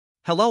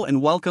Hello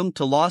and welcome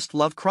to Lost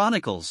Love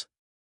Chronicles.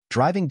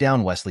 Driving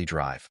down Wesley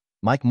Drive,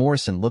 Mike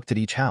Morrison looked at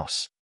each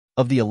house.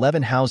 Of the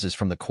 11 houses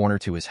from the corner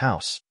to his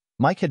house,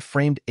 Mike had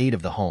framed 8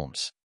 of the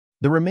homes.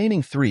 The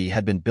remaining 3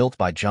 had been built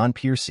by John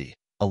Piercy,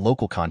 a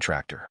local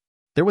contractor.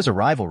 There was a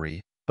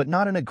rivalry, but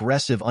not an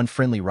aggressive,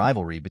 unfriendly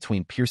rivalry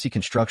between Piercy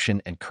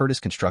Construction and Curtis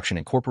Construction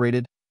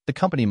Incorporated, the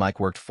company Mike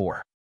worked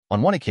for.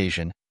 On one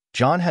occasion,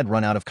 John had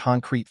run out of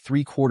concrete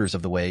 3/4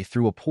 of the way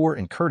through a pour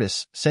and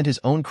Curtis sent his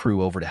own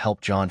crew over to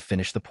help John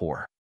finish the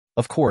pour.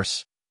 Of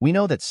course, we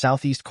know that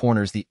southeast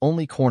corner's the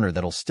only corner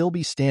that'll still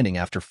be standing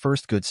after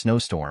first good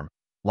snowstorm,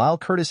 Lyle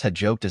Curtis had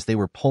joked as they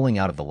were pulling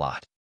out of the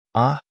lot.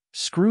 "Ah,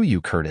 screw you,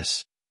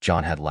 Curtis,"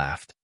 John had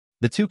laughed.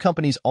 The two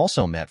companies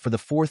also met for the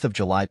 4th of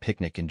July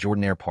picnic in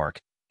Jordan Park,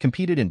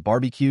 competed in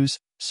barbecues,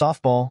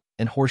 softball,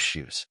 and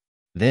horseshoes.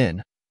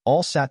 Then,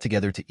 all sat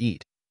together to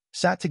eat,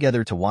 sat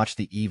together to watch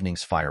the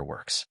evening's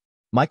fireworks.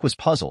 Mike was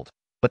puzzled,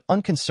 but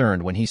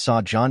unconcerned when he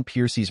saw John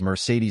Piercy's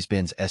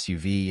Mercedes-Benz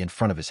SUV in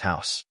front of his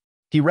house.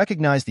 He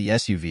recognized the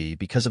SUV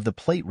because of the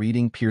plate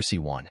reading Piercy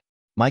 1.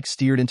 Mike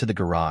steered into the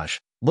garage,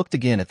 looked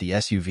again at the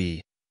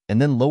SUV,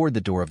 and then lowered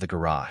the door of the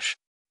garage.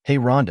 "Hey,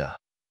 Rhonda,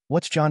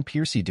 what's John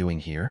Piercy doing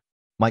here?"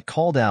 Mike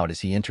called out as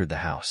he entered the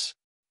house.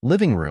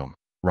 "Living room,"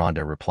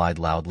 Rhonda replied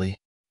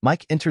loudly.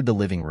 Mike entered the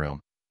living room,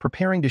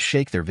 preparing to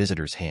shake their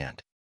visitor's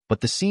hand.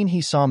 But the scene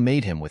he saw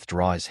made him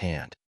withdraw his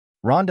hand.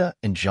 Rhonda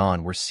and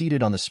John were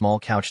seated on the small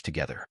couch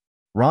together.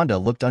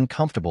 Rhonda looked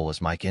uncomfortable as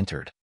Mike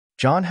entered.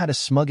 John had a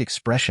smug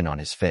expression on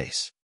his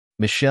face.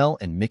 Michelle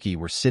and Mickey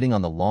were sitting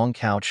on the long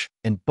couch,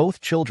 and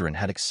both children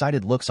had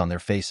excited looks on their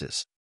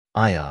faces.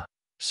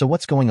 So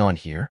what's going on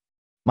here?"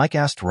 Mike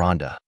asked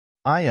Rhonda.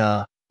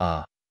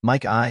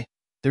 Mike,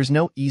 there's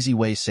no easy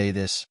way say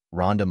this,"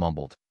 Rhonda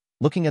mumbled.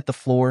 Looking at the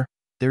floor,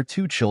 their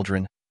 2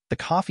 children, the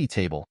coffee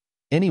table,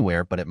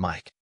 anywhere but at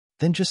Mike.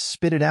 "Then just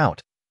spit it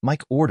out,"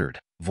 Mike ordered,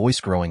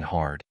 voice growing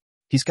hard.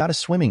 "He's got a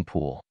swimming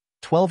pool,"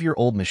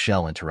 12-year-old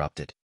Michelle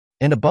interrupted.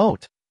 "And a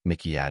boat,"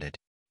 Mickey added.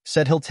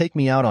 "Said he'll take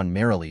me out on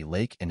Merrily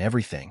Lake and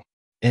everything."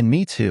 "And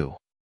me too,"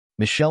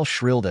 Michelle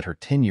shrilled at her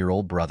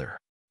 10-year-old brother.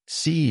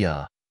 "See,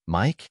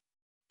 Mike?"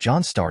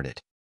 John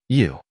started.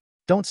 "You.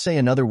 Don't say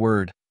another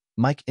word,"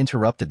 Mike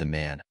interrupted the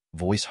man,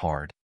 voice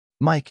hard.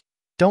 "Mike,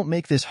 don't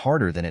make this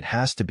harder than it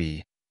has to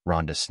be,"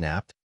 Rhonda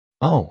snapped.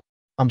 "Oh,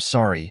 I'm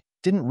sorry,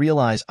 didn't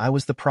realize I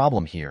was the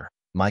problem here,"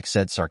 Mike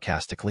said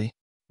sarcastically.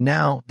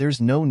 "Now,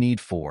 there's no need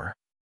for,"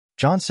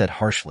 John said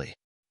harshly.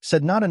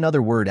 "Said not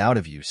another word out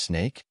of you,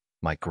 snake,"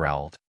 Mike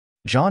growled.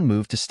 John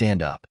moved to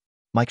stand up.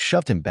 Mike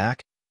shoved him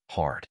back,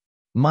 hard.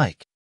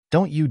 "Mike,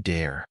 don't you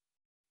dare,"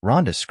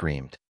 Rhonda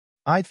screamed.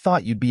 "I'd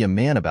thought you'd be a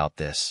man about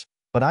this,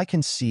 but I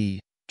can see,"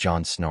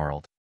 John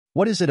snarled.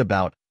 "What is it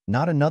about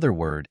not another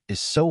word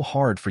is so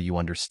hard for you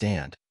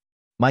understand?"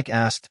 Mike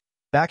asked,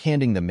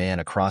 backhanding the man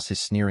across his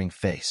sneering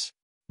face.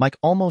 Mike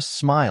almost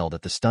smiled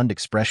at the stunned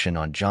expression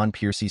on John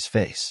Piercy's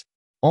face.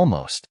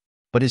 Almost.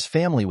 But his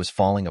family was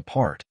falling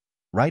apart,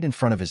 right in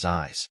front of his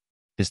eyes.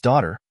 His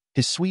daughter,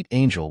 his sweet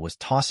angel, was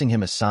tossing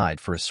him aside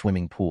for a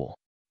swimming pool.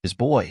 His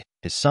boy,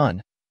 his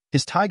son,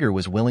 his tiger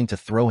was willing to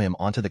throw him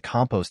onto the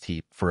compost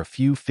heap for a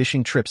few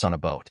fishing trips on a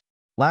boat.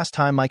 Last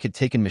time Mike had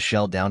taken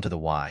Michelle down to the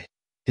Y,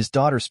 his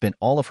daughter spent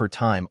all of her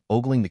time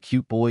ogling the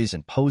cute boys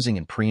and posing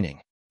and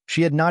preening.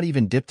 She had not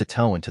even dipped a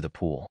toe into the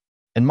pool.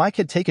 And Mike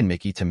had taken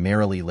Mickey to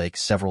Merrily Lake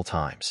several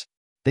times.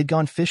 They'd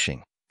gone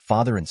fishing,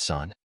 father and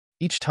son.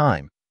 Each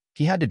time,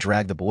 he had to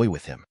drag the boy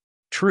with him.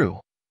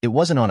 True, it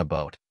wasn't on a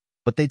boat,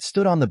 but they'd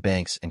stood on the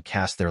banks and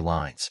cast their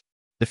lines.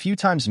 The few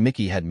times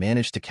Mickey had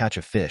managed to catch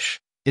a fish,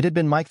 it had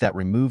been Mike that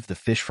removed the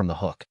fish from the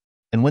hook.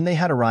 And when they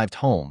had arrived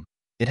home,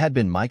 it had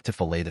been Mike to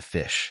fillet the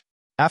fish.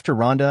 After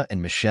Rhonda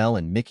and Michelle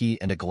and Mickey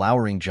and a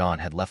glowering John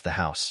had left the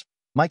house,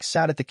 Mike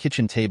sat at the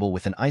kitchen table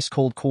with an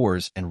ice-cold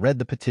Coors and read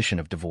the petition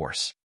of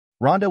divorce.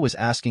 Rhonda was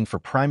asking for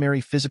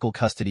primary physical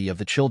custody of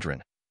the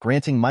children,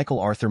 granting Michael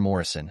Arthur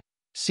Morrison,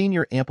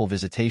 Sr. ample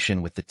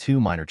visitation with the 2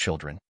 minor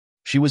children.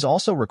 She was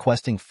also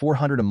requesting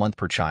 $400 a month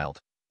per child,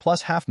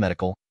 plus half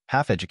medical,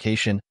 half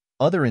education,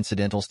 other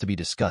incidentals to be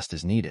discussed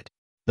as needed.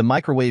 The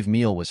microwave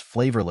meal was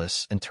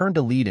flavorless and turned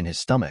a lead in his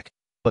stomach,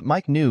 but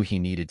Mike knew he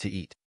needed to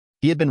eat.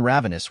 He had been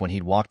ravenous when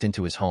he'd walked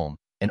into his home,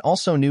 and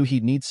also knew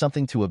he'd need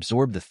something to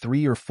absorb the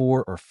 3 or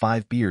 4 or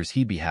 5 beers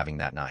he'd be having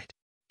that night.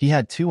 He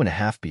had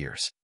 2.5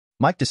 beers.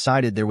 Mike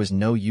decided there was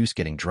no use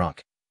getting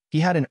drunk. He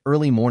had an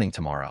early morning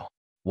tomorrow.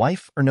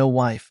 Wife or no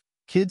wife,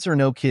 kids or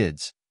no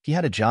kids, he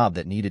had a job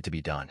that needed to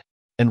be done.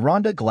 And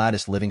Rhonda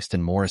Gladys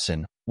Livingston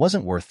Morrison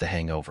wasn't worth the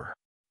hangover.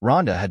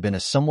 Rhonda had been a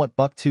somewhat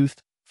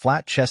buck-toothed,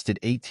 flat-chested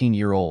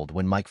 18-year-old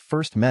when Mike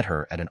first met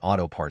her at an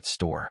auto parts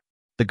store.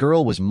 The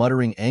girl was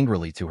muttering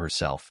angrily to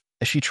herself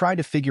as she tried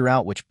to figure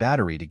out which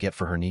battery to get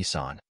for her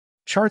Nissan.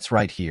 "Chart's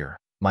right here,"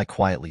 Mike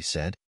quietly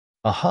said.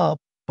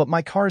 But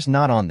my car's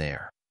not on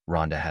there,"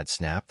 Rhonda had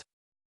snapped.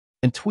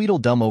 "And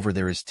Tweedledum over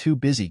there is too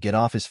busy get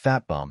off his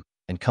fat bum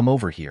and come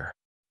over here."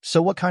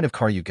 "So what kind of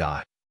car you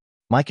got?"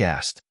 Mike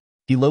asked.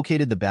 He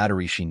located the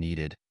battery she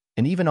needed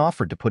and even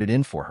offered to put it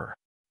in for her.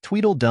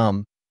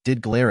 Tweedledum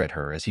did glare at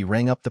her as he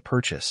rang up the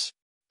purchase.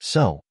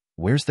 "So,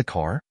 Where's the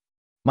car?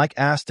 Mike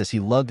asked as he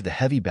lugged the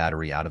heavy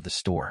battery out of the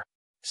store.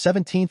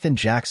 17th and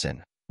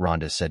Jackson,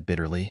 Rhonda said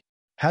bitterly.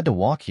 Had to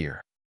walk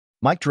here.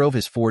 Mike drove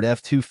his Ford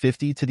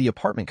F-250 to the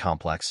apartment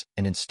complex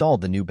and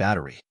installed the new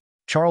battery.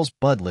 Charles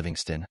Bud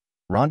Livingston,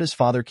 Rhonda's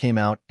father, came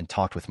out and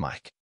talked with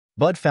Mike.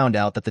 Bud found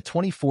out that the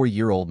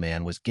 24-year-old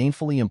man was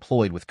gainfully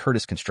employed with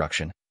Curtis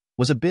Construction,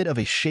 was a bit of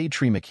a shade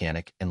tree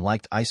mechanic, and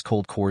liked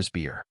ice-cold Coors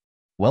beer.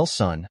 Well,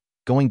 son,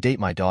 going date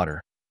my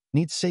daughter.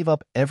 Need save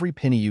up every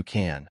penny you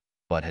can,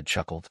 Bud had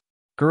chuckled.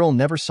 Girl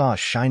never saw a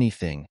shiny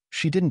thing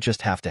she didn't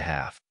just have to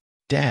have.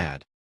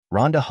 Dad,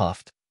 Rhonda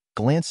huffed,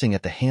 glancing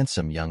at the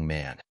handsome young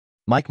man.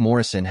 Mike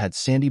Morrison had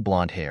sandy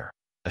blonde hair,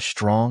 a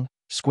strong,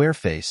 square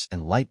face,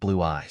 and light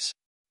blue eyes.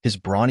 His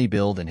brawny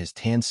build and his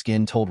tan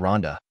skin told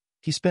Rhonda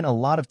he spent a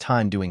lot of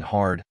time doing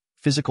hard,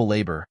 physical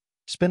labor,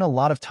 spent a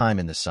lot of time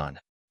in the sun.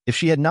 If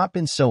she had not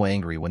been so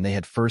angry when they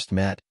had first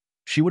met,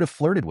 she would have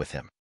flirted with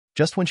him.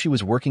 Just when she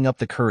was working up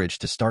the courage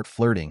to start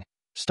flirting,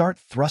 start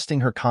thrusting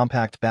her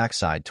compact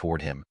backside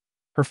toward him,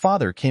 her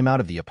father came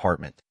out of the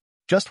apartment.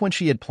 Just when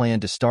she had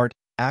planned to start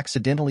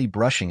accidentally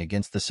brushing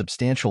against the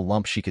substantial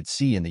lump she could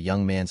see in the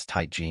young man's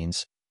tight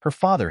jeans, her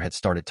father had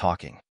started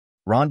talking.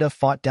 Rhonda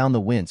fought down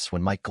the wince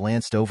when Mike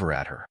glanced over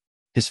at her.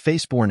 His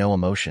face bore no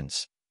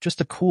emotions,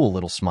 just a cool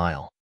little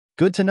smile.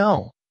 Good to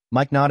know,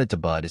 Mike nodded to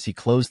Bud as he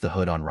closed the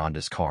hood on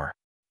Rhonda's car.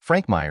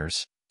 Frank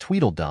Myers,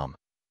 Tweedledum,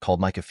 called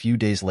Mike a few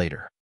days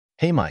later.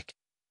 Hey Mike,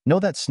 know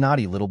that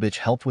snotty little bitch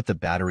helped with the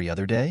battery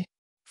other day?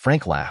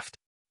 Frank laughed.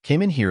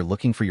 Came in here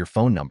looking for your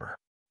phone number.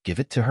 Give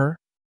it to her?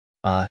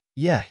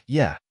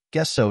 Yeah,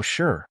 guess so,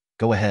 sure.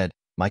 Go ahead,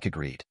 Mike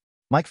agreed.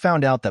 Mike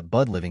found out that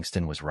Bud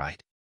Livingston was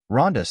right.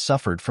 Rhonda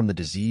suffered from the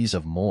disease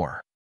of more.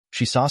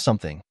 She saw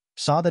something,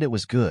 saw that it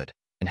was good,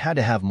 and had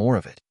to have more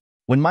of it.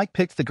 When Mike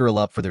picked the girl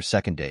up for their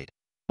second date,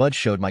 Bud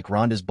showed Mike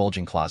Rhonda's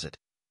bulging closet,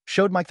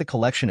 showed Mike the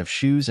collection of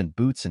shoes and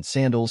boots and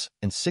sandals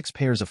and 6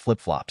 pairs of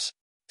flip-flops.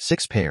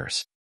 6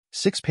 pairs.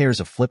 6 pairs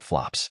of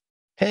flip-flops.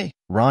 Hey,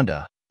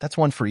 Rhonda, that's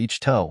one for each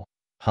toe.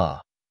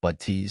 Huh, Bud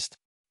teased.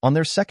 On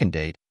their second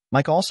date,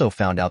 Mike also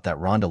found out that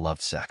Rhonda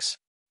loved sex.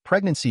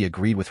 Pregnancy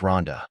agreed with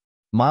Rhonda.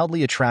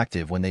 Mildly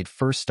attractive when they'd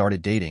first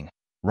started dating,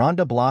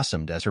 Rhonda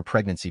blossomed as her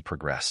pregnancy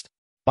progressed.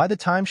 By the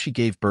time she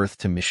gave birth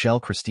to Michelle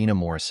Christina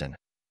Morrison,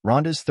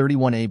 Rhonda's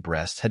 31A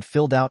breasts had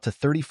filled out to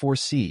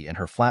 34C and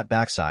her flat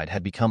backside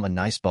had become a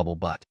nice bubble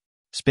butt.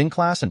 Spin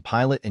class and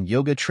pilot and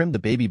yoga trimmed the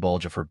baby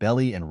bulge of her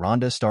belly, and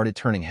Rhonda started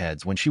turning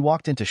heads when she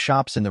walked into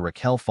shops in the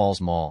Raquel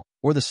Falls Mall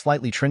or the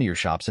slightly trendier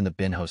shops in the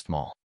Benhost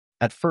Mall.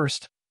 At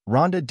first,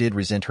 Rhonda did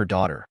resent her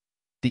daughter.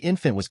 The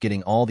infant was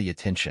getting all the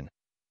attention,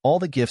 all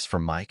the gifts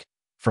from Mike,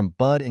 from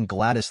Bud and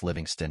Gladys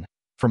Livingston,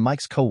 from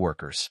Mike's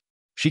co-workers.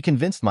 She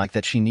convinced Mike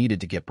that she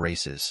needed to get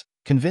braces,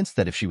 convinced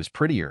that if she was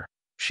prettier,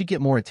 she'd get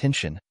more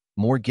attention,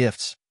 more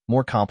gifts,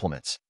 more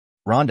compliments.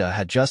 Rhonda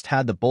had just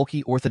had the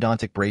bulky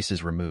orthodontic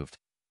braces removed,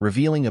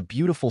 revealing a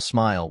beautiful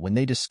smile when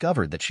they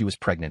discovered that she was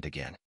pregnant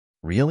again.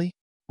 Really?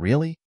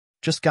 Really?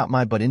 Just got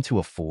my butt into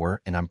a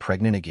 4 and I'm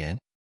pregnant again?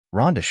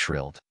 Rhonda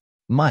shrilled.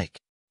 Mike.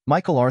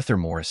 Michael Arthur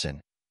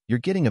Morrison. You're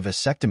getting a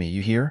vasectomy,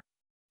 you hear?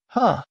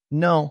 Huh,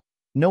 no.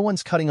 No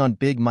one's cutting on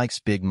Big Mike's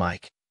Big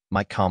Mike,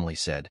 Mike calmly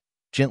said,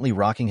 gently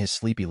rocking his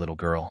sleepy little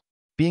girl.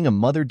 Being a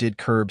mother did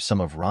curb some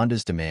of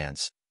Rhonda's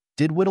demands,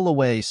 did whittle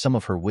away some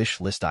of her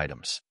wish list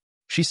items.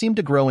 She seemed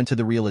to grow into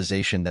the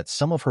realization that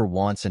some of her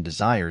wants and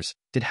desires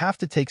did have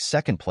to take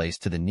second place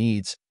to the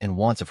needs and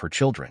wants of her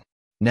children.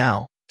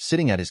 Now,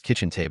 sitting at his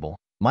kitchen table,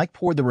 Mike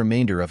poured the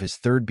remainder of his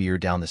third beer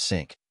down the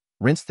sink,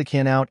 rinsed the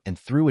can out, and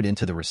threw it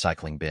into the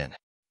recycling bin.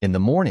 In the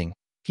morning,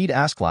 he'd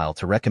ask Lyle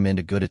to recommend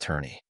a good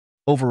attorney.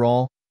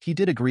 Overall, he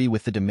did agree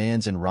with the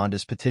demands in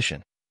Rhonda's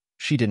petition.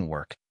 She didn't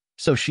work,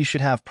 so she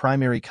should have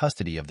primary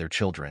custody of their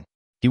children.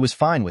 He was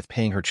fine with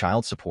paying her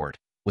child support,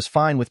 was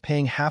fine with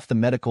paying half the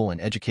medical and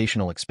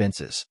educational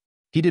expenses.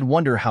 He did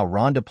wonder how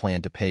Rhonda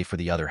planned to pay for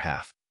the other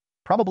half.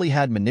 Probably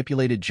had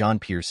manipulated John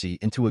Piercy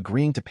into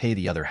agreeing to pay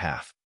the other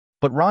half.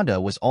 But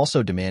Rhonda was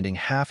also demanding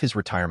half his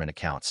retirement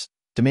accounts,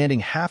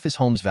 demanding half his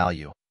home's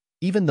value,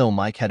 even though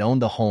Mike had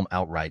owned the home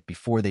outright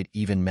before they'd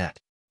even met.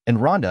 And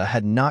Rhonda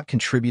had not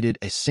contributed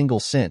a single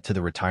cent to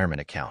the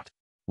retirement account.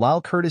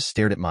 Lyle Curtis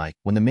stared at Mike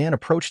when the man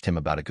approached him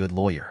about a good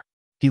lawyer.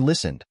 He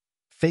listened,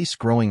 face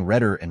growing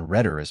redder and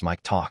redder as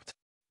Mike talked.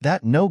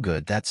 That no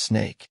good, that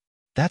snake.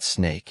 That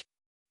snake.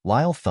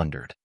 Lyle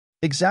thundered.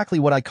 Exactly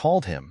what I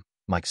called him,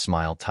 Mike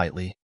smiled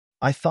tightly.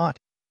 I thought,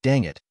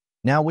 dang it,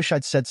 now wish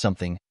I'd said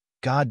something,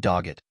 God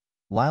dog it.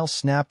 Lyle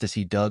snapped as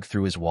he dug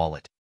through his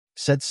wallet.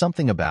 Said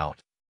something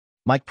about.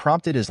 Mike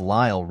prompted as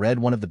Lyle read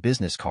one of the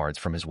business cards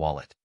from his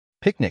wallet.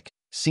 Picnic,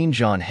 seen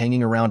John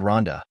hanging around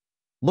Rhonda.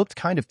 Looked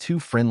kind of too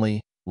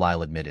friendly,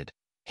 Lyle admitted,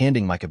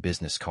 handing Mike a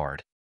business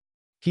card.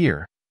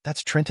 Here,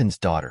 that's Trenton's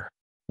daughter.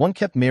 One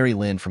kept Mary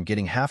Lynn from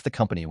getting half the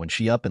company when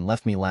she up and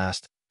left me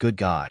last. Good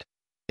God.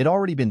 It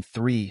already been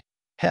 3.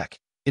 Heck,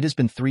 it has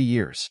been 3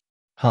 years.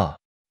 Huh.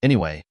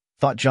 Anyway,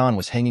 thought John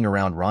was hanging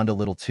around Rhonda a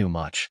little too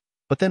much.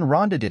 But then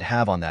Rhonda did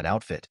have on that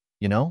outfit,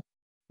 you know?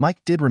 Mike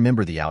did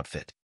remember the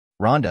outfit.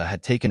 Rhonda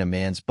had taken a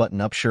man's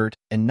button-up shirt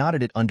and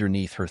knotted it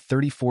underneath her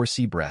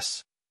 34C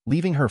breasts,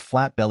 leaving her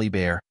flat belly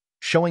bare,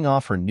 showing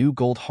off her new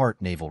gold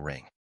heart navel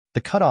ring.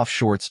 The cut-off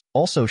shorts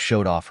also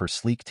showed off her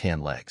sleek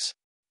tan legs.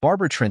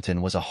 Barbara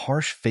Trenton was a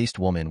harsh-faced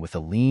woman with a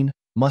lean,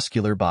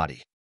 muscular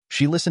body.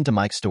 She listened to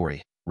Mike's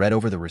story, read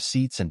over the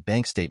receipts and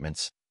bank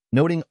statements,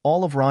 noting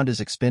all of Rhonda's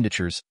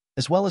expenditures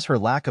as well as her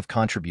lack of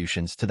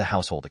contributions to the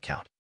household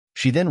account.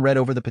 She then read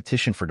over the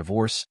petition for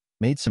divorce,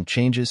 made some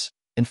changes,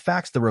 and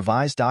faxed the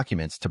revised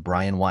documents to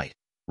Brian White,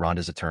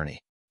 Rhonda's attorney.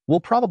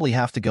 "We'll probably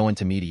have to go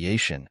into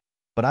mediation,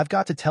 but I've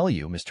got to tell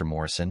you, Mr.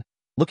 Morrison,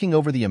 looking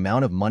over the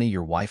amount of money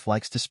your wife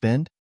likes to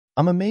spend,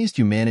 I'm amazed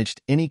you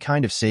managed any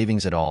kind of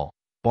savings at all,"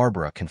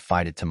 Barbara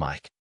confided to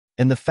Mike.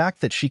 "And the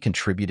fact that she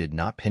contributed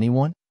not penny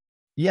one?"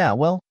 "Yeah,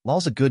 well,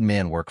 law's a good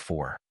man work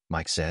for,"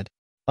 Mike said.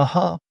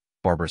 "Uh-huh,"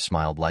 Barbara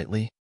smiled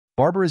lightly.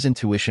 Barbara's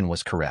intuition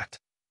was correct.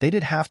 They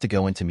did have to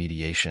go into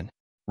mediation.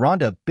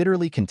 Rhonda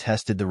bitterly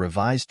contested the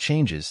revised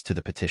changes to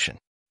the petition.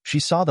 She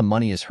saw the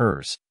money as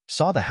hers,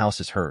 saw the house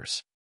as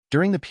hers.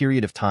 During the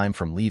period of time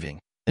from leaving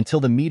until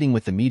the meeting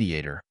with the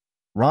mediator,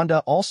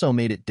 Rhonda also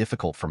made it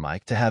difficult for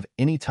Mike to have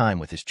any time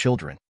with his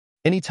children.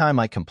 Anytime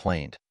Mike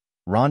complained,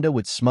 Rhonda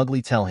would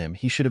smugly tell him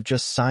he should have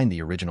just signed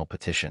the original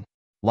petition.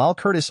 Lyle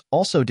Curtis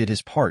also did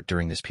his part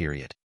during this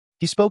period.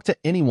 He spoke to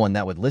anyone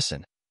that would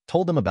listen,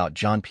 told them about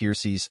John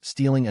Piercy's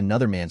stealing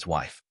another man's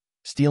wife,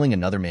 stealing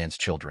another man's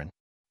children.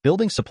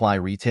 Building supply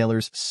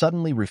retailers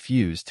suddenly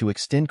refused to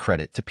extend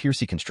credit to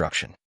Piercy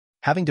Construction,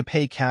 having to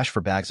pay cash for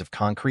bags of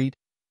concrete,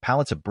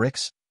 pallets of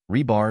bricks,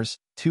 rebars,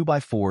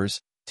 2x4s,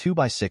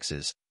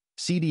 2x6s.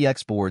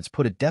 CDX boards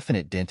put a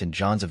definite dent in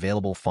John's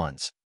available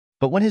funds.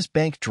 But when his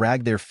bank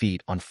dragged their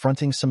feet on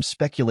fronting some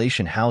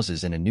speculation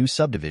houses in a new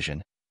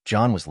subdivision,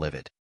 John was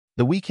livid.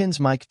 The weekends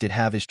Mike did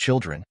have his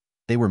children,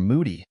 they were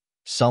moody,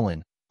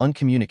 sullen,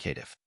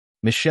 uncommunicative.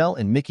 Michelle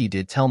and Mickey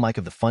did tell Mike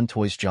of the fun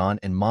toys John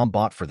and Mom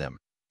bought for them,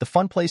 the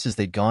fun places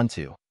they'd gone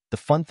to, the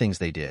fun things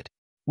they did.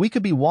 "We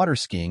could be water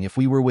skiing if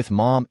we were with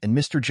Mom and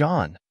Mr.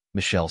 John,"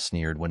 Michelle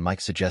sneered when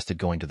Mike suggested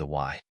going to the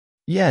Y.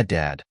 "Yeah,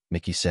 Dad,"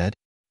 Mickey said.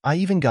 "I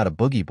even got a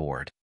boogie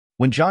board."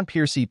 When John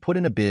Piercy put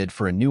in a bid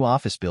for a new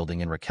office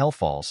building in Raquel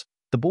Falls,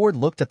 the board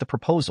looked at the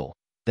proposal,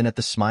 then at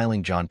the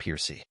smiling John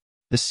Piercy.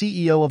 The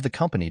CEO of the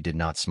company did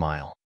not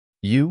smile.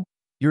 You're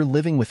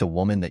living with a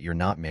woman that you're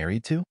not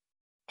married to?"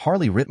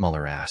 Harley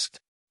Rittmuller asked.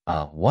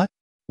 What?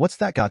 What's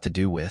that got to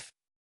do with?"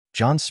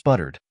 John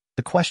sputtered,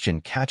 the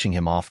question catching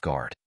him off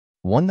guard.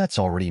 "One that's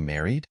already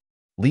married?"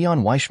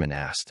 Leon Weishman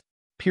asked.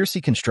 "Piercy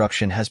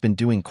Construction has been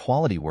doing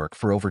quality work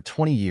for over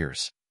 20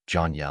 years,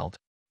 John yelled.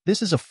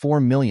 "This is a $4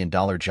 million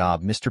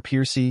job, Mr.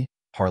 Piercy,"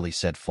 Harley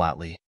said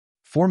flatly.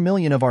 $4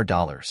 million of our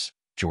dollars,"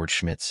 George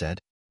Schmidt said.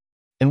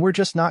 "And we're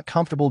just not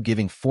comfortable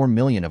giving $4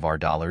 million of our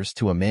dollars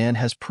to a man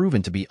has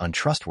proven to be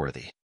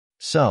untrustworthy.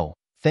 So,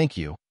 thank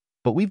you,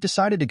 but we've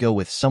decided to go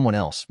with someone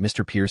else,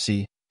 Mr.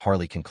 Piercy,"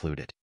 Harley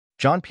concluded.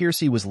 John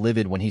Piercy was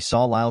livid when he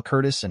saw Lyle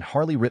Curtis and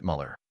Harley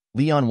Rittmuller,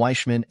 Leon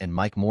Weishman and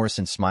Mike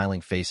Morrison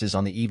smiling faces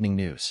on the evening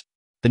news.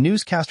 The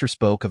newscaster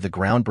spoke of the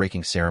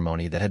groundbreaking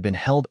ceremony that had been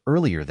held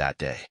earlier that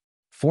day.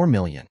 $4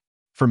 million.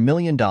 For $1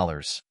 million,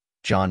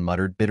 John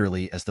muttered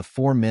bitterly as the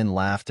four men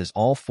laughed as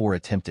all four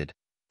attempted,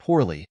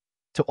 poorly,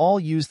 to all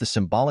use the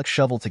symbolic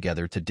shovel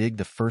together to dig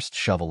the first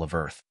shovel of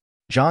earth.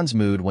 John's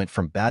mood went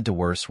from bad to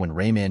worse when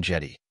Ray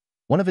Mangetti,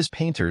 one of his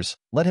painters,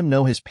 let him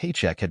know his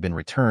paycheck had been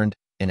returned,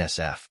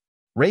 NSF.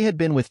 Ray had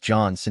been with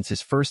John since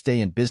his first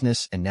day in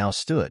business and now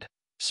stood,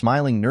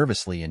 smiling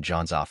nervously in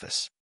John's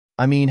office.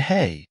 "I mean,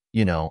 hey,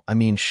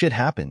 shit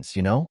happens,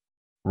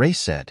 Ray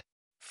said.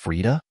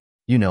 "Frida,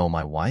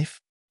 my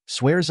wife,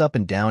 swears up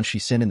and down she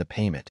sent in the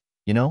payment,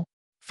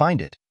 find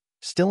it,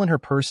 still in her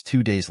purse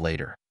 2 days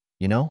later,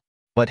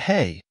 But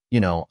hey,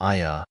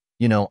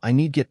 I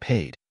need get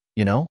paid,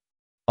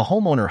 A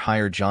homeowner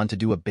hired John to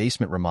do a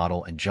basement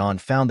remodel, and John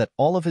found that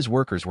all of his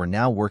workers were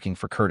now working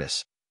for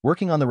Curtis,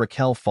 working on the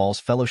Raquel Falls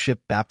Fellowship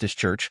Baptist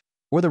Church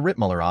or the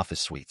Rittmuller office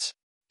suites.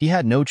 He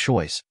had no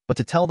choice but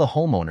to tell the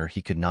homeowner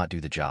he could not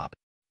do the job.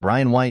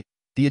 Brian White,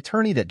 the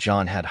attorney that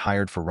John had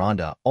hired for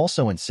Rhonda,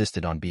 also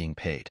insisted on being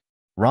paid.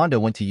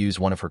 Rhonda went to use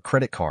one of her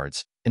credit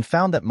cards and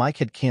found that Mike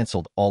had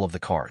canceled all of the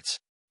cards.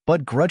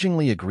 Bud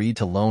grudgingly agreed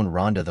to loan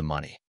Rhonda the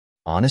money.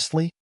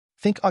 "Honestly,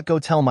 think I'd go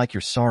tell Mike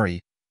you're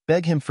sorry,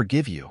 beg him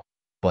forgive you,"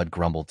 Bud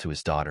grumbled to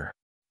his daughter.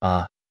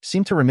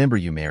 Seem to remember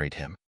you married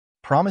him.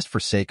 Promised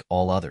forsake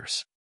all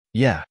others."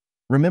 "Yeah,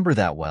 remember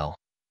that well.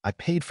 I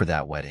paid for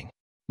that wedding."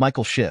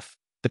 Michael Schiff,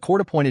 the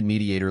court-appointed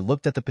mediator,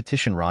 looked at the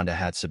petition Rhonda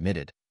had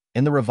submitted,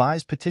 and the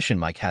revised petition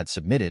Mike had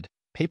submitted,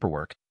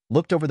 paperwork,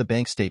 looked over the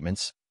bank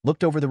statements,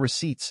 looked over the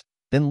receipts,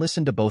 then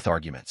listened to both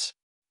arguments.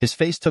 His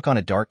face took on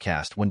a dark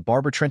cast when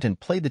Barbara Trenton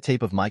played the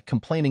tape of Mike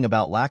complaining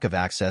about lack of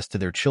access to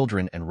their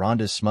children and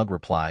Rhonda's smug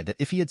reply that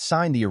if he had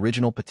signed the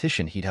original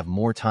petition he'd have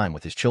more time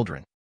with his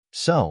children.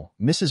 "So,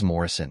 Mrs.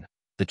 Morrison,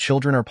 the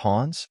children are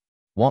pawns?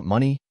 Want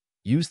money?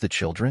 Use the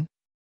children?"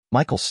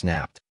 Michael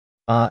snapped.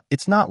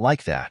 It's not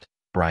like that,"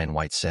 Brian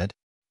White said.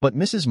 "But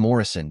Mrs.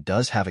 Morrison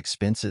does have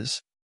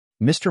expenses.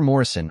 Mr.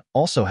 Morrison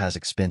also has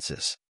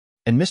expenses."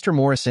 And Mr.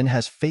 Morrison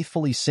has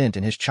faithfully sent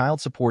in his child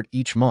support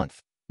each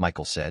month,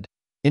 Michael said,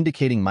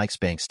 indicating Mike's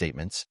bank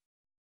statements.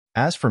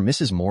 As for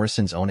Mrs.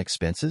 Morrison's own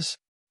expenses,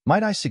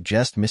 might I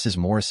suggest Mrs.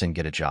 Morrison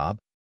get a job?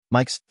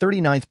 Mike's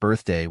 39th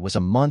birthday was a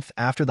month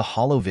after the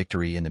hollow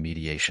victory in the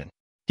mediation.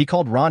 He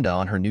called Rhonda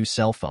on her new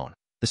cell phone,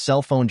 the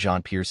cell phone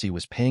John Piercy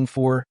was paying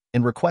for,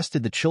 and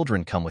requested the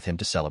children come with him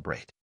to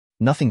celebrate.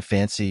 Nothing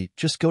fancy,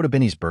 just go to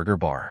Benny's Burger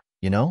Bar,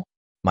 you know?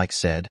 Mike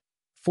said,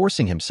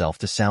 forcing himself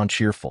to sound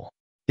cheerful.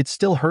 It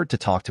still hurt to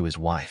talk to his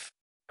wife.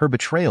 Her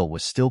betrayal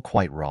was still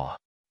quite raw.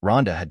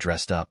 Rhonda had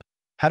dressed up,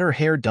 had her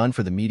hair done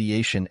for the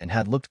mediation, and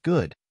had looked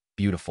good,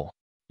 beautiful.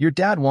 Your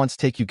dad wants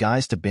to take you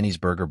guys to Benny's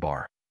Burger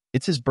Bar.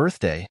 It's his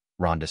birthday,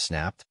 Rhonda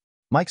snapped.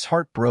 Mike's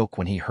heart broke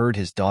when he heard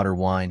his daughter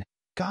whine,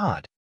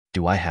 God,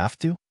 do I have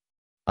to?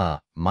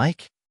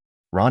 Mike?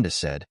 Rhonda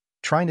said,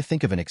 trying to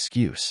think of an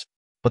excuse.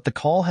 But the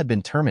call had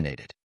been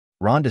terminated.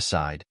 Rhonda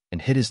sighed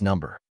and hit his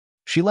number.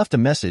 She left a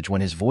message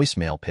when his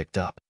voicemail picked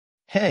up.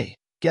 Hey,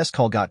 guest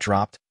call got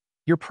dropped.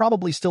 You're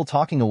probably still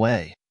talking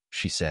away,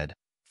 she said,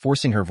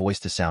 forcing her voice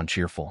to sound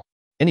cheerful.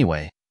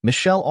 Anyway,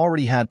 Michelle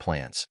already had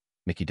plans.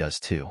 Mickey does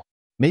too.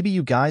 Maybe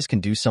you guys can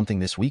do something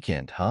this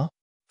weekend, huh?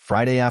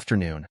 Friday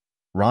afternoon,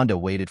 Rhonda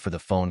waited for the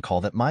phone call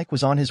that Mike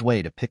was on his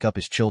way to pick up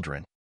his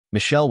children.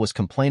 Michelle was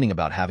complaining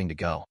about having to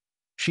go.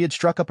 She had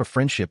struck up a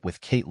friendship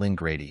with Caitlin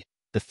Grady,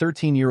 the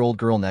 13-year-old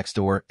girl next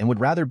door, and would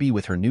rather be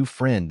with her new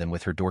friend than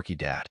with her dorky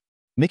dad.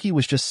 Mickey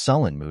was just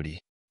sullen moody.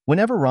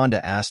 Whenever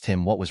Rhonda asked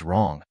him what was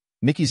wrong,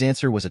 Mickey's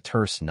answer was a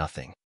terse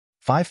nothing.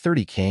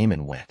 5:30 came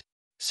and went.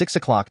 6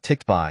 o'clock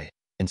ticked by,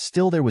 and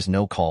still there was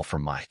no call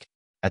from Mike.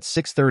 At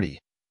 6:30,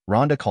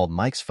 Rhonda called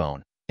Mike's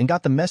phone and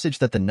got the message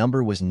that the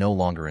number was no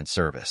longer in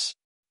service.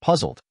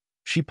 Puzzled,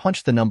 she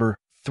punched the number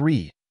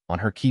 3 on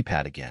her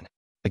keypad again.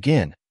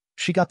 Again,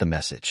 she got the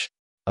message.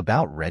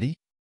 About ready?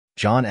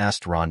 John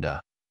asked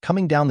Rhonda,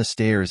 coming down the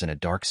stairs in a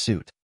dark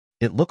suit.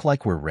 It look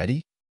like we're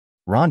ready?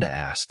 Rhonda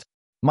asked.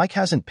 Mike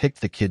hasn't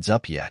picked the kids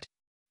up yet.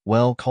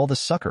 Well, call the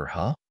sucker,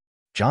 huh?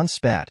 John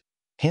spat,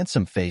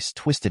 handsome face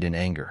twisted in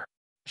anger.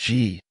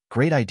 Gee,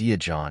 great idea,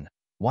 John.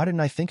 Why didn't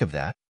I think of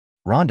that?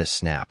 Rhonda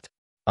snapped.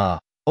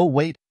 Oh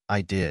wait,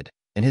 I did,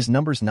 and his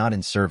number's not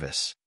in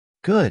service.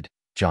 Good,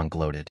 John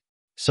gloated.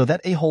 So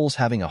that a-hole's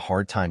having a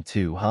hard time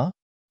too, huh?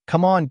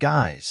 Come on,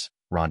 guys,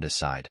 Rhonda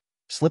sighed,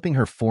 slipping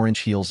her 4-inch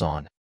heels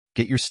on.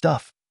 Get your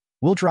stuff.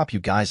 We'll drop you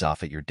guys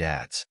off at your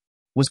dad's.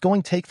 Was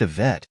going to take the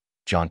vet,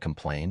 John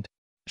complained.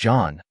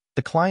 John,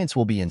 the clients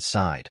will be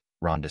inside,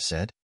 Rhonda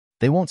said.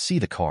 They won't see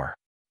the car.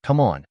 Come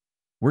on.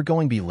 We're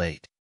going to be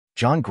late.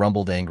 John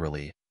grumbled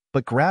angrily,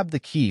 but grabbed the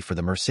key for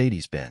the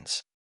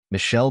Mercedes-Benz.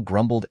 Michelle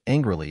grumbled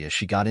angrily as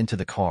she got into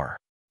the car.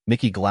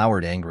 Mickey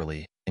glowered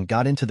angrily and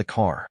got into the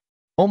car.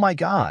 Oh my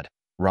God,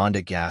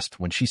 Rhonda gasped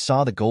when she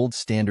saw the gold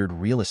standard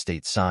real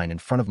estate sign in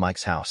front of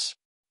Mike's house.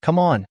 Come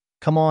on,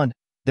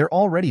 they're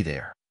already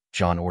there,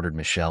 John ordered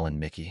Michelle and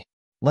Mickey.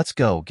 Let's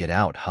go, get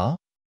out, huh?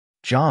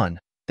 John,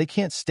 they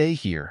can't stay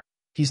here.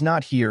 He's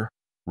not here,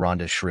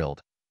 Rhonda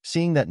shrilled,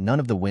 seeing that none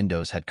of the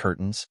windows had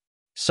curtains.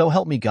 So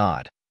help me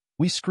God.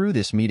 We screw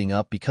this meeting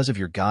up because of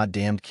your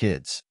goddamned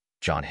kids,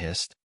 John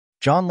hissed.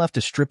 John left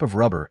a strip of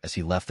rubber as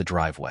he left the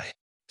driveway.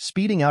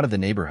 Speeding out of the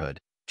neighborhood,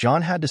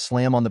 John had to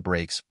slam on the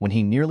brakes when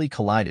he nearly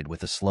collided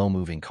with a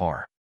slow-moving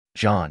car.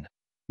 John,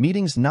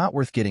 meeting's not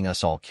worth getting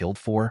us all killed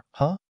for,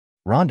 huh?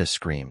 Rhonda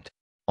screamed.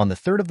 On the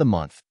 3rd of the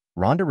month,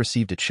 Rhonda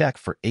received a check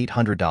for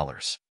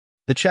 $800.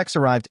 The checks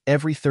arrived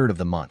every 3rd of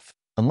the month,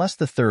 unless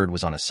the 3rd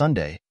was on a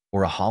Sunday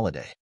or a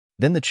holiday.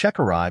 Then the check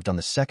arrived on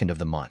the 2nd of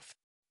the month.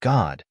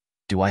 God,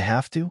 do I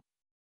have to?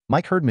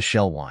 Mike heard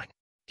Michelle whine.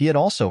 He had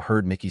also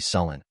heard Mickey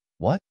sullen.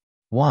 What?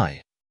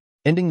 Why?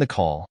 Ending the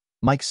call,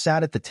 Mike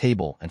sat at the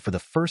table and for the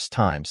first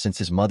time since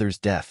his mother's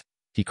death,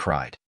 he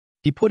cried.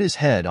 He put his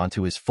head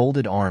onto his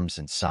folded arms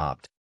and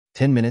sobbed.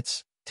 10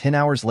 minutes, 10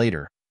 hours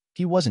later,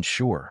 he wasn't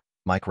sure.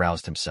 Mike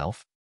roused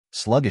himself.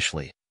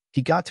 Sluggishly,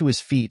 he got to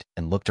his feet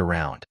and looked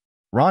around.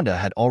 Rhonda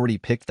had already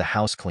picked the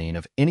house clean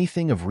of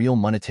anything of real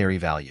monetary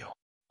value.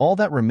 All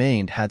that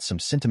remained had some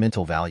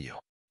sentimental value.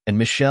 And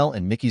Michelle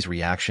and Mickey's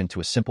reaction to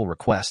a simple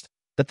request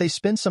that they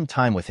spend some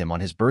time with him on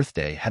his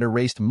birthday had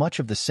erased much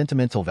of the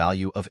sentimental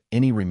value of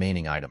any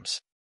remaining items.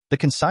 The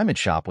consignment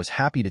shop was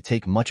happy to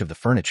take much of the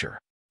furniture.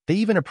 They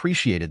even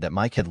appreciated that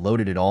Mike had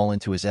loaded it all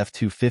into his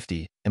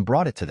F-250 and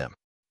brought it to them.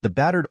 The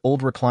battered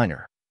old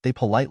recliner, they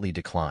politely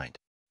declined.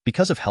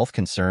 Because of health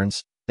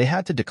concerns, they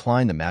had to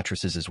decline the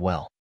mattresses as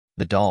well.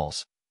 The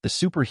dolls, the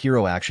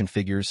superhero action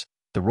figures,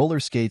 the roller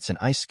skates and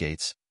ice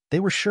skates, they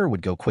were sure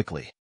would go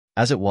quickly.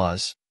 As it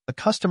was, a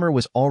customer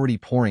was already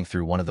pouring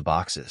through one of the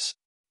boxes.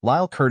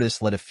 Lyle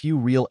Curtis let a few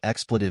real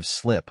expletives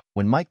slip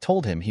when Mike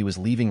told him he was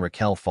leaving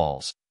Raquel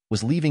Falls,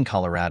 was leaving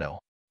Colorado.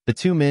 The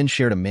two men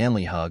shared a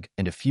manly hug,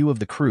 and a few of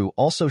the crew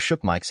also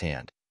shook Mike's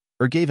hand,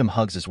 or gave him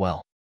hugs as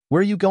well. Where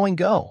are you going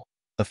go?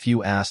 A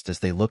few asked as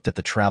they looked at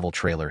the travel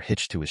trailer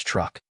hitched to his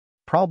truck.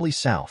 Probably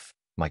south,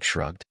 Mike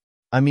shrugged.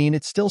 I mean,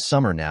 it's still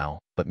summer now,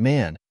 but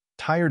man,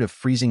 tired of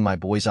freezing my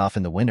boys off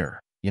in the winter,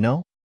 you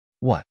know?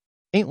 What?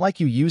 Ain't like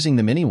you using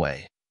them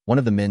anyway, one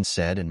of the men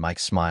said, and Mike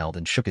smiled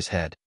and shook his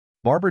head.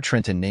 Barbara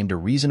Trenton named a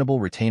reasonable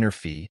retainer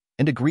fee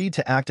and agreed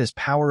to act as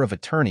power of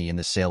attorney in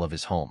the sale of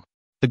his home.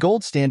 The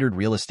Gold Standard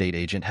real estate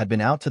agent had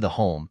been out to the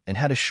home and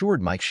had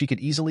assured Mike she could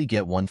easily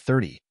get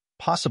 $130,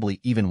 possibly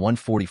even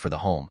 $140 for the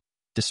home,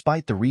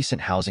 despite the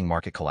recent housing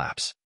market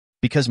collapse.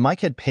 Because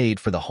Mike had paid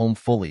for the home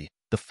fully,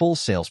 the full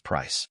sales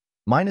price,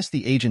 minus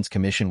the agent's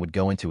commission, would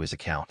go into his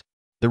account.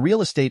 The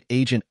real estate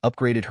agent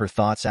upgraded her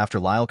thoughts after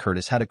Lyle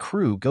Curtis had a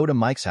crew go to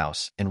Mike's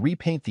house and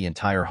repaint the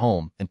entire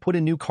home and put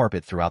a new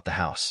carpet throughout the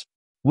house.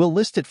 "We'll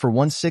list it for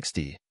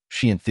 $160,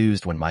 she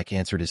enthused when Mike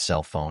answered his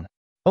cell phone.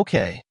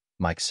 "Okay,"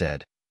 Mike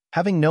said,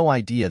 having no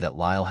idea that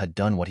Lyle had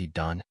done what he'd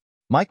done.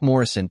 Mike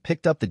Morrison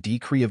picked up the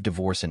decree of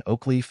divorce in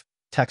Oakleaf,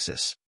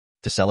 Texas.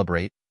 To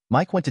celebrate,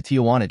 Mike went to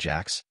Tijuana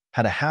Jack's,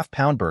 had a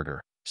half-pound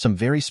burger, some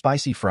very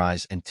spicy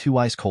fries, and 2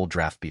 ice-cold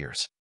draft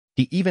beers.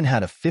 He even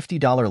had a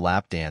 $50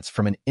 lap dance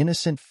from an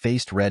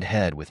innocent-faced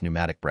redhead with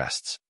pneumatic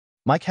breasts.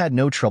 Mike had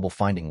no trouble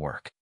finding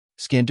work.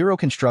 Scanduro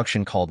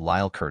Construction called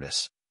Lyle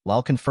Curtis.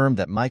 Lyle confirmed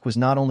that Mike was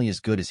not only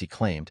as good as he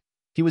claimed,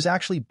 he was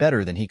actually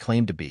better than he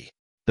claimed to be.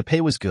 The pay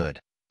was good,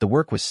 the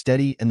work was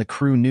steady, and the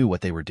crew knew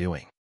what they were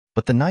doing.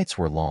 But the nights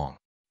were long,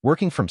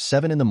 working from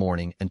 7 in the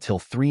morning until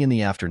 3 in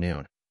the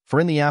afternoon, for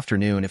in the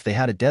afternoon, if they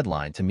had a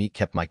deadline to meet,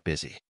 kept Mike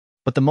busy.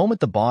 But the moment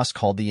the boss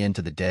called the end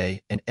to the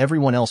day and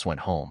everyone else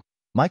went home,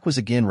 Mike was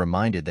again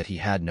reminded that he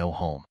had no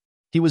home.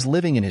 He was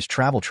living in his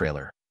travel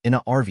trailer, in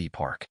a RV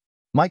park.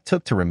 Mike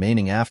took to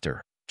remaining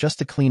after, just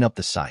to clean up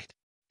the site.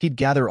 He'd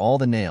gather all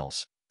the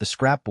nails, the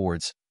scrap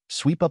boards,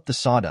 sweep up the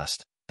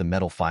sawdust, the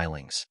metal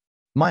filings.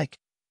 "Mike,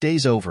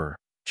 day's over,"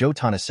 Joe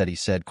Tonasetti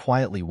said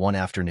quietly one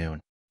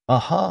afternoon.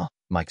 "Uh-huh,"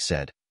 Mike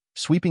said,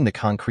 sweeping the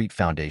concrete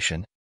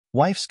foundation.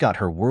 "Wife's got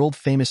her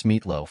world-famous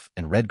meatloaf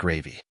and red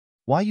gravy.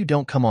 Why you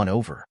don't come on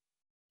over?"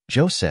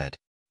 Joe said,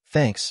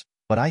 "Thanks,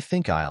 but I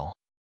think I'll."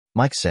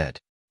 Mike said,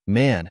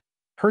 "Man,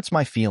 hurts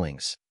my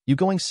feelings. You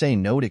going say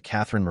no to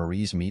Catherine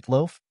Marie's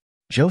meatloaf?"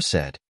 Joe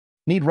said,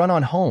 "Need run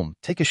on home,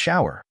 take a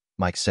shower,"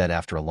 Mike said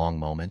after a long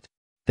moment.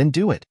 "Then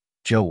do it,"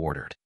 Joe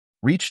ordered.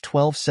 "Reach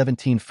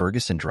 1217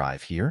 Ferguson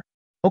Drive here?"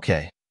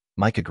 "Okay,"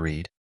 Mike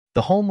agreed.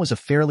 The home was a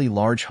fairly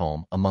large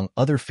home among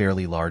other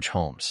fairly large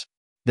homes.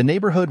 The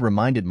neighborhood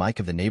reminded Mike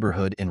of the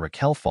neighborhood in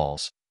Raquel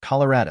Falls,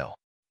 Colorado.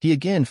 He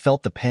again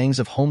felt the pangs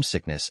of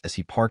homesickness as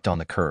he parked on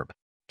the curb.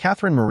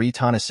 Catherine Marie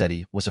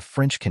Tonasetti was a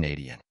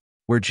French-Canadian.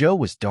 Where Joe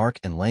was dark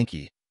and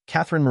lanky,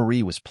 Catherine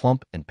Marie was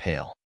plump and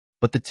pale.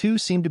 But the two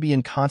seemed to be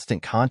in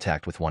constant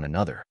contact with one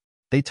another.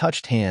 They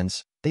touched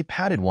hands, they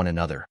patted one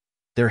another.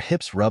 Their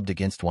hips rubbed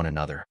against one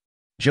another.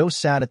 Joe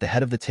sat at the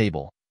head of the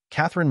table.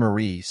 Catherine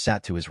Marie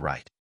sat to his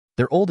right.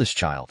 Their oldest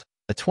child,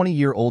 a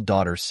 20-year-old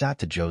daughter, sat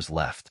to Joe's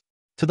left.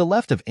 To the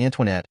left of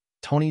Antoinette,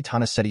 Tony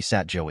Tonasetti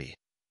sat Joey,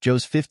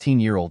 Joe's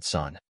 15-year-old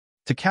son.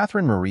 To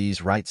Catherine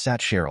Marie's right sat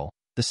Cheryl,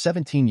 the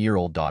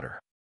 17-year-old daughter.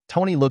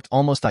 Tony looked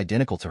almost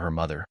identical to her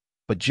mother,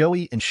 but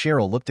Joey and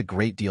Cheryl looked a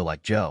great deal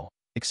like Joe,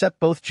 except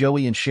both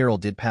Joey and Cheryl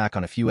did pack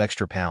on a few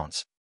extra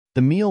pounds.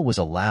 The meal was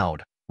a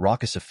loud,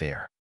 raucous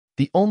affair.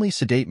 The only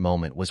sedate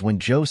moment was when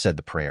Joe said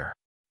the prayer.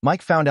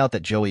 Mike found out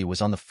that Joey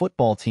was on the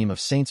football team of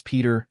Saints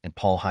Peter and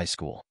Paul High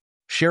School.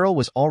 Cheryl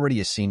was already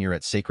a senior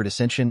at Sacred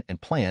Ascension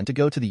and planned to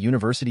go to the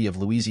University of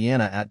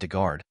Louisiana at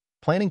DeGard,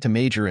 planning to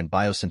major in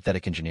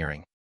biosynthetic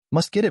engineering.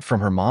 "Must get it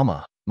from her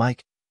mama,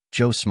 Mike."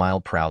 Joe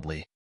smiled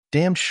proudly.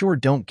 "Damn sure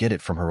don't get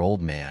it from her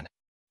old man."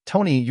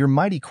 "Tony, you're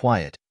mighty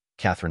quiet,"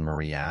 Catherine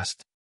Marie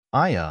asked.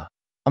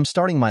 I'm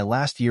starting my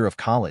last year of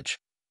college."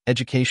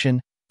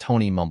 "Education,"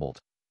 Tony mumbled,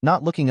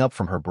 not looking up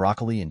from her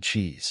broccoli and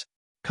cheese.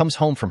 "Comes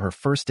home from her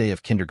first day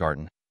of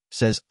kindergarten,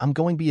 says, 'I'm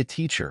going be a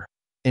teacher,'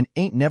 and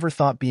ain't never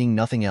thought being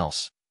nothing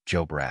else,"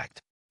 Joe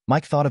bragged.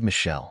 Mike thought of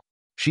Michelle.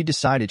 She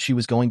decided she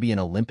was going to be an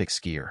Olympic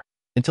skier,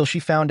 until she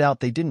found out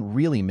they didn't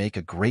really make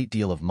a great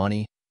deal of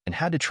money and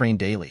had to train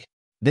daily.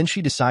 Then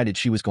she decided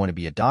she was going to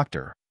be a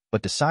doctor,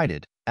 but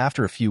decided,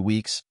 after a few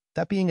weeks,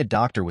 that being a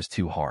doctor was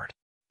too hard.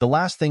 The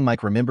last thing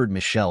Mike remembered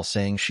Michelle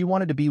saying she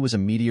wanted to be was a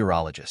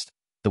meteorologist.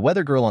 The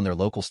weather girl on their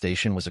local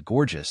station was a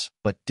gorgeous,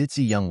 but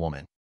ditzy young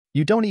woman.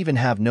 "You don't even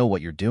know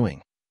what you're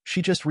doing.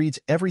 She just reads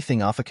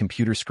everything off a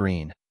computer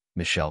screen,"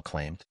 Michelle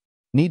claimed.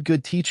 "Need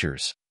good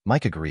teachers,"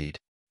 Mike agreed.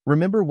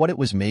 "Remember what it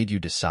was made you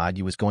decide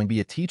you was going to be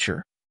a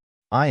teacher?"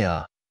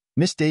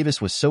 Miss Davis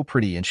was so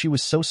pretty and she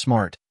was so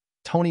smart."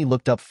 Tony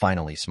looked up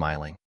finally,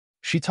 smiling.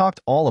 "She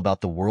talked all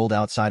about the world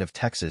outside of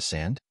Texas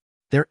and—"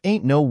 "There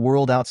ain't no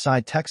world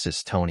outside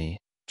Texas, Tony,"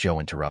 Joe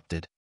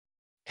interrupted.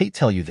 "Hate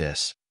tell you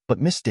this, but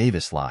Miss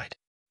Davis lied.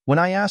 When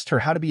I asked her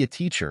how to be a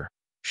teacher,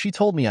 she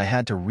told me I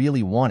had to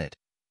really want it,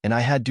 and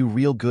I had do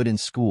real good in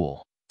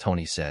school,"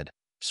 Tony said,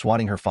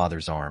 swatting her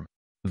father's arm.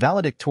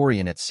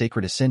 "Valedictorian at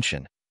Sacred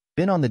Ascension.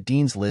 Been on the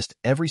dean's list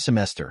every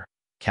semester,"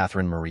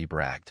 Catherine Marie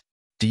bragged.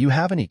 "Do you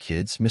have any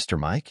kids, Mr.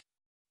 Mike?"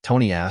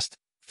 Tony asked,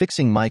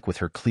 fixing Mike with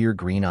her clear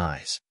green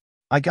eyes.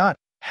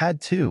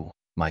 Had two,"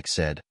 Mike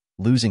said,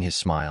 losing his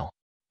smile.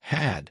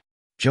 "Had?"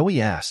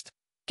 Joey asked,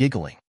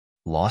 giggling.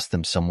 "Lost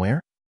them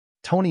somewhere?"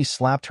 Tony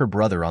slapped her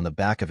brother on the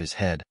back of his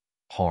head,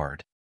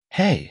 hard.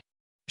 "Hey!"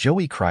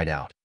 Joey cried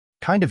out.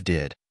 Kind of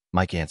did,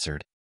 Mike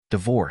answered.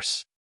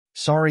 Divorce.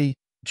 Sorry,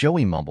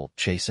 Joey mumbled,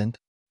 chastened.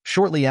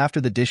 Shortly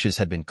after the dishes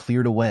had been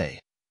cleared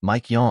away,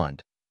 Mike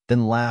yawned,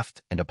 then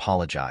laughed and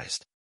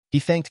apologized. He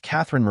thanked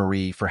Catherine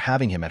Marie for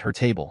having him at her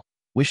table,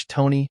 wished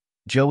Tony,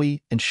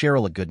 Joey, and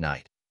Cheryl a good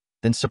night,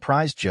 then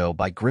surprised Joe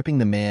by gripping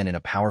the man in a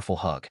powerful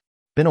hug.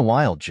 Been a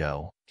while,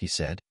 Joe, he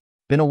said.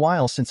 Been a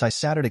while since I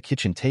sat at a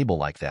kitchen table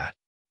like that.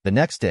 The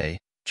next day,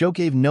 Joe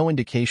gave no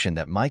indication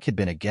that Mike had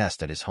been a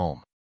guest at his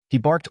home. He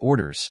barked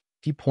orders,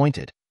 he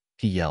pointed,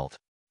 he yelled,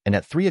 and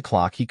at 3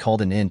 o'clock he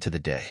called an end to the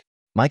day.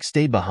 Mike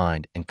stayed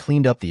behind and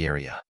cleaned up the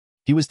area.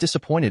 He was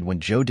disappointed when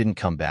Joe didn't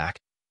come back,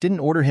 didn't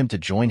order him to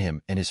join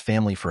him and his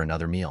family for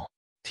another meal.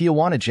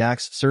 Tijuana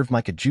Jack's served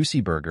Mike a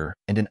juicy burger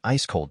and an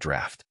ice-cold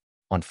draft.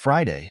 On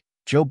Friday,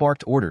 Joe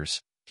barked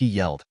orders, he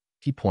yelled,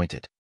 he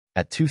pointed.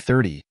 At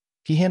 2:30,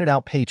 he handed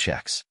out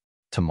paychecks.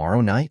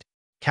 Tomorrow night?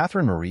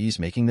 Catherine Marie's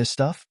making this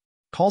stuff?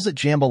 Calls it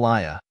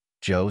jambalaya,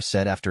 Joe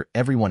said after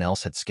everyone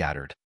else had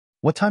scattered.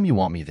 What time you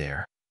want me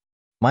there?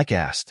 Mike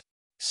asked.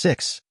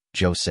 6,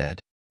 Joe said.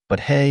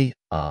 But hey,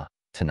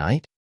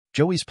 tonight?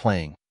 Joey's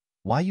playing.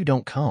 Why you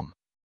don't come?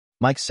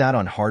 Mike sat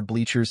on hard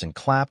bleachers and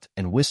clapped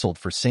and whistled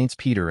for Saints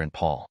Peter and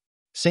Paul.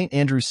 St.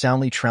 Andrew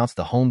soundly trounced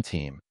the home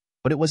team,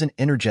 but it was an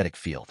energetic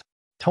field.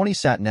 Tony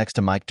sat next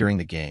to Mike during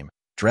the game,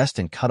 dressed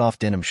in cut-off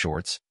denim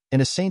shorts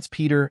and a Saints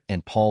Peter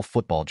and Paul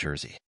football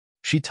jersey.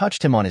 She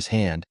touched him on his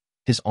hand,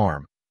 his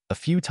arm, a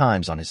few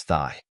times on his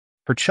thigh.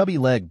 Her chubby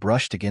leg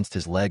brushed against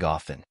his leg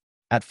often.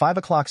 At 5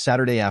 o'clock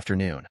Saturday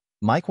afternoon,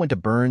 Mike went to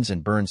Burns &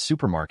 Burns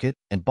supermarket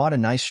and bought a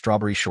nice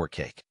strawberry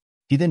shortcake.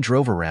 He then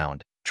drove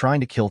around, trying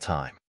to kill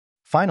time.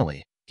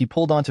 Finally, he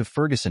pulled onto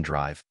Ferguson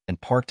Drive and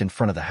parked in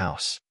front of the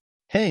house.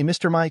 Hey,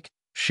 Mr. Mike,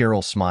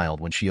 Cheryl smiled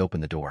when she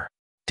opened the door.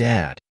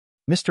 Dad,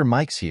 Mr.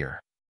 Mike's here.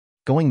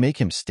 Going make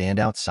him stand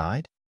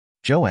outside?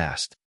 Joe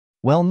asked.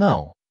 Well,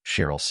 no,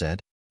 Cheryl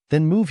said.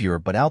 Then move your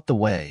butt out the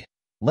way.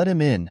 Let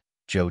him in,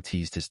 Joe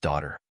teased his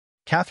daughter.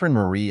 Catherine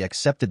Marie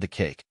accepted the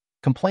cake,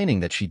 complaining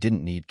that she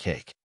didn't need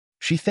cake.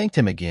 She thanked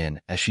him again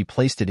as she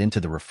placed it into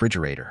the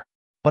refrigerator.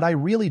 But I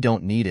really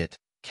don't need it,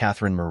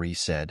 Catherine Marie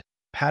said,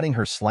 patting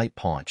her slight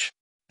paunch.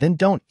 Then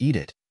don't eat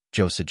it,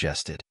 Joe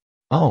suggested.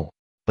 Oh,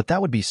 but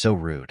that would be so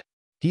rude.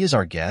 He is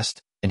our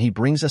guest, and he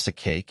brings us a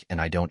cake and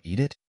I don't eat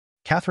it?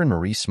 Catherine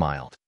Marie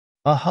smiled.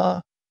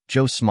 Uh-huh,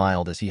 Joe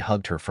smiled as he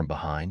hugged her from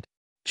behind.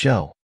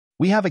 Joe,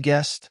 we have a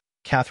guest,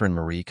 Catherine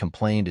Marie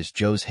complained as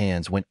Joe's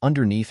hands went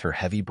underneath her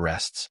heavy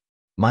breasts.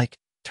 Mike,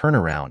 turn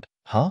around,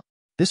 huh?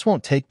 This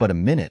won't take but a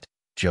minute,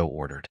 Joe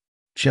ordered.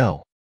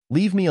 Joe,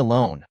 leave me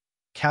alone,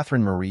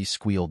 Catherine Marie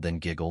squealed then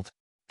giggled.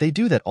 They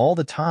do that all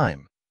the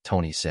time,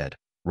 Tony said,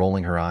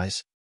 rolling her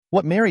eyes.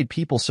 What married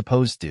people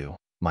supposed do,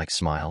 Mike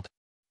smiled.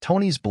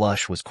 Tony's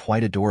blush was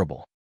quite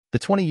adorable. The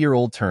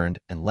 20-year-old turned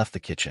and left the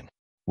kitchen.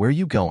 Where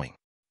you going?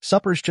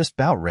 Supper's just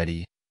about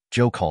ready,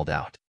 Joe called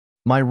out.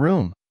 My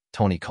room,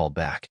 Tony called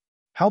back.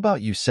 How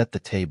about you set the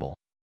table?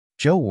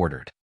 Joe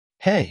ordered.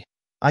 Hey,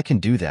 I can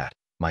do that,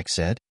 Mike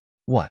said.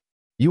 What?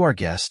 You are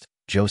guest,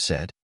 Joe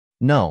said.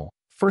 No,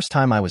 first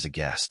time I was a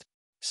guest.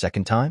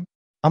 Second time?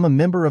 I'm a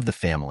member of the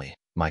family,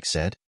 Mike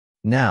said.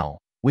 Now,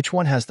 which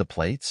one has the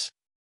plates?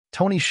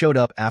 Tony showed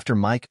up after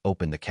Mike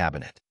opened the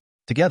cabinet.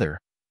 Together,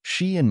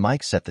 she and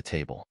Mike set the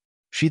table.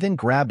 She then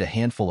grabbed a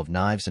handful of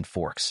knives and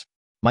forks.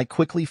 Mike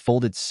quickly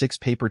folded 6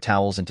 paper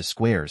towels into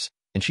squares,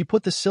 and she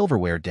put the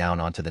silverware down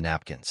onto the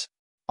napkins.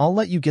 I'll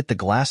let you get the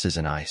glasses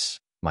and ice,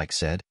 Mike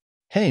said.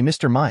 Hey,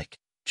 Mr. Mike,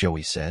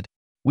 Joey said.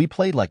 We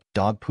played like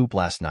dog poop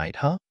last night,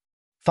 huh?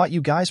 Thought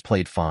you guys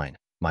played fine,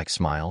 Mike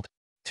smiled.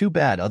 Too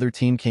bad other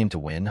team came to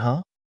win,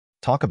 huh?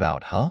 Talk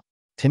about, huh?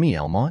 Timmy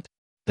Elmont?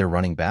 They're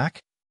running back?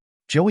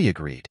 Joey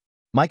agreed.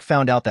 Mike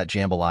found out that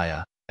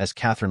jambalaya, as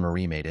Catherine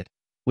Marie made it,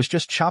 was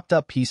just chopped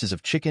up pieces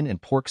of chicken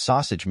and pork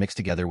sausage mixed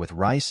together with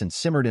rice and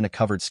simmered in a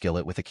covered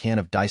skillet with a can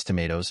of diced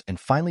tomatoes and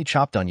finely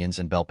chopped onions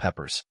and bell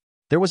peppers.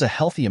 There was a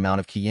healthy amount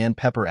of cayenne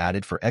pepper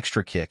added for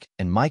extra kick,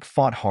 and Mike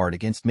fought hard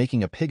against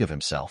making a pig of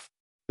himself.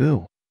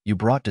 Ooh, you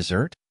brought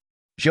dessert?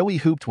 Joey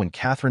hooped when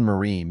Catherine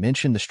Marie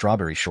mentioned the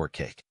strawberry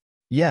shortcake.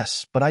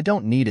 Yes, but I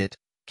don't need it,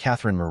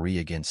 Catherine Marie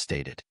again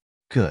stated.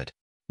 Good.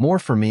 More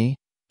for me,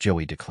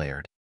 Joey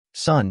declared.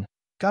 Son,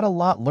 got a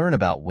lot learn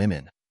about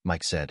women,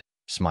 Mike said,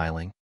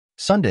 smiling.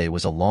 Sunday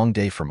was a long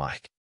day for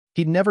Mike.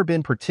 He'd never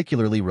been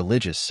particularly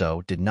religious,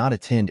 so did not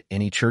attend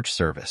any church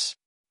service.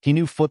 He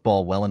knew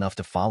football well enough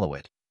to follow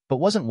it, but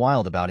wasn't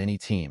wild about any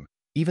team,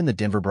 even the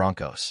Denver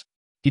Broncos.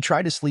 He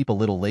tried to sleep a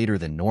little later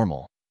than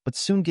normal, but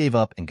soon gave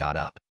up and got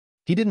up.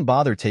 He didn't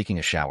bother taking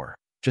a shower,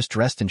 just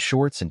dressed in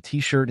shorts and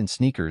t-shirt and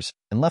sneakers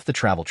and left the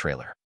travel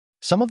trailer.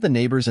 Some of the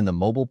neighbors in the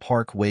mobile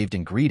park waved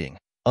in greeting,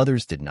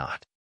 others did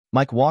not.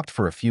 Mike walked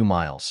for a few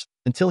miles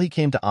until he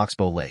came to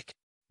Oxbow Lake.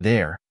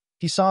 There,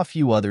 he saw a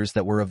few others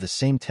that were of the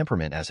same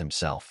temperament as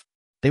himself.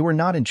 They were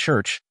not in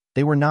church,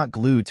 they were not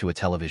glued to a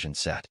television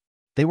set.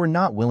 They were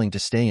not willing to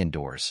stay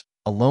indoors,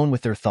 alone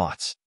with their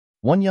thoughts.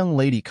 One young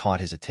lady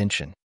caught his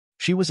attention.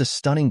 She was a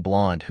stunning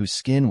blonde whose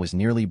skin was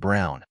nearly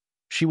brown.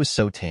 She was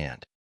so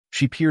tanned.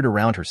 She peered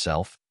around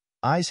herself,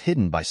 eyes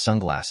hidden by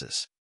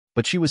sunglasses.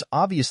 but she was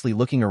obviously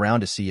looking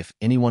around to see if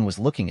anyone was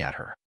looking at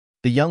her.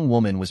 The young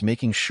woman was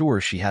making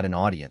sure she had an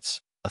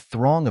audience, a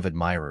throng of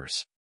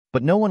admirers.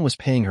 But no one was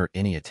paying her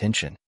any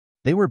attention.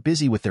 They were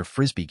busy with their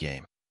frisbee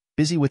game,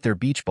 busy with their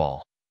beach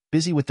ball,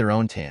 busy with their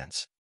own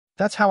tans.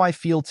 "That's how I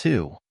feel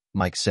too,"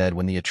 Mike said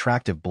when the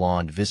attractive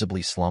blonde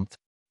visibly slumped.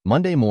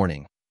 Monday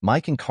morning,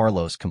 Mike and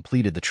Carlos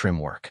completed the trim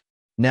work.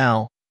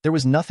 Now, there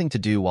was nothing to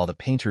do while the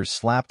painters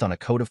slapped on a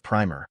coat of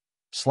primer,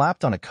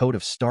 slapped on a coat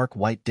of stark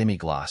white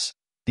demi-gloss.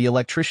 The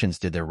electricians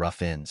did their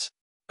rough ends.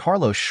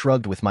 Carlos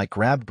shrugged with Mike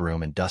grabbed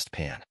broom and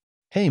dustpan.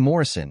 "Hey,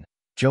 Morrison,"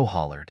 Joe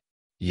hollered.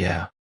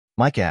 "Yeah?"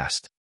 Mike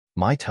asked.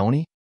 "My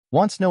Tony?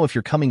 Wants know if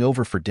you're coming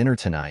over for dinner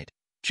tonight,"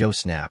 Joe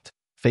snapped,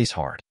 face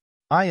hard.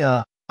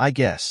 I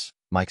guess,"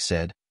 Mike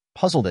said,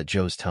 puzzled at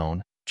Joe's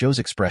tone, Joe's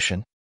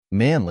expression.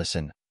 "Man,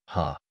 listen,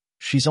 huh?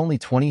 She's only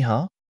 20,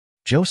 huh?"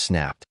 Joe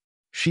snapped.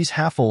 "She's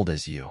half old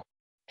as you."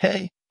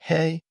 Hey,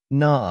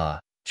 nah,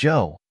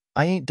 Joe,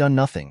 I ain't done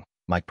nothing,"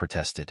 Mike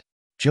protested.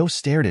 Joe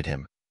stared at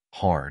him,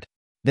 hard.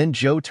 Then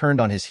Joe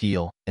turned on his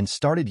heel and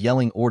started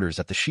yelling orders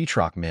at the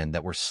sheetrock men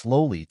that were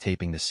slowly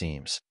taping the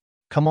seams.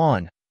 Come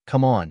on.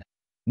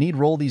 Need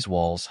roll these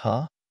walls,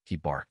 huh?" he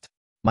barked.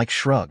 Mike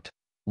shrugged,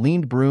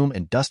 leaned broom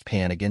and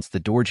dustpan against the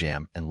door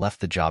jamb and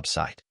left the job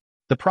site.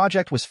 The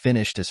project was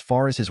finished as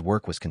far as his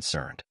work was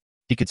concerned.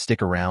 He could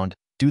stick around,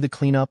 do the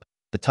cleanup,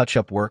 the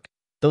touch-up work,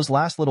 those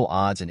last little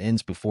odds and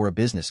ends before a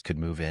business could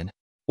move in.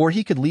 Or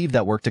he could leave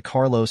that work to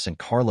Carlos and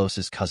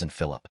Carlos's cousin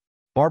Philip.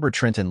 Barbara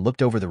Trenton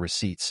looked over the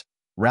receipts,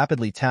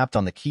 rapidly tapped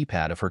on the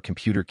keypad of her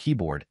computer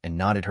keyboard and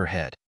nodded her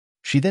head.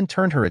 She then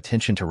turned her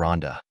attention to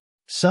Rhonda.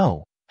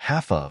 "So,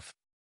 half of,"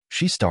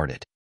 she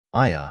started.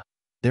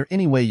 There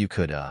any way you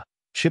could,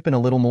 chip in a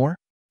little more?"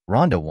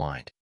 Rhonda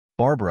whined.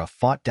 Barbara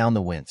fought down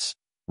the wince.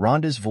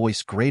 Rhonda's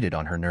voice grated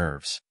on her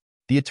nerves.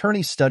 The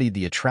attorney studied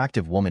the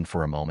attractive woman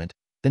for a moment,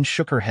 then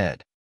shook her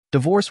head.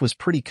 "Divorce was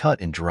pretty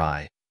cut and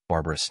dry,"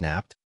 Barbara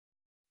snapped.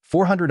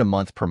 $400 a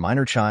month per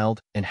minor child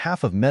and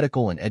half of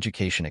medical and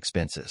education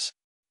expenses.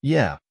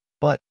 "Yeah,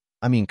 but,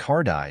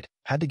 car died,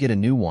 had to get a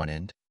new one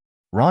and,"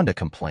 Rhonda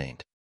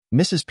complained.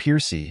 "Mrs.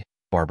 Piercy,"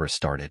 Barbara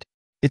started.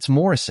 "It's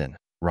Morrison,"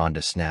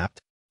 Rhonda snapped.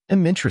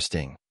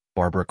 Interesting,"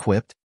 Barbara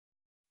quipped.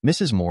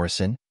 "Mrs.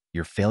 Morrison,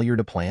 your failure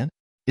to plan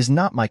is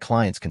not my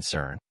client's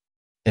concern."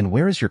 "And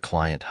where is your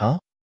client, huh?"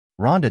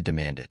 Rhonda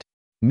demanded.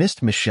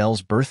 "Missed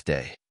Michelle's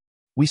birthday."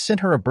 "We sent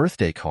her a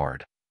birthday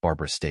card,"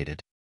 Barbara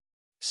stated.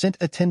 "Sent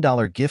a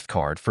 $10 gift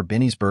card for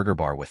Benny's Burger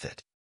Bar with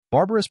it."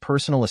 Barbara's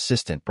personal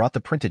assistant brought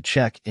the printed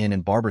check in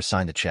and Barbara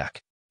signed the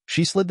check.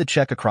 She slid the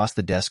check across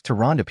the desk to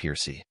Rhonda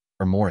Piercy,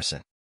 or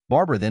Morrison.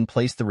 Barbara then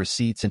placed the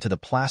receipts into the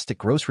plastic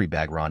grocery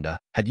bag Rhonda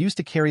had used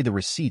to carry the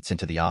receipts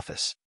into the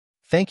office.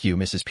 "Thank you,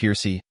 Mrs.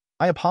 Piercy.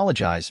 I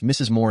apologize,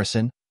 Mrs.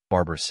 Morrison,"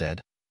 Barbara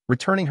said,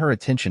 returning her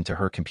attention to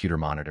her computer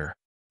monitor.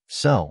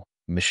 "So,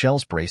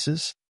 Michelle's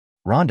braces?"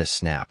 Rhonda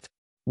snapped.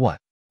 "What?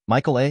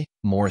 Michael A.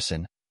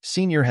 Morrison,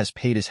 Sr. has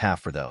paid his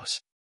half for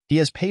those. He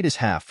has paid his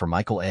half for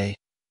Michael A.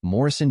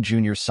 Morrison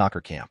Jr.'s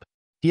soccer camp.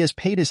 He has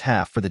paid his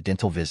half for the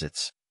dental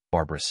visits,"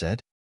 Barbara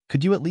said.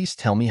 "Could you at least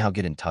tell me how to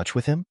get in touch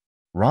with him?"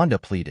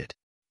 Rhonda pleaded.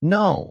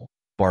 "No,"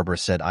 Barbara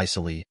said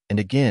icily and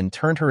again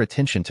turned her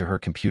attention to her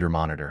computer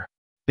monitor.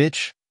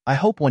 "Bitch, I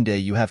hope one day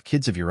you have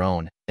kids of your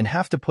own and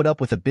have to put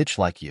up with a bitch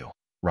like you,"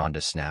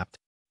 Rhonda snapped.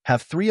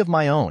 "Have 3 of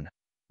my own.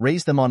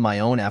 Raised them on my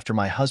own after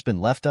my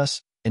husband left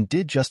us and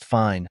did just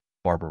fine,"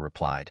 Barbara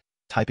replied,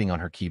 typing on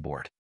her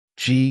keyboard.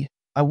 "Gee,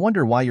 I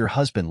wonder why your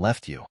husband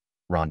left you,"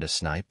 Rhonda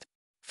sniped.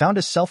 "Found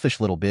a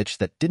selfish little bitch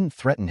that didn't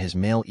threaten his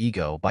male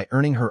ego by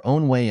earning her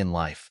own way in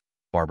life,"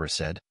 Barbara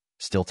said,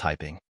 still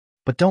typing.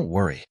 "But don't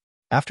worry.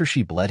 After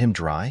she bled him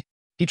dry,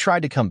 he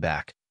tried to come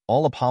back,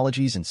 all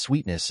apologies and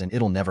sweetness, and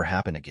it'll never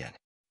happen again.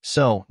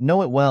 So,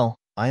 know it well,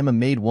 I am a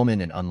made woman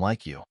and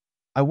unlike you.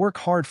 I work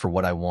hard for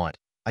what I want.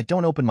 I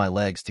don't open my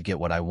legs to get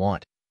what I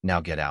want.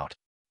 Now get out."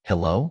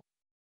 "Hello?"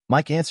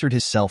 Mike answered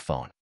his cell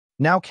phone.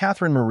 "Now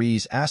Catherine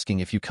Marie's asking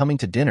if you coming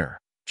to dinner,"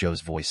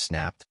 Joe's voice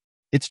snapped.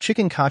 "It's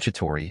chicken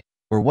cacciatore,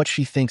 or what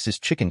she thinks is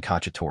chicken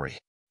cacciatore.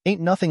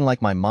 Ain't nothing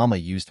like my mama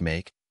used to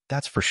make,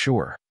 that's for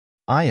sure."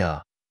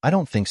 I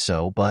don't think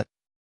so, but,"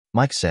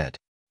 Mike said.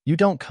 "You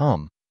don't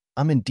come.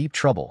 I'm in deep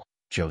trouble,"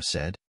 Joe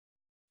said.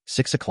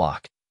 6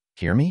 o'clock.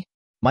 "Hear me?"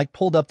 Mike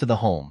pulled up to the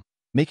home,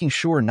 making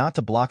sure not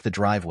to block the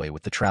driveway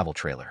with the travel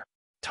trailer.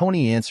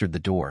 Tony answered the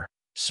door,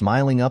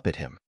 smiling up at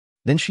him.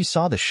 Then she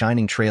saw the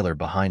shining trailer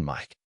behind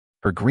Mike.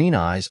 Her green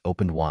eyes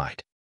opened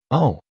wide.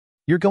 "Oh,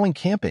 you're going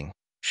camping?"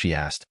 she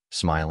asked,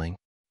 smiling.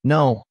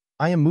 "No,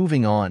 I am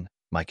moving on,"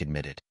 Mike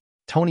admitted.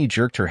 Tony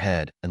jerked her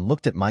head and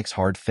looked at Mike's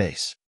hard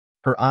face.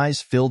 Her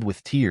eyes filled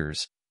with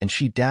tears, and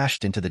she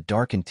dashed into the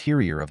dark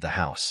interior of the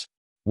house.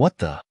 "What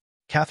the?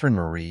 Catherine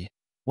Marie,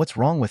 what's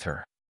wrong with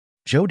her?"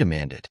 Joe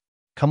demanded.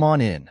 "Come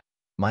on in,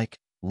 Mike,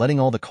 letting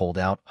all the cold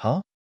out,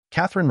 huh?"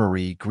 Catherine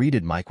Marie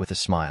greeted Mike with a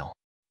smile.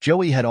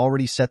 Joey had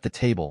already set the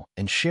table,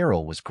 and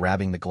Cheryl was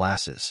grabbing the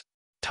glasses.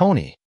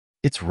 "Tony,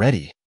 it's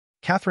ready,"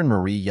 Catherine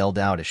Marie yelled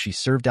out as she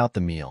served out the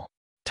meal.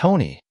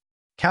 "Tony,"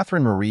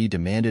 Catherine Marie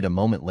demanded a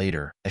moment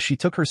later as she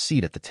took her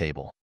seat at the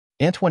table.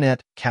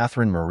 Antoinette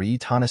Catherine Marie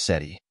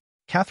Tonasetti.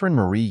 Catherine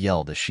Marie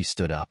yelled as she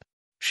stood up.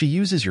 She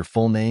uses your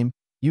full name?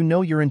 You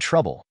know you're in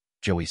trouble,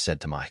 Joey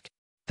said to Mike.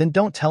 Then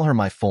don't tell her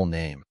my full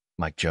name,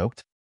 Mike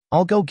joked.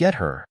 I'll go get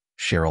her,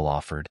 Cheryl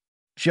offered.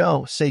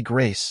 Joe, say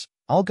grace.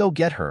 I'll go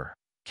get her,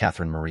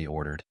 Catherine Marie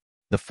ordered.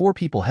 The four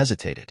people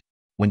hesitated.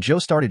 When Joe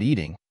started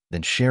eating,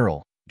 then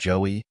Cheryl,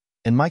 Joey,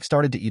 and Mike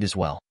started to eat as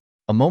well.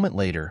 A moment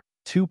later,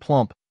 two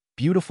plump,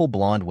 beautiful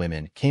blonde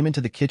women came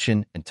into the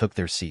kitchen and took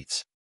their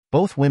seats.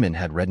 Both women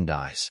had reddened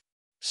eyes.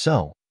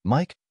 So,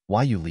 Mike,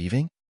 why you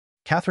leaving?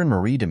 Catherine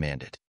Marie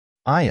demanded.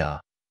 I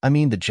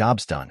mean the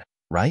job's done,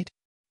 right?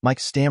 Mike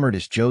stammered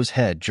as Joe's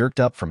head jerked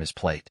up from his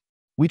plate.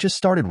 We just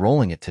started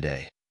rolling it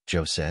today,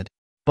 Joe said.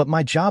 But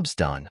my job's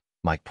done,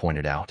 Mike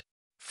pointed out.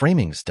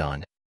 Framing's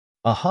done.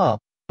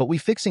 But we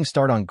fixing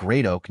start on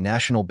Great Oak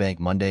National Bank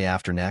Monday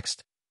after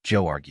next,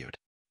 Joe argued.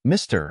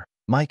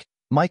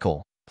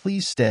 Michael,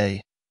 please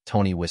stay,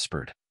 Tony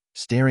whispered,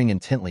 staring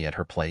intently at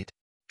her plate.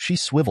 She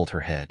swiveled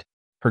her head.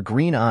 Her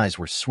green eyes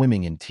were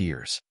swimming in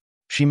tears.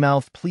 She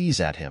mouthed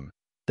please at him,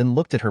 then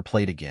looked at her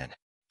plate again.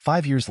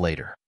 5 years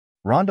later,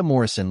 Rhonda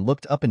Morrison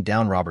looked up and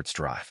down Roberts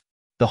Drive.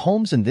 The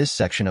homes in this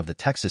section of the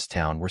Texas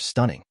town were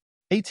stunning.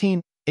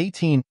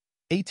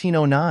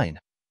 1809,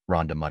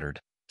 Rhonda muttered,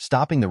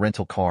 stopping the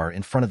rental car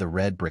in front of the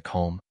red brick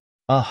home.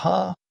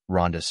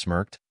 Rhonda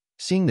smirked,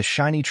 seeing the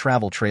shiny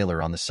travel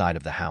trailer on the side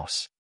of the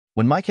house.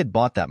 When Mike had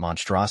bought that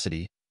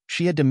monstrosity,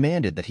 she had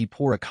demanded that he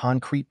pour a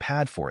concrete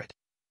pad for it.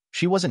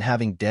 She wasn't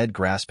having dead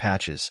grass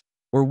patches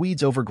or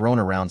weeds overgrown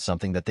around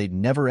something that they'd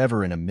never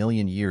ever in a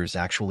million years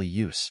actually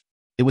use.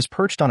 It was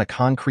perched on a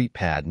concrete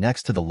pad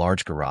next to the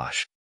large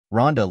garage.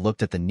 Rhonda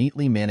looked at the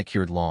neatly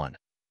manicured lawn,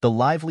 the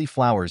lively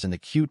flowers in the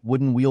cute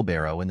wooden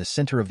wheelbarrow in the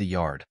center of the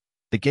yard,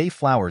 the gay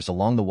flowers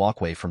along the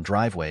walkway from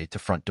driveway to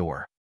front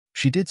door.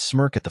 She did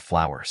smirk at the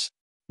flowers.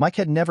 Mike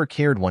had never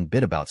cared one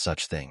bit about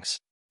such things.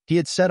 He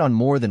had said on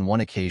more than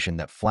one occasion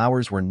that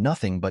flowers were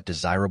nothing but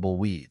desirable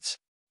weeds.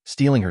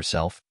 Steeling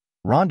herself,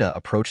 Rhonda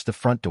approached the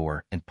front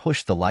door and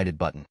pushed the lighted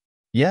button.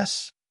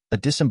 Yes, a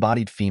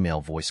disembodied female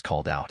voice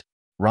called out.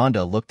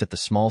 Rhonda looked at the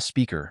small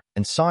speaker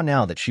and saw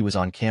now that she was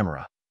on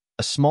camera.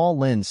 A small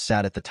lens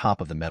sat at the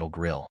top of the metal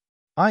grill.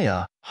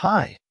 Hi,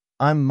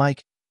 I'm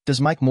Mike. Does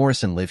Mike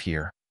Morrison live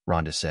here?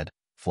 Rhonda said,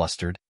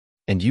 flustered.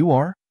 And you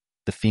are?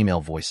 The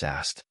female voice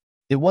asked.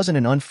 It wasn't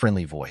an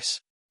unfriendly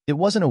voice. It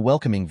wasn't a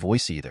welcoming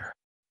voice either.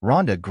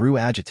 Rhonda grew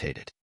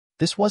agitated.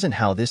 This wasn't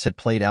how this had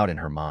played out in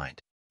her mind.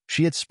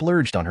 She had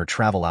splurged on her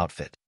travel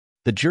outfit.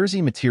 The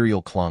jersey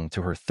material clung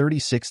to her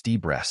 36D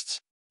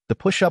breasts. The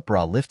push-up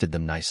bra lifted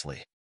them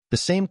nicely. The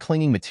same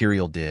clinging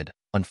material did,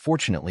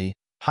 unfortunately,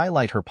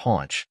 highlight her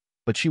paunch,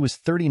 but she was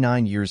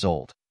 39 years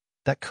old.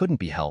 That couldn't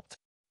be helped.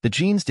 The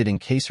jeans did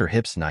encase her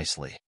hips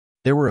nicely.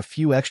 There were a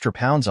few extra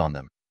pounds on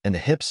them, and the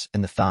hips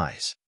and the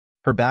thighs.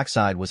 Her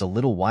backside was a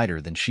little wider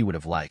than she would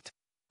have liked,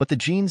 but the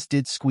jeans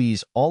did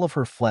squeeze all of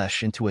her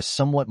flesh into a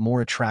somewhat more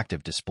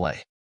attractive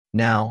display.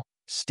 Now,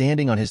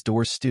 standing on his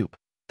door stoop,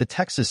 the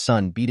Texas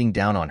sun beating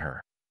down on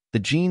her, the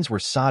jeans were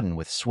sodden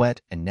with sweat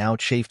and now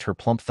chafed her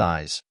plump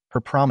thighs, her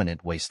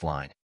prominent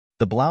waistline.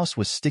 The blouse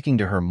was sticking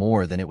to her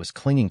more than it was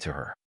clinging to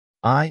her.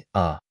 I'm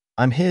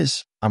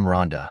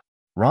Rhonda.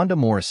 Rhonda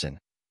Morrison,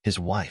 his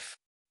wife.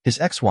 His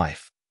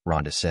ex-wife,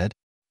 Rhonda said.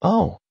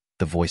 Oh,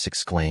 the voice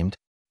exclaimed.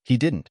 He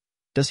didn't.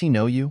 Does he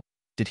know you?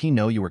 Did he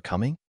know you were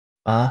coming?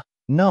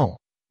 No,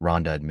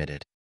 Rhonda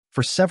admitted.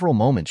 For several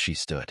moments she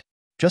stood.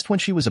 Just when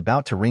she was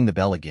about to ring the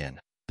bell again,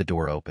 the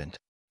door opened.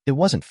 It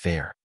wasn't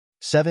fair.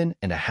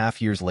 7.5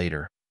 years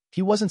later,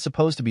 he wasn't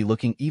supposed to be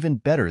looking even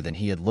better than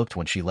he had looked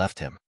when she left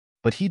him.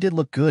 But he did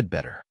look good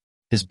better.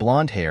 His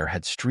blonde hair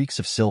had streaks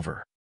of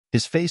silver.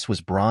 His face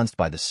was bronzed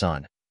by the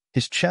sun.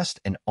 His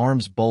chest and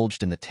arms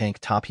bulged in the tank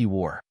top he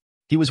wore.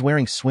 He was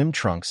wearing swim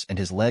trunks and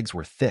his legs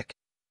were thick,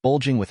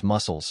 bulging with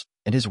muscles,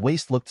 and his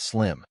waist looked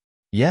slim.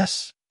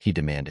 Yes, he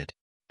demanded.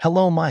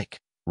 Hello, Mike,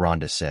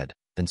 Rhonda said,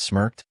 then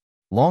smirked.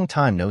 Long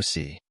time no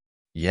see.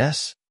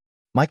 Yes?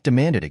 Mike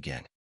demanded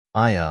again.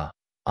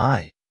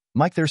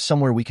 Mike, there's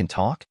somewhere we can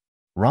talk?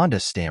 Rhonda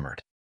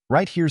stammered.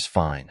 Right here's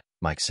fine,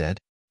 Mike said.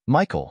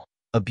 Michael,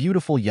 a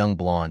beautiful young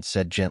blonde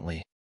said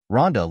gently.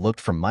 Rhonda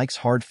looked from Mike's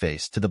hard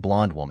face to the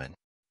blonde woman.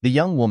 The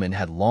young woman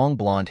had long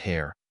blonde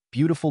hair,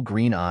 beautiful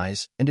green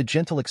eyes, and a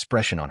gentle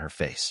expression on her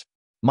face.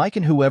 Mike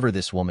and whoever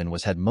this woman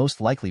was had most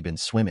likely been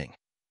swimming.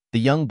 The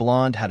young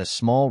blonde had a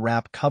small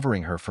wrap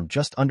covering her from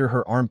just under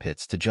her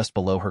armpits to just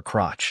below her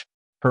crotch.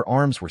 Her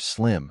arms were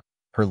slim,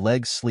 her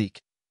legs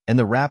sleek, and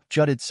the wrap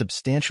jutted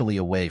substantially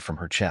away from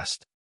her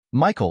chest.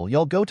 Michael,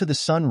 y'all go to the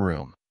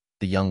sunroom,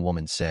 the young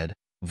woman said,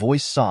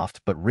 voice soft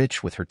but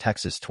rich with her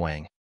Texas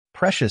twang.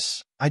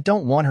 Precious, I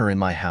don't want her in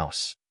my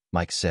house,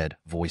 Mike said,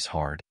 voice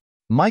hard.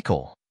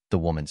 Michael, the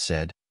woman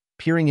said,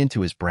 peering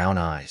into his brown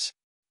eyes.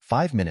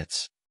 5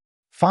 minutes.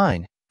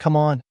 Fine, come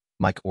on,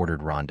 Mike ordered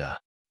Rhonda.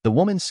 The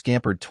woman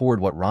scampered toward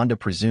what Rhonda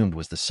presumed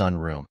was the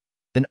sunroom,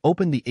 then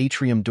opened the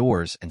atrium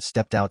doors and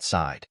stepped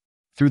outside.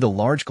 Through the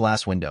large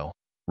glass window,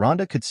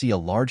 Rhonda could see a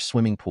large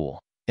swimming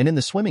pool, and in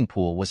the swimming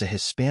pool was a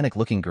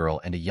Hispanic-looking girl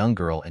and a young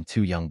girl and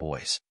 2 young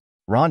boys.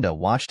 Rhonda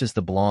watched as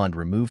the blonde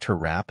removed her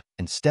wrap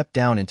and stepped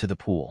down into the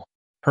pool.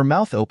 Her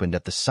mouth opened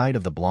at the sight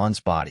of the blonde's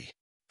body.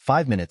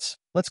 5 minutes.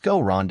 Let's go,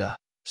 Rhonda.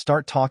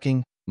 Start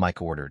talking,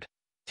 Mike ordered,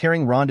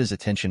 tearing Rhonda's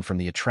attention from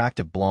the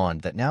attractive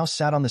blonde that now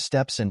sat on the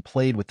steps and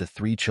played with the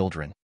 3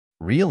 children.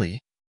 Really?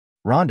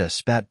 Rhonda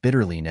spat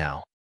bitterly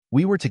now.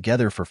 We were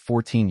together for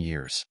 14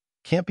 years.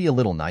 Can't be a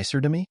little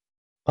nicer to me?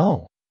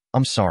 Oh,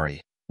 I'm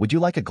sorry. Would you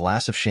like a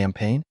glass of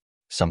champagne?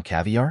 Some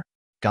caviar?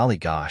 Golly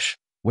gosh,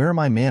 where are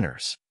my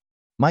manners?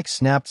 Mike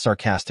snapped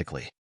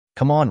sarcastically.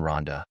 Come on,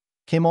 Rhonda.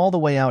 Came all the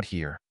way out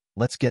here.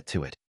 Let's get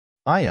to it.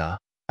 I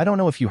don't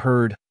know if you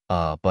heard,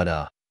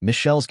 but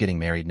Michelle's getting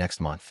married next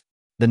month.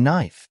 The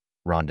 9th,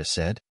 Rhonda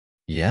said.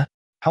 Yeah?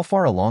 How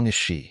far along is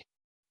she?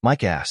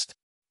 Mike asked.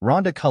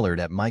 Rhonda colored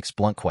at Mike's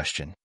blunt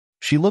question.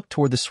 She looked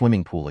toward the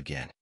swimming pool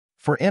again.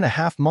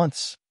 4.5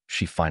 months,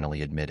 she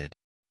finally admitted.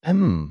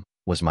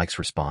 Was Mike's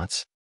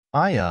response.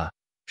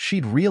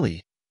 She'd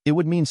really. It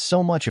would mean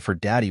so much if her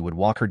daddy would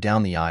walk her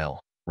down the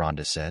aisle,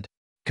 Rhonda said.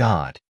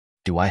 God,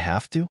 do I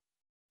have to?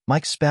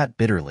 Mike spat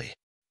bitterly.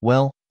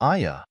 Well,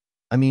 I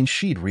mean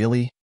she'd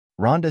really.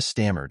 Rhonda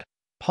stammered,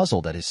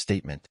 puzzled at his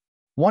statement.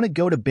 Want to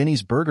go to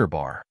Benny's Burger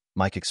Bar,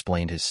 Mike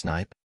explained his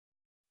snipe.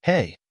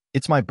 Hey,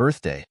 it's my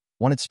birthday.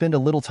 Want to spend a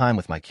little time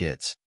with my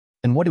kids.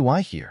 And what do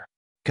I hear?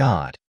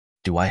 God,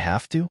 do I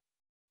have to?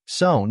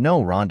 So,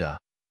 no, Rhonda.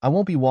 I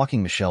won't be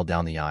walking Michelle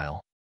down the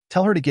aisle.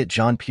 Tell her to get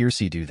John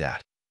Piercy do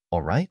that.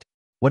 All right?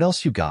 What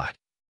else you got?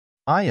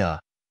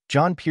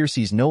 John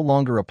Piercy's no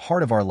longer a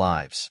part of our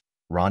lives,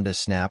 Rhonda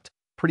snapped,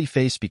 pretty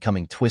face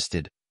becoming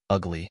twisted,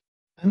 ugly.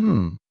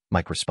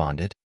 Mike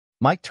responded.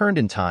 Mike turned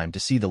in time to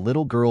see the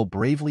little girl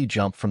bravely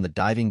jump from the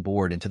diving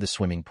board into the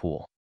swimming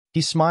pool.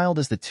 He smiled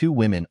as the 2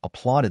 women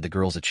applauded the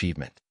girl's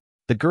achievement.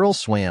 The girl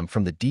swam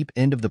from the deep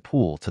end of the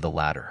pool to the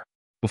ladder.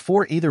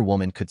 Before either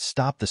woman could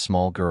stop the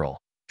small girl,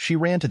 she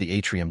ran to the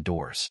atrium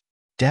doors.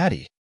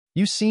 Daddy,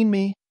 you seen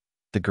me?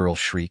 The girl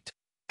shrieked,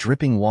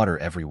 dripping water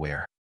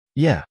everywhere.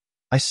 Yeah,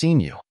 I seen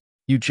you.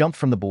 You jumped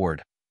from the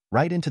board,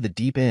 right into the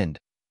deep end,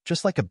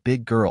 just like a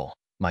big girl,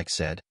 Mike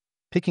said,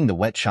 picking the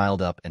wet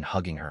child up and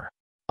hugging her.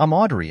 I'm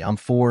Audrey, I'm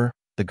 4,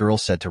 the girl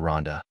said to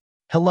Rhonda.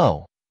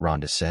 Hello,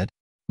 Rhonda said.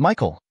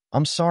 Michael,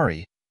 I'm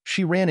sorry.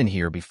 She ran in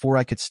here before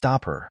I could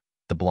stop her,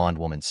 the blonde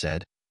woman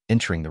said,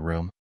 entering the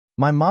room.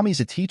 My mommy's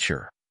a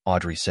teacher,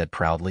 Audrey said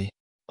proudly.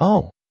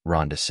 Oh,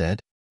 Rhonda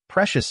said.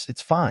 Precious,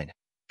 it's fine.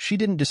 She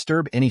didn't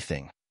disturb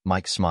anything,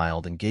 Mike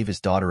smiled and gave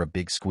his daughter a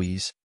big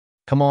squeeze.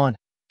 Come on,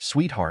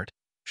 sweetheart.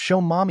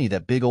 Show mommy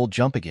that big old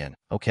jump again,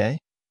 okay?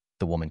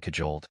 The woman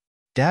cajoled.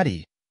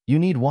 Daddy, you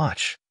need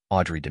watch,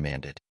 Audrey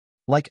demanded.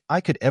 Like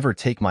I could ever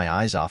take my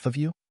eyes off of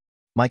you?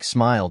 Mike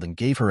smiled and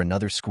gave her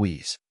another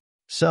squeeze.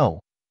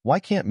 So, why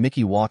can't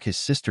Mickey walk his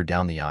sister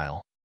down the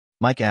aisle?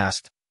 Mike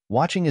asked,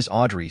 watching as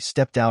Audrey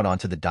stepped out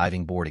onto the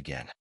diving board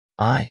again.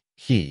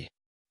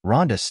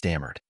 Rhonda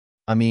stammered.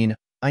 I mean,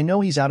 I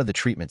know he's out of the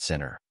treatment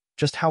center.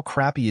 Just how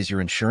crappy is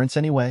your insurance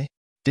anyway?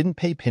 Didn't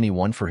pay penny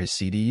one for his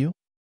CDU?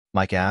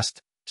 Mike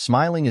asked,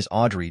 smiling as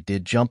Audrey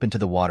did jump into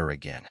the water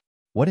again.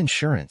 What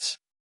insurance?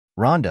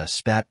 Rhonda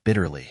spat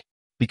bitterly.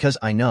 Because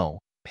I know,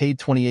 paid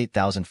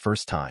 $28,000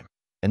 first time.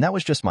 And that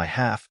was just my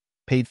half,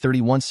 paid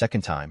 $31,000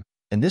 second time.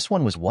 And this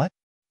one was what?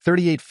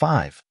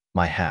 $38,500,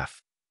 my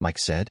half, Mike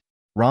said.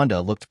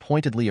 Rhonda looked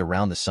pointedly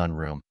around the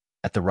sunroom,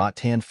 at the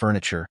rattan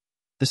furniture,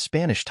 the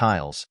Spanish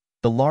tiles,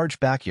 the large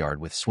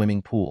backyard with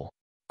swimming pool.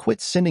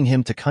 Quit sending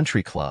him to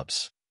country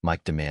clubs,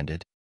 Mike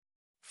demanded.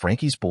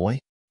 Frankie's boy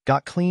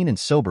got clean and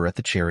sober at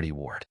the charity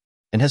ward,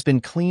 and has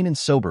been clean and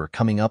sober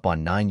coming up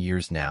on 9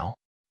 years now.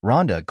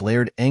 Rhonda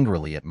glared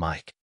angrily at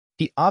Mike.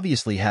 He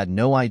obviously had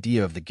no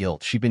idea of the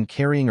guilt she'd been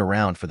carrying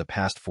around for the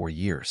past 4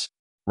 years.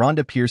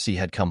 Rhonda Piercy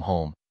had come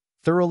home,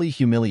 thoroughly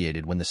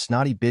humiliated when the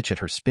snotty bitch at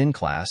her spin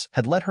class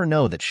had let her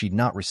know that she'd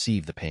not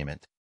received the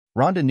payment.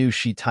 Rhonda knew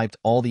she'd typed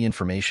all the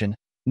information,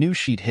 knew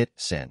she'd hit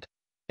send,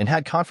 and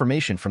had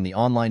confirmation from the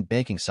online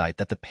banking site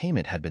that the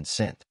payment had been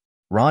sent.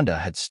 Rhonda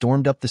had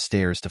stormed up the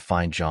stairs to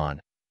find John,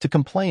 to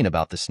complain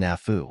about the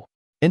snafu.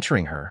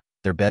 Entering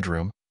their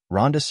bedroom,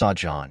 Rhonda saw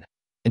John,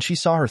 and she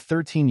saw her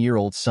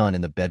 13-year-old son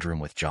in the bedroom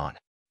with John.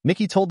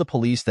 Mickey told the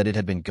police that it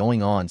had been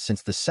going on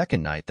since the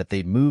second night that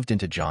they'd moved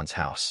into John's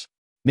house.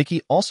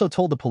 Mickey also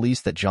told the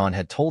police that John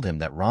had told him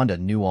that Rhonda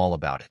knew all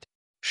about it.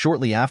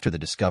 Shortly after the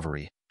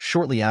discovery,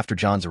 shortly after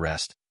John's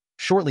arrest,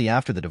 shortly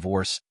after the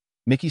divorce,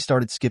 Mickey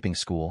started skipping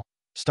school,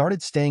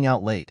 started staying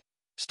out late,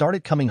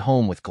 started coming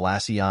home with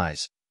glassy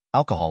eyes,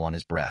 alcohol on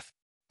his breath.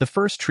 The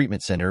first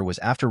treatment center was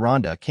after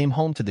Rhonda came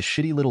home to the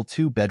shitty little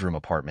 2-bedroom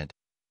apartment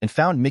and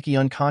found Mickey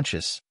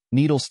unconscious,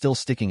 needle still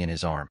sticking in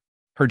his arm.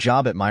 Her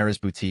job at Myra's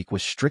boutique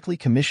was strictly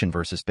commission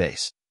versus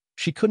base.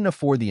 She couldn't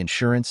afford the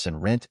insurance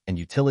and rent and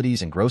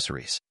utilities and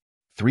groceries.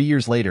 3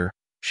 years later,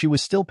 she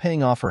was still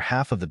paying off her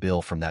half of the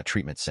bill from that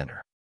treatment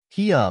center.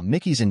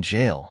 Mickey's in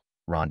jail,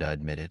 Rhonda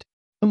admitted.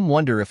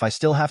 Wonder if I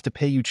still have to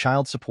pay you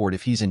child support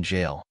if he's in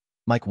jail,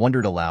 Mike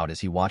wondered aloud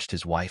as he watched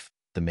his wife,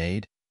 the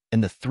maid,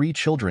 and the 3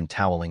 children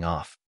toweling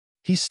off.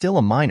 He's still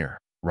a minor,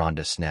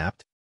 Rhonda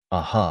snapped.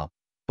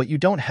 But you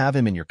don't have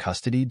him in your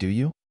custody, do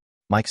you?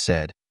 Mike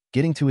said,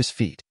 getting to his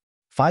feet.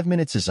 5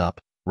 minutes is up,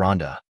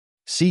 Rhonda.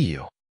 See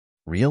you.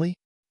 Really?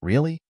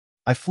 Really?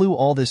 I flew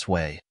all this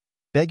way.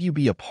 Beg you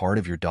be a part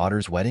of your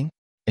daughter's wedding?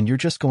 And you're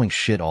just going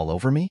shit all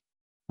over me?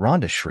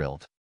 Rhonda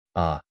shrilled.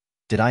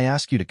 Did I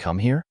ask you to come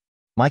here?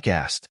 Mike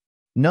asked.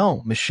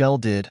 No, Michelle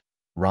did,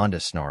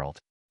 Rhonda snarled.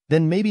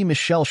 Then maybe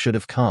Michelle should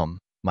have come,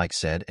 Mike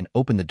said and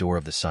opened the door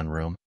of the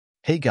sunroom.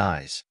 Hey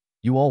guys,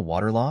 you all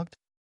waterlogged?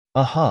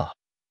 Uh-huh.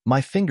 My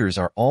fingers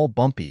are all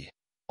bumpy,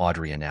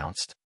 Audrey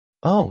announced.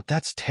 Oh,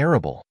 that's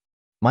terrible,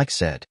 Mike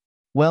said.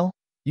 Well,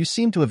 you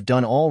seem to have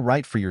done all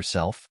right for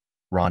yourself,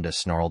 Rhonda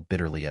snarled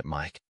bitterly at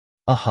Mike.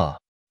 Uh-huh.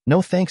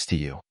 No thanks to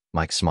you,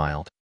 Mike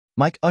smiled.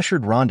 Mike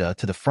ushered Rhonda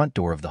to the front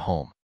door of the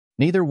home.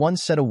 Neither one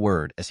said a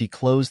word as he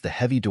closed the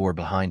heavy door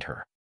behind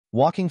her.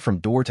 Walking from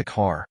door to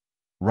car,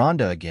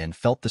 Rhonda again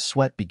felt the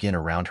sweat begin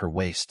around her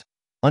waist,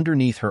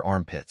 underneath her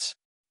armpits.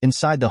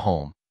 Inside the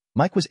home,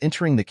 Mike was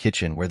entering the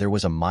kitchen where there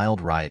was a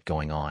mild riot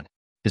going on.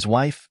 His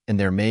wife and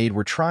their maid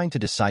were trying to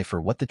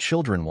decipher what the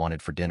children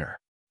wanted for dinner.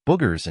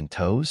 Boogers and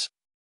toes?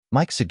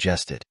 Mike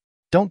suggested.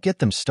 Don't get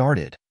them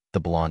started,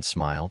 the blonde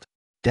smiled.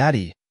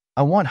 Daddy,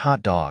 I want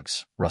hot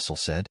dogs, Russell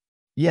said.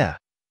 Yeah,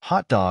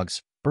 hot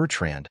dogs,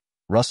 Bertrand,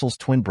 Russell's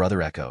twin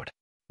brother echoed.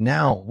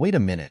 Now, wait a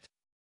minute.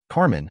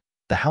 Carmen,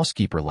 the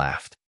housekeeper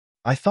laughed.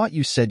 I thought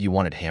you said you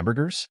wanted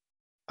hamburgers?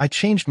 I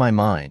changed my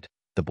mind,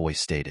 the boy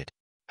stated.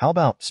 How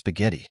about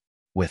spaghetti?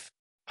 With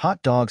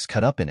hot dogs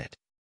cut up in it?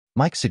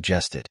 Mike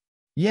suggested.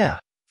 Yeah,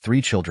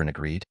 3 children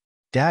agreed.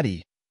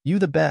 Daddy, you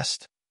the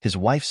best. His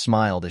wife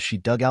smiled as she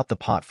dug out the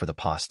pot for the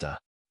pasta.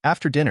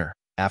 After dinner,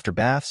 after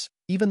baths,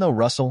 even though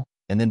Russell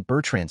and then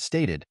Bertrand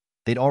stated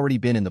they'd already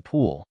been in the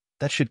pool,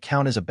 that should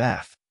count as a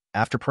bath.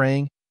 After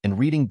praying and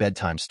reading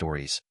bedtime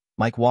stories,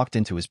 Mike walked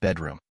into his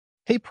bedroom.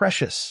 Hey,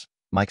 precious,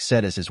 Mike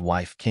said as his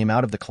wife came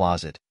out of the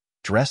closet,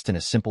 dressed in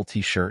a simple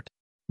t-shirt.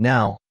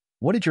 Now,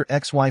 what did your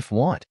ex-wife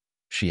want?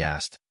 She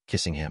asked,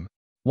 kissing him.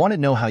 Want to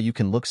know how you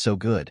can look so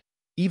good,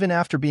 even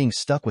after being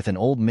stuck with an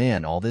old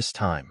man all this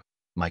time,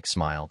 Mike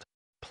smiled.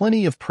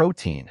 Plenty of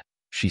protein,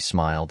 she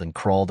smiled and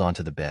crawled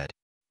onto the bed.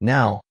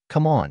 Now,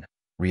 come on,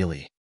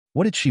 really.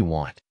 What did she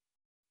want?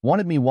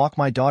 Wanted me walk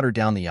my daughter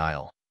down the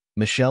aisle.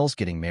 Michelle's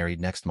getting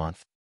married next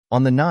month.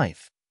 On the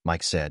 9th,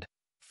 Mike said,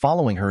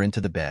 following her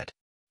into the bed.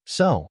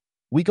 So,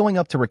 we going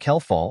up to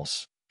Raquel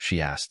Falls? She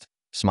asked,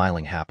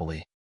 smiling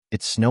happily.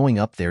 It's snowing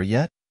up there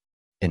yet?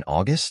 In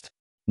August?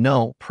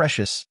 No,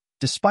 precious,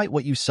 despite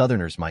what you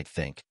Southerners might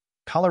think.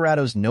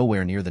 Colorado's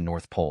nowhere near the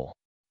North Pole.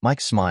 Mike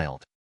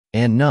smiled.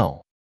 And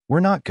no, we're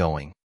not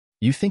going.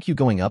 You think you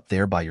going up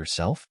there by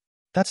yourself?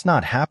 That's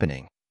not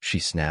happening, she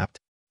snapped.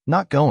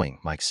 Not going,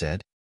 Mike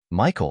said.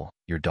 Michael,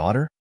 your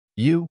daughter?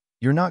 You're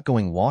not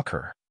going walk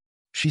her.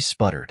 She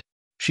sputtered.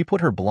 She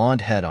put her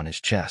blonde head on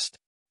his chest.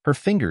 Her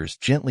fingers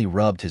gently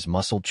rubbed his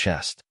muscled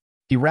chest.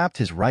 He wrapped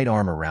his right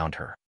arm around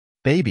her.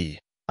 Baby,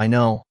 I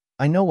know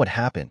what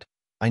happened.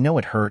 I know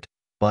it hurt,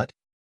 but,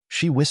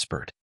 she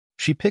whispered.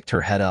 She picked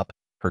her head up,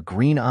 her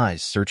green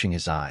eyes searching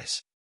his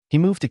eyes. He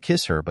moved to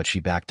kiss her, but she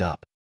backed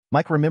up.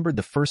 Mike remembered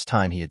the first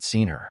time he had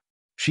seen her.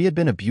 She had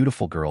been a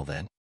beautiful girl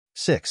then.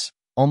 6,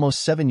 almost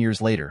 7 years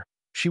later,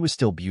 she was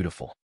still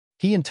beautiful.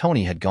 He and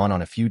Tony had gone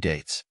on a few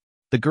dates.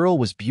 The girl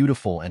was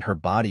beautiful and her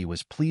body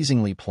was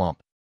pleasingly plump.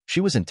 She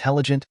was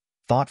intelligent,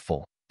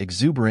 thoughtful,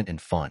 exuberant, and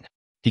fun.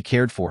 He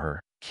cared for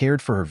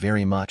her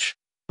very much,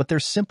 but there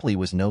simply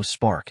was no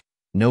spark,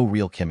 no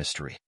real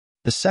chemistry.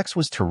 The sex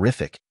was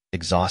terrific,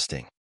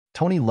 exhausting.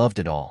 Tony loved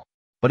it all.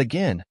 But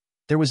again,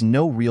 there was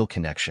no real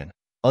connection,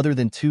 other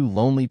than 2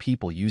 lonely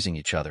people using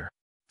each other.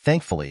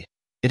 Thankfully,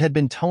 it had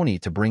been Tony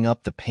to bring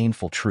up the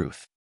painful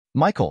truth.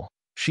 Michael,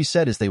 she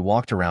said as they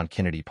walked around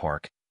Kennedy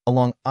Park,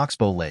 along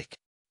Oxbow Lake.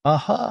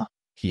 Uh-huh,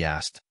 he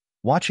asked,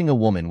 watching a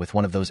woman with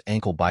one of those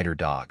ankle-biter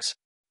dogs.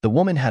 The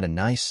woman had a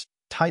nice,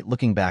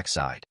 tight-looking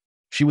backside.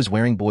 She was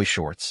wearing boy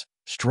shorts,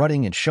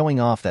 strutting and showing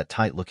off that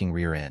tight-looking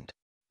rear end.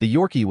 The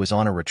Yorkie was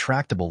on a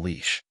retractable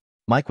leash.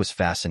 Mike was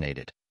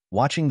fascinated,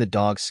 watching the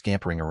dog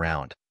scampering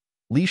around.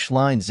 Leash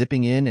line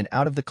zipping in and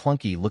out of the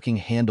clunky-looking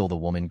handle the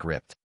woman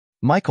gripped.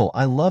 Michael,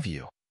 I love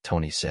you,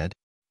 Tony said.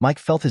 Mike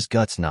felt his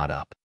guts knot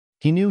up.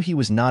 He knew he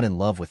was not in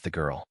love with the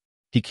girl.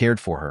 He cared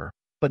for her,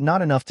 but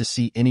not enough to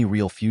see any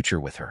real future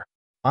with her.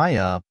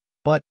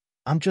 But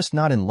I'm just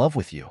not in love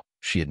with you,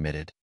 she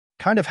admitted.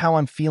 Kind of how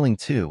I'm feeling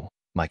too,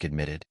 Mike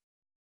admitted.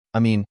 I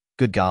mean,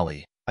 good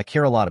golly, I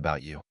care a lot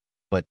about you.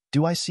 But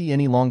do I see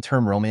any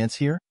long-term romance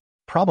here?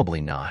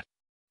 Probably not.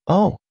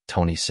 Oh,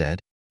 Tony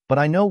said. But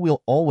I know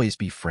we'll always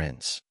be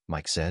friends,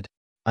 Mike said.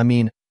 I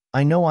mean,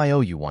 I know I owe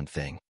you one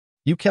thing.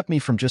 You kept me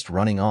from just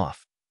running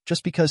off,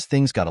 just because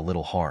things got a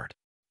little hard.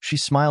 She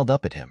smiled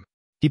up at him.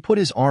 He put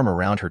his arm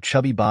around her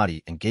chubby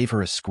body and gave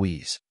her a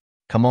squeeze.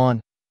 Come on,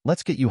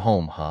 let's get you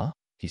home, huh?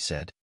 He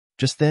said.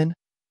 Just then,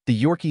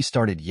 the Yorkie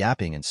started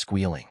yapping and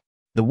squealing.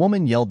 The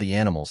woman yelled the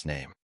animal's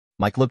name.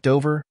 Mike looked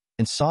over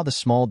and saw the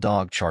small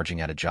dog charging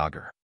at a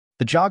jogger.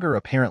 The jogger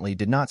apparently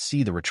did not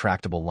see the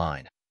retractable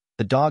line,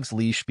 the dog's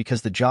leash,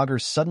 because the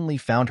jogger suddenly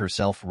found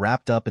herself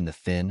wrapped up in the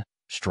thin,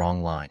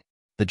 strong line.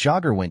 The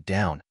jogger went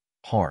down,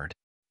 hard.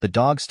 The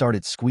dog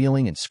started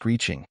squealing and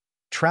screeching,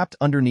 trapped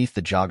underneath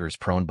the jogger's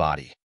prone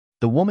body.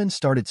 The woman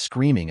started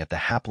screaming at the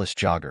hapless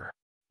jogger.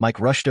 Mike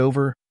rushed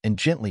over and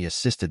gently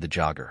assisted the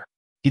jogger.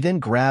 He then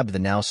grabbed the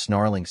now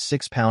snarling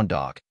 6-pound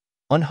dog,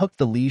 unhooked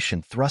the leash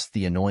and thrust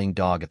the annoying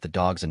dog at the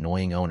dog's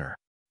annoying owner.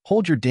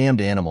 "Hold your damned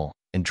animal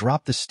and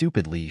drop the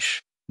stupid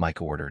leash,"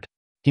 Mike ordered.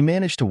 He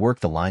managed to work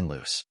the line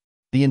loose.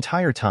 The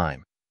entire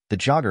time, the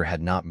jogger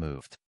had not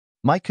moved.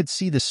 Mike could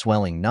see the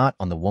swelling knot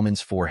on the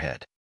woman's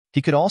forehead.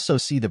 He could also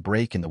see the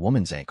break in the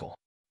woman's ankle.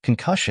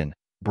 "Concussion,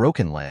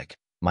 broken leg,"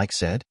 Mike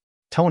said.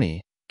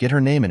 "Tony, get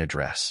her name and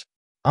address."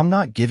 "I'm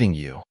not giving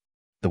you,"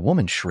 the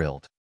woman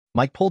shrilled.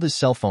 Mike pulled his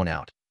cell phone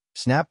out,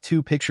 snapped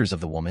 2 pictures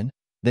of the woman,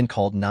 then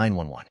called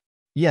 911.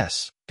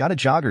 "Yes, got a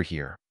jogger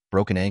here,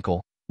 broken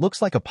ankle,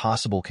 looks like a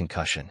possible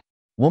concussion.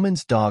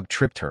 Woman's dog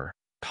tripped her,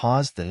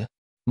 caused the—"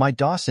 "My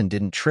Dawson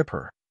didn't trip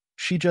her.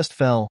 She just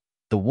fell,"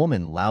 the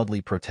woman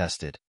loudly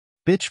protested.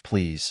 "Bitch,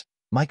 please,"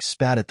 Mike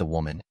spat at the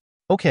woman.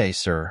 "Okay,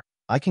 sir,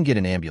 I can get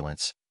an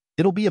ambulance.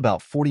 It'll be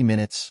about 40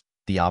 minutes,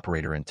 the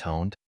operator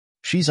intoned.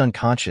 "She's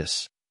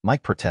unconscious,"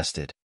 Mike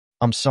protested.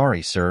 "I'm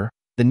sorry, sir.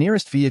 The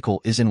nearest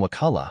vehicle is in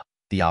Wakulla,"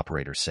 the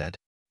operator said.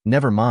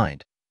 "Never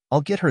mind.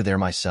 I'll get her there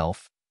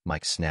myself,"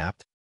 Mike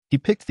snapped. He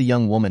picked the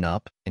young woman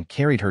up and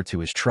carried her to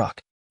his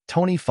truck.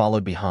 Tony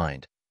followed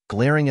behind,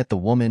 glaring at the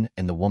woman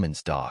and the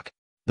woman's dog.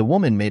 The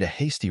woman made a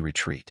hasty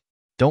retreat.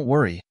 "Don't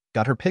worry,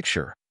 got her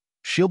picture.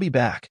 She'll be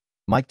back,"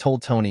 Mike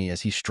told Tony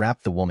as he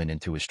strapped the woman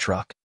into his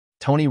truck.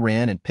 Tony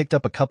ran and picked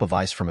up a cup of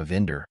ice from a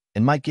vendor,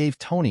 and Mike gave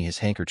Tony his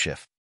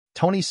handkerchief.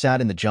 Tony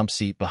sat in the jump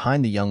seat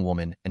behind the young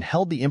woman and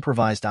held the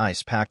improvised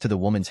ice pack to the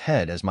woman's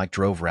head as Mike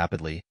drove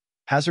rapidly,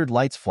 hazard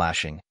lights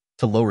flashing,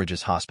 to Low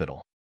Ridge's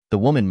hospital. The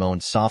woman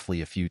moaned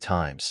softly a few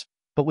times,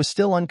 but was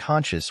still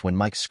unconscious when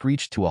Mike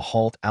screeched to a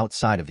halt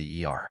outside of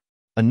the ER.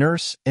 A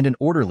nurse and an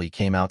orderly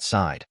came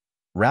outside,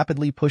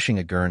 rapidly pushing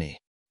a gurney.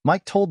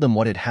 Mike told them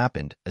what had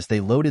happened as they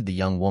loaded the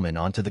young woman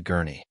onto the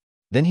gurney.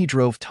 Then he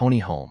drove Tony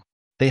home.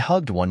 They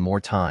hugged one more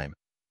time.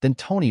 Then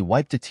Tony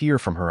wiped a tear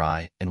from her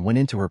eye and went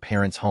into her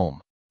parents'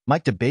 home.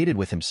 Mike debated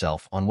with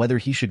himself on whether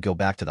he should go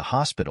back to the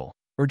hospital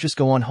or just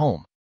go on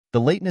home.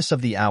 The lateness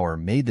of the hour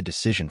made the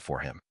decision for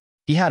him.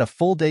 He had a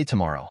full day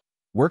tomorrow,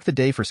 work the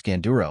day for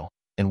Scanduro,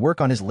 and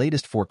work on his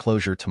latest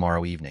foreclosure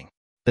tomorrow evening.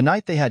 The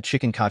night they had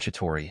chicken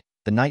cacciatore,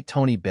 the night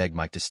Tony begged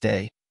Mike to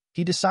stay,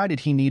 he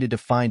decided he needed to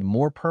find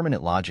more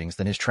permanent lodgings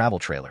than his travel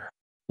trailer.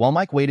 While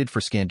Mike waited for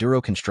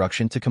Scanduro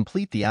Construction to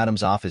complete the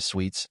Adams office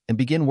suites and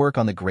begin work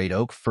on the Great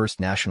Oak First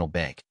National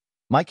Bank,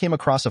 Mike came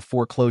across a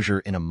foreclosure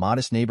in a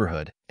modest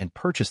neighborhood and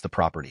purchased the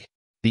property.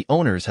 The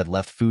owners had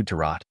left food to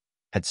rot,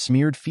 had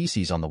smeared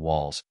feces on the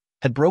walls,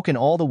 had broken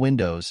all the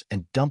windows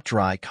and dumped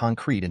dry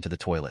concrete into the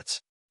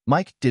toilets.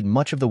 Mike did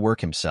much of the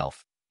work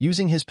himself,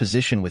 using his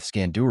position with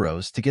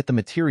Scanduros to get the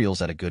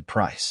materials at a good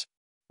price.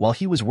 While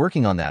he was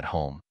working on that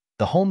home,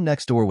 the home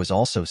next door was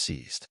also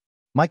seized.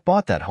 Mike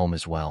bought that home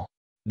as well.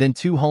 Then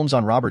 2 homes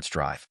on Roberts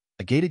Drive,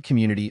 a gated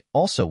community,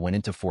 also went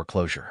into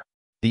foreclosure.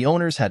 The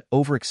owners had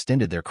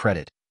overextended their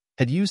credit,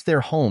 had used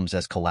their homes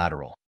as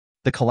collateral.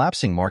 The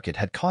collapsing market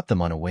had caught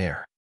them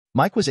unaware.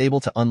 Mike was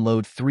able to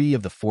unload 3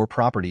 of the 4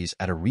 properties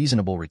at a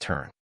reasonable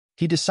return.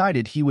 He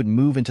decided he would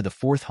move into the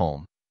 4th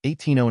home,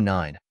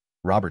 1809,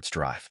 Roberts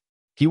Drive.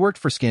 He worked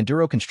for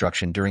Scanduro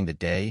Construction during the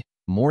day,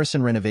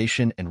 Morrison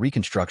Renovation and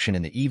Reconstruction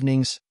in the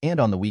evenings, and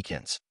on the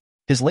weekends.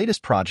 His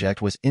latest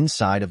project was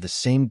inside of the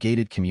same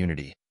gated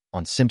community,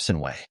 on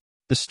Simpson Way.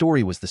 The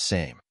story was the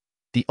same.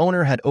 The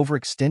owner had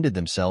overextended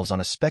themselves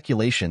on a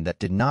speculation that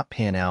did not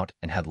pan out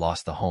and had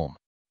lost the home.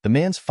 The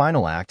man's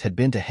final act had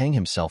been to hang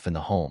himself in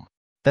the home.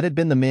 That had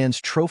been the man's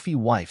trophy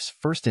wife's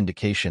first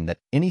indication that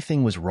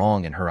anything was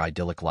wrong in her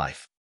idyllic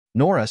life.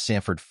 Nora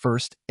Sanford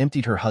first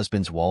emptied her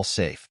husband's wall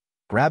safe,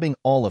 grabbing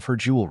all of her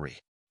jewelry.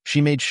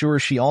 She made sure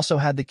she also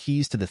had the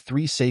keys to the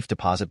 3 safe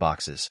deposit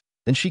boxes.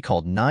 Then she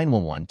called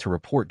 911 to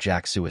report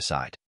Jack's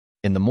suicide.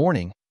 In the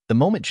morning, the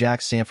moment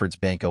Jack Sanford's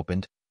bank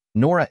opened,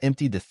 Nora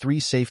emptied the 3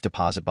 safe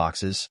deposit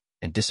boxes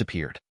and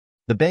disappeared.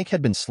 The bank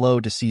had been slow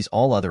to seize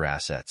all other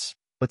assets,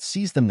 but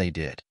seize them they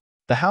did.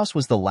 The house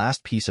was the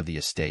last piece of the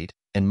estate,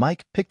 and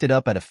Mike picked it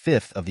up at a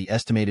 1/5 of the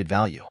estimated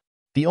value.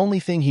 The only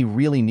thing he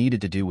really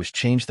needed to do was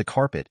change the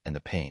carpet and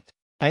the paint.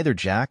 Either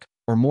Jack,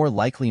 or more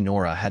likely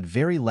Nora, had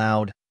very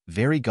loud,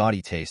 very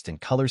gaudy taste in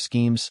color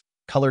schemes,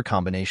 color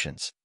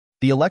combinations.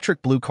 The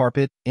electric blue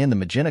carpet and the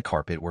magenta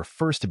carpet were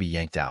first to be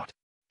yanked out.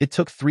 It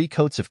took 3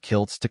 coats of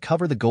kilts to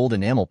cover the gold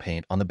enamel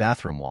paint on the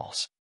bathroom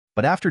walls.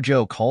 But after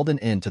Joe called an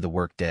end to the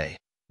work day,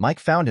 Mike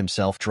found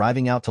himself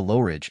driving out to Low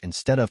Ridge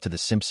instead of to the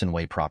Simpson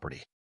Way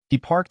property. He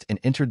parked and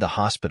entered the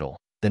hospital,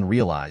 then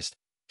realized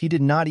he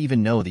did not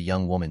even know the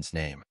young woman's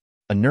name.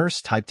 A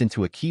nurse typed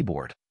into a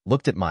keyboard,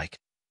 looked at Mike,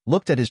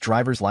 looked at his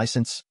driver's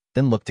license,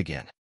 then looked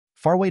again.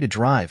 "Far way to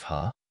drive,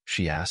 huh?"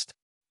 she asked.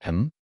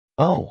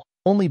 "Oh,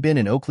 only been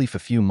in Oakleaf a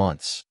few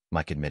months,"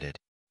 Mike admitted.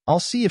 "I'll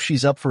see if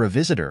she's up for a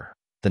visitor,"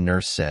 the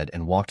nurse said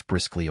and walked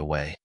briskly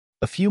away.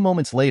 A few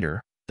moments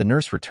later, the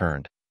nurse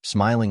returned,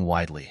 smiling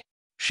widely.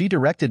 She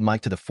directed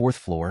Mike to the 4th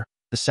floor,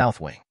 the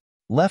south wing.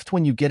 "Left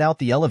when you get out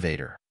the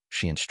elevator,"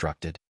 she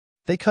instructed.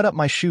 They cut up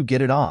my shoe,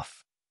 get it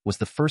off, was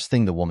the first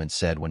thing the woman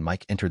said when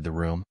Mike entered the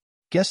room.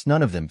 Guess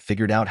none of them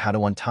figured out how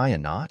to untie a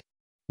knot?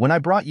 When I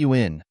brought you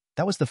in,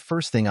 that was the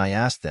first thing I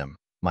asked them,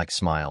 Mike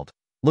smiled,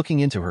 looking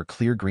into her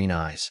clear green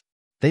eyes.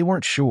 They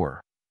weren't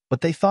sure,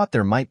 but they thought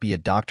there might be a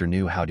doctor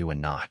knew how to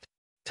unknot.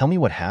 Tell me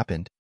what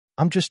happened.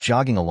 I'm just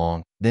jogging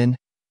along, then,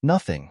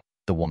 nothing,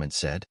 the woman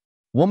said.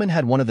 Woman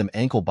had one of them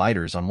ankle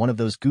biters on one of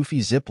those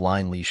goofy zip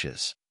line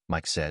leashes,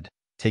 Mike said,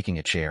 taking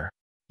a chair.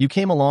 You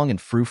came along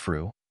and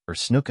frou-frou, or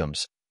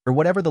snookums, or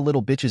whatever the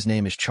little bitch's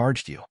name is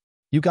charged you.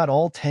 You got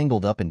all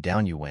tangled up and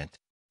down you went.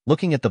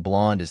 Looking at the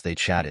blonde as they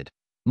chatted,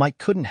 Mike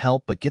couldn't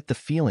help but get the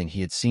feeling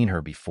he had seen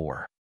her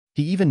before.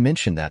 He even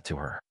mentioned that to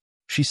her.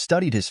 She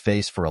studied his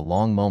face for a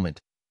long moment,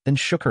 then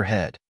shook her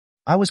head.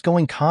 I was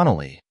going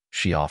Connolly,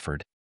 she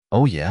offered.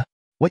 Oh yeah?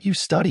 What you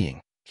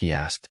studying? He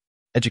asked.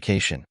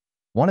 Education.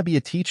 Want to be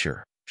a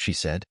teacher, she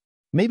said.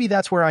 Maybe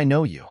that's where I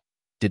know you.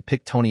 Did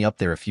pick Tony up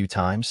there a few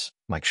times?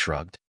 Mike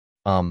shrugged.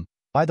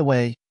 By the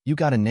way, you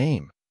got a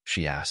name,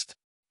 she asked.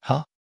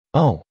 Huh?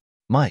 Oh,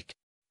 Mike.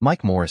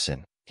 Mike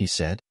Morrison, he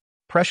said.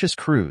 Precious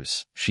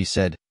Cruz, she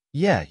said.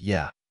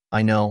 Yeah,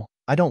 I know,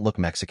 I don't look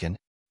Mexican.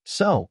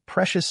 So,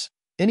 Precious,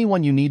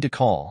 anyone you need to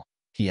call?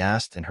 He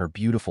asked, and her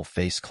beautiful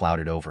face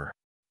clouded over.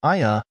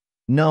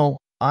 No,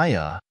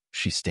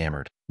 she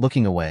stammered,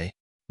 looking away.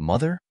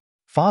 Mother?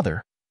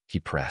 Father? He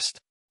pressed.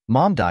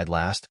 Mom died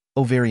last,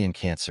 ovarian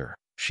cancer,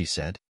 she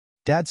said.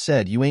 Dad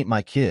said you ain't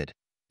my kid.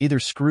 Either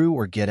screw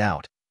or get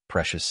out,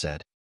 Precious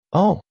said.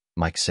 Oh,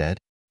 Mike said.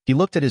 He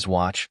looked at his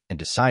watch and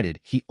decided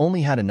he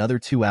only had another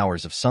 2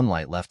 hours of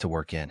sunlight left to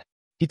work in.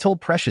 He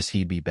told Precious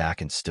he'd be back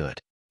and stood.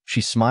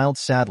 She smiled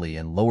sadly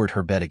and lowered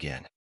her bed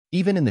again.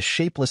 Even in the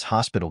shapeless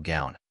hospital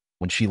gown,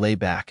 when she lay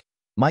back,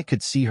 Mike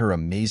could see her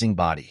amazing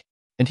body,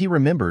 and he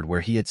remembered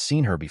where he had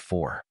seen her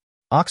before.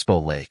 Oxbow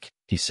Lake,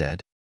 he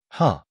said.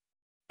 Huh?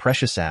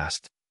 Precious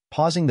asked,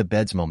 pausing the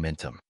bed's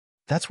momentum.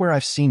 That's where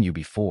I've seen you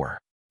before.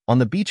 On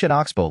the beach at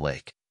Oxbow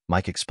Lake,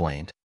 Mike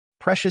explained.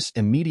 Precious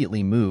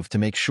immediately moved to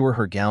make sure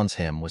her gown's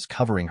hem was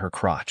covering her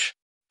crotch.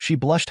 She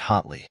blushed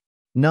hotly.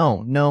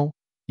 No,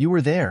 you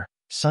were there,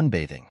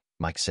 sunbathing,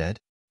 Mike said.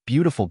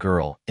 Beautiful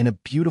girl in a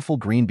beautiful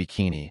green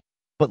bikini,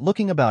 but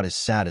looking about as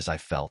sad as I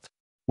felt.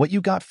 What you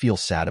got feel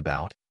sad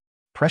about?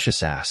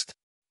 Precious asked.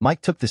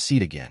 Mike took the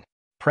seat again.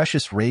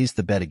 Precious raised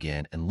the bed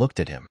again and looked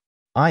at him.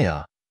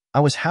 I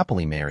was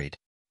happily married.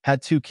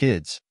 Had 2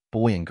 kids,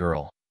 boy and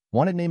girl.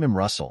 Wanted to name him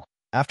Russell,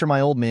 after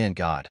my old man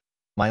God.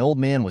 My old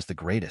man was the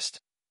greatest.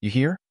 You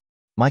hear?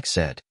 Mike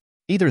said.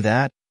 Either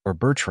that, or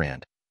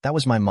Bertrand. That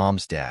was my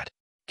mom's dad.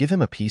 Give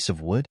him a piece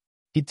of wood?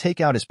 He'd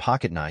take out his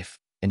pocket knife,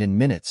 and in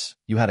minutes,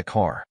 you had a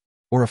car,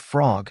 or a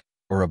frog,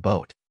 or a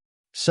boat.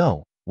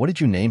 So, what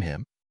did you name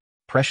him?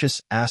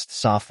 Precious asked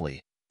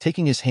softly,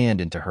 taking his hand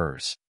into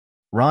hers.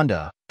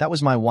 Rhonda, that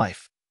was my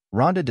wife.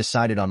 Rhonda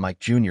decided on Mike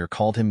Jr.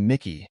 called him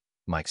Mickey,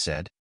 Mike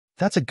said.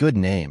 That's a good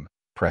name,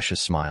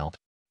 Precious smiled.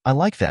 I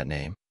like that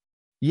name.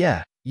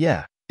 Yeah,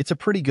 it's a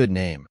pretty good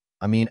name.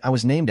 I mean, I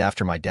was named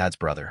after my dad's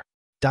brother.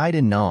 Died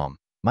in Nam,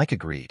 Mike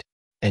agreed.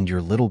 And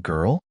your little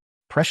girl?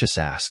 Precious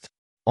asked.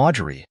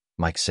 Audrey,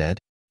 Mike said.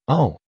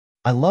 Oh,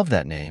 I love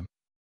that name.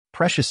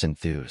 Precious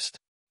enthused.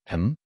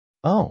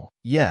 Oh,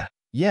 yeah,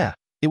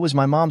 it was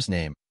my mom's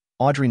name,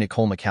 Audrey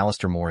Nicole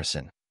McAllister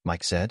Morrison,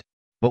 Mike said.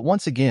 But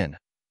once again,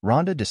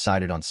 Rhonda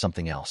decided on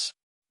something else.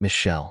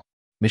 Michelle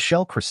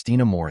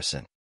Christina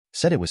Morrison.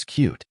 Said it was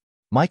cute.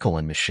 Michael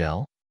and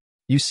Michelle?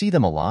 You see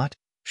them a lot?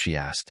 She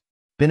asked.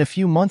 Been a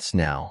few months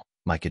now,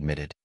 Mike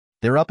admitted.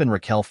 They're up in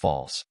Raquel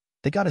Falls.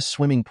 They got a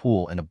swimming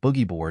pool and a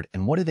boogie board,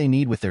 and what do they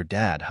need with their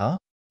dad, huh?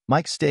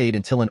 Mike stayed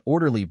until an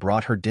orderly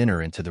brought her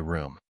dinner into the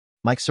room.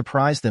 Mike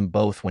surprised them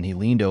both when he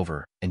leaned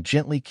over and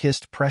gently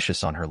kissed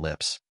Precious on her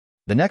lips.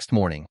 The next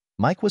morning,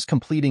 Mike was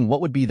completing what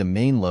would be the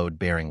main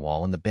load-bearing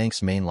wall in the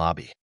bank's main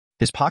lobby.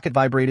 His pocket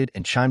vibrated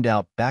and chimed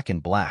out Back in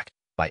Black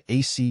by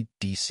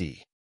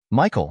AC/DC.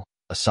 Michael,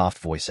 a soft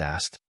voice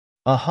asked.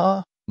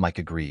 Uh-huh, Mike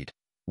agreed,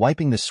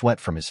 wiping the sweat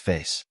from his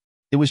face.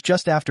 It was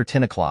just after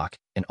 10 o'clock,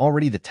 and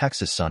already the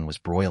Texas sun was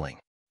broiling.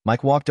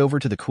 Mike walked over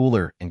to the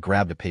cooler and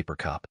grabbed a paper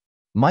cup.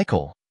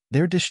 Michael,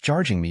 they're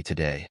discharging me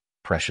today,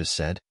 Precious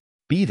said.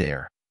 Be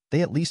there.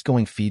 They at least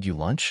going feed you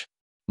lunch?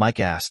 Mike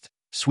asked,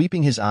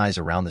 sweeping his eyes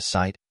around the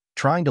site,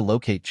 trying to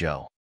locate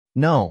Joe.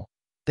 No,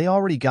 they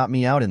already got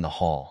me out in the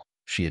hall,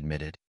 she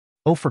admitted.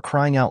 Oh, for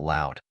crying out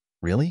loud.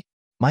 Really?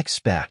 Mike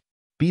spat.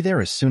 Be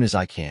there as soon as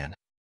I can.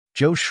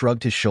 Joe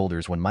shrugged his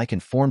shoulders when Mike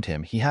informed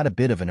him he had a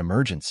bit of an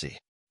emergency.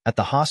 At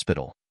the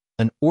hospital,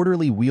 an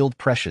orderly wheeled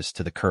Precious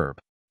to the curb.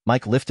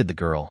 Mike lifted the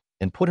girl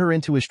and put her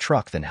into his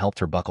truck, then helped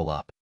her buckle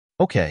up.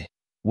 Okay,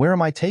 where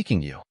am I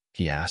taking you?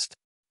 He asked.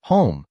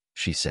 Home,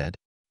 she said.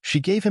 She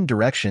gave him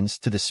directions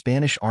to the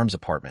Spanish Arms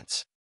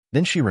Apartments.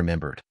 Then she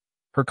remembered.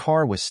 Her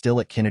car was still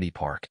at Kennedy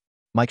Park.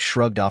 Mike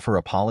shrugged off her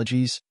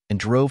apologies and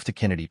drove to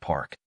Kennedy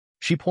Park.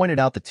 She pointed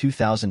out the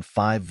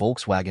 2005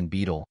 Volkswagen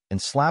Beetle and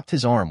slapped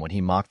his arm when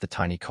he mocked the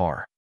tiny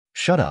car.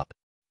 Shut up.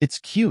 It's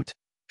cute,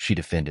 she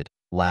defended,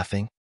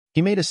 laughing.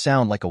 He made a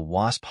sound like a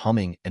wasp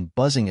humming and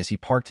buzzing as he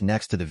parked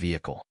next to the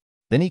vehicle.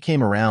 Then he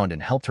came around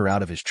and helped her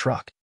out of his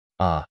truck.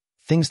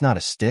 Thing's not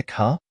a stick,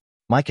 huh?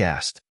 Mike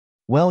asked.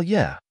 Well,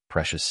 yeah,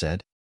 Precious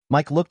said.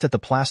 Mike looked at the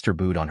plaster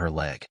boot on her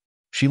leg.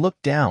 She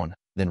looked down,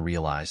 then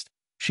realized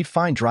she'd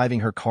find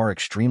driving her car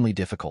extremely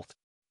difficult.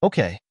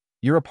 Okay,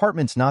 your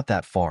apartment's not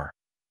that far.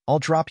 I'll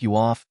drop you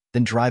off,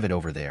 then drive it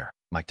over there,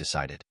 Mike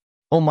decided.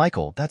 Oh,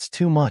 Michael, that's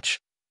too much,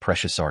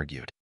 Precious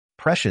argued.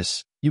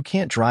 Precious, you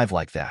can't drive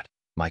like that,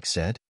 Mike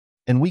said.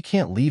 And we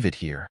can't leave it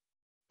here.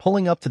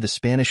 Pulling up to the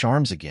Spanish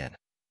Arms again,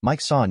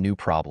 Mike saw a new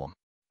problem.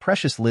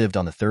 Precious lived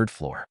on the 3rd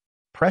floor.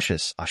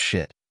 Precious,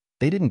 shit.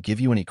 They didn't give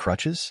you any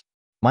crutches?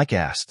 Mike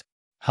asked.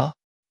 Huh?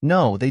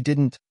 No, they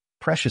didn't,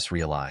 Precious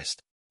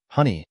realized.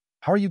 Honey,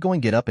 how are you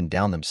going to get up and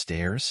down them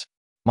stairs?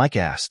 Mike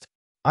asked.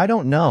 I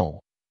don't know,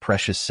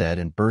 Precious said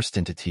and burst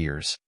into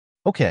tears.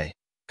 Okay,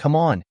 come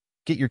on,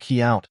 get your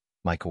key out,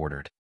 Mike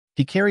ordered.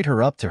 He carried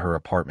her up to her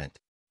apartment.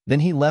 Then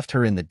he left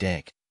her in the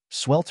dank,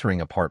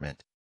 sweltering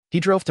apartment. He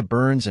drove to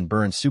Burns &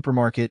 Burns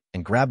supermarket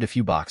and grabbed a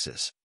few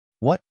boxes.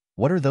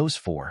 What are those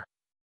for?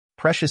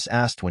 Precious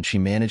asked when she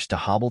managed to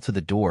hobble to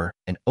the door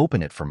and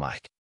open it for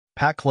Mike.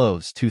 Pack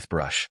clothes,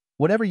 toothbrush,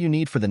 whatever you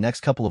need for the next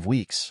couple of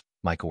weeks,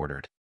 Mike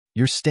ordered.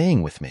 You're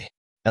staying with me.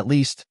 At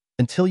least,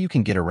 until you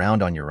can get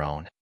around on your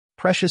own.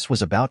 Precious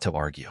was about to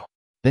argue.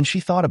 Then she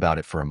thought about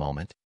it for a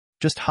moment.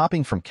 Just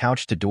hopping from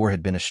couch to door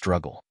had been a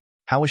struggle.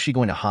 How was she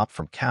going to hop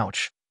from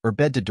couch, or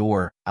bed to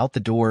door, out the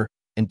door,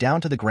 and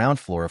down to the ground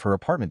floor of her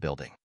apartment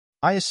building?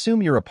 I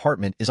assume your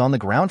apartment is on the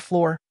ground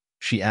floor?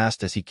 She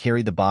asked as he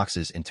carried the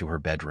boxes into her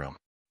bedroom.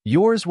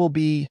 Yours will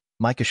be,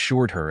 Mike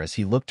assured her as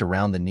he looked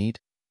around the neat,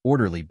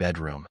 orderly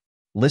bedroom.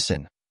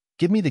 Listen,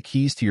 give me the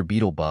keys to your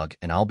beetle bug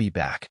and I'll be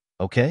back,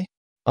 okay?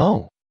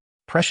 Oh,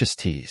 Precious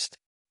teased.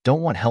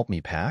 Don't want help me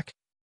pack?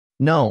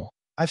 No,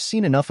 I've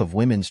seen enough of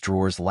women's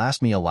drawers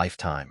last me a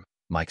lifetime,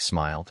 Mike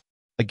smiled.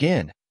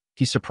 Again,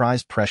 he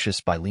surprised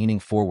Precious by leaning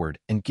forward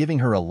and giving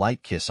her a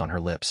light kiss on her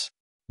lips.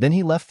 Then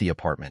he left the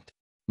apartment.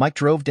 Mike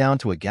drove down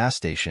to a gas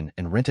station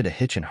and rented a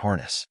hitch and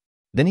harness.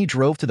 Then he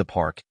drove to the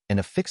park and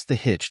affixed the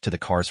hitch to the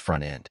car's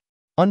front end.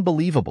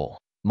 Unbelievable,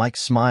 Mike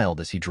smiled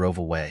as he drove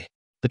away.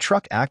 The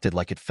truck acted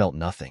like it felt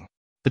nothing.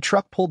 The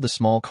truck pulled the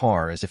small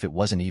car as if it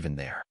wasn't even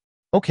there.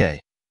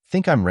 Okay,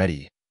 think I'm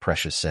ready,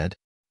 Precious said.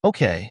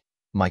 Okay,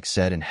 Mike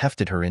said and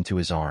hefted her into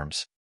his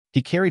arms.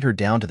 He carried her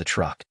down to the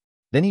truck.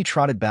 Then he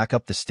trotted back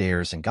up the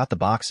stairs and got the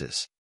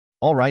boxes.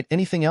 All right,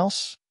 anything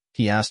else?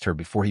 He asked her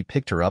before he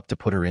picked her up to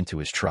put her into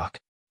his truck.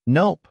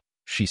 Nope,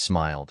 she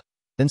smiled,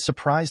 then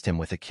surprised him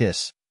with a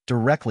kiss,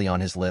 directly on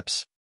his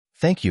lips.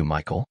 Thank you,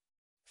 Michael.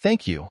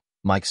 Thank you,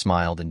 Mike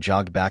smiled and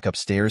jogged back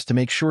upstairs to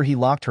make sure he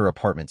locked her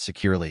apartment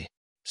securely.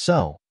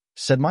 So,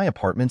 said my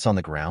apartment's on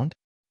the ground?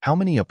 How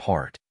many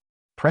apart?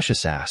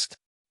 Precious asked.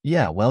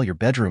 Yeah, well, your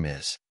bedroom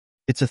is.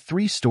 It's a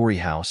 3-story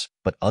house,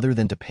 but other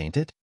than to paint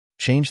it,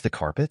 change the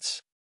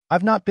carpets?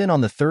 I've not been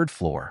on the 3rd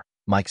floor,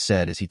 Mike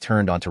said as he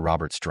turned onto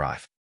Roberts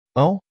Drive.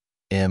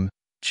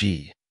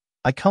 O.M.G.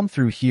 I come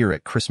through here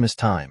at Christmas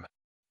time,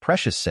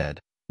 Precious said,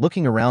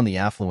 looking around the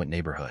affluent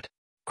neighborhood.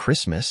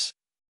 Christmas?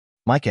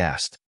 Mike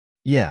asked.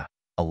 Yeah,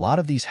 a lot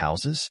of these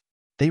houses,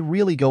 they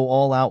really go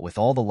all out with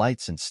all the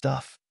lights and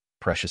stuff,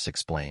 Precious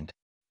explained.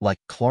 Like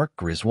Clark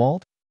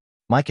Griswold?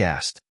 Mike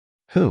asked.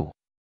 Who?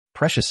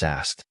 Precious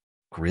asked.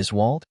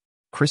 Griswold?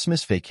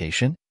 Christmas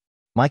Vacation?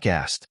 Mike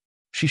asked.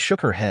 She shook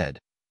her head,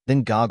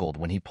 then goggled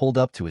when he pulled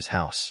up to his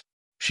house.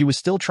 She was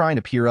still trying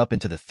to peer up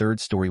into the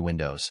 3rd-story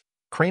windows,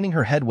 craning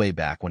her head way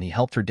back when he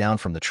helped her down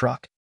from the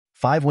truck.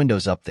 5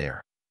 windows up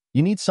there.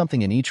 You need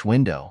something in each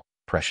window,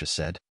 Precious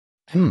said.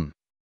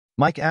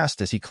 Mike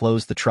asked as he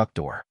closed the truck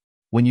door.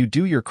 When you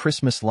do your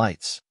Christmas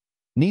lights.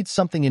 Need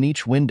something in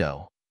each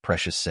window,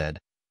 Precious said,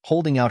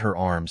 holding out her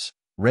arms,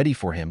 ready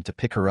for him to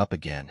pick her up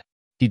again.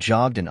 He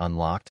jogged and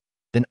unlocked,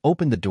 then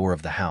opened the door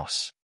of the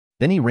house.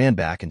 Then he ran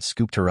back and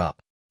scooped her up.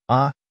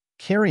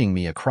 Carrying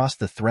me across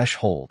the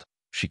threshold,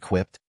 she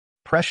quipped.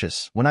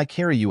 Precious, when I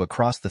carry you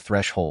across the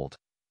threshold,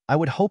 I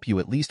would hope you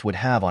at least would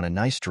have on a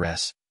nice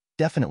dress,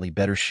 definitely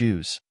better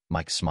shoes,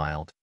 Mike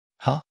smiled.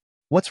 Huh?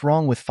 What's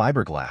wrong with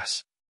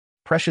fiberglass?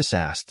 Precious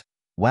asked,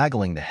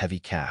 waggling the heavy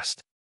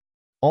cast.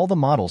 All the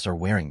models are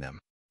wearing them.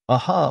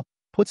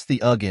 Puts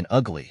the UGG in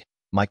ugly,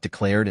 Mike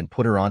declared and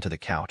put her onto the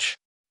couch.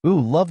 Ooh,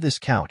 love this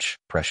couch,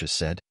 Precious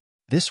said.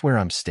 This where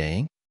I'm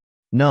staying?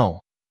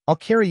 No, I'll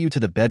carry you to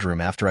the bedroom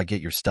after I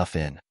get your stuff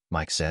in,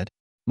 Mike said.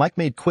 Mike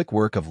made quick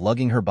work of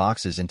lugging her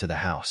boxes into the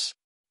house.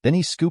 Then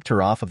he scooped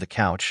her off of the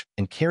couch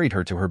and carried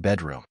her to her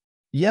bedroom.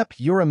 Yep,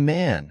 you're a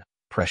man,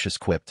 Precious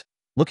quipped,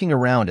 looking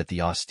around at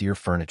the austere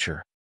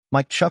furniture.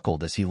 Mike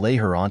chuckled as he lay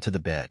her onto the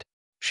bed.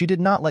 She did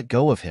not let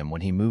go of him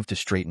when he moved to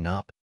straighten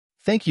up.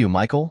 Thank you,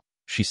 Michael,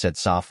 she said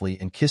softly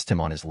and kissed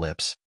him on his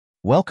lips.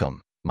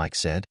 Welcome, Mike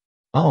said.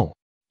 Oh,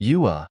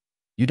 you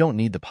don't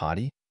need the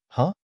potty,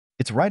 huh?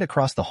 It's right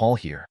across the hall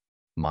here.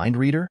 Mind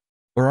reader?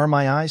 Or are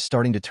my eyes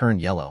starting to turn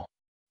yellow?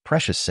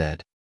 Precious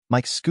said.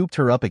 Mike scooped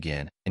her up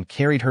again and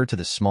carried her to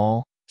the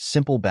small,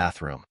 simple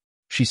bathroom.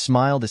 She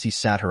smiled as he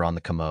sat her on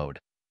the commode,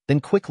 then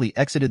quickly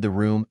exited the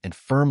room and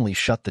firmly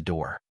shut the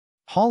door.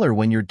 Holler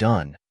when you're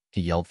done,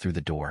 he yelled through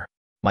the door.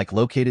 Mike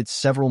located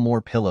several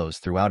more pillows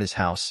throughout his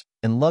house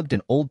and lugged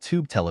an old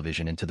tube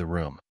television into the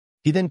room.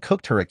 He then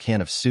cooked her a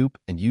can of soup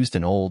and used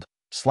an old,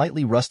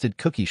 slightly rusted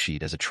cookie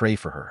sheet as a tray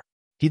for her.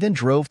 He then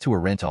drove to a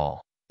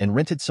rental and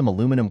rented some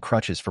aluminum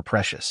crutches for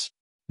Precious.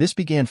 This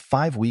began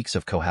 5 weeks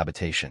of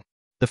cohabitation.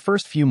 The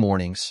first few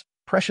mornings,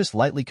 Precious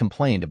lightly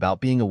complained about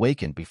being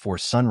awakened before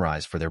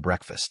sunrise for their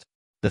breakfast.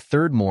 The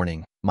third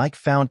morning, Mike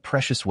found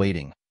Precious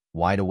waiting,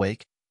 wide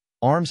awake,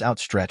 arms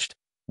outstretched,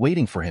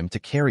 waiting for him to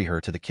carry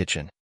her to the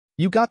kitchen.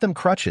 "You got them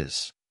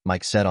crutches,"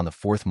 Mike said on the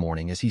fourth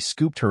morning as he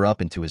scooped her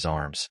up into his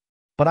arms.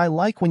 "But I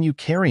like when you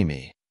carry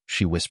me,"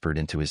 she whispered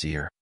into his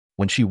ear.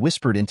 When she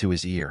whispered into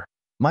his ear,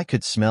 Mike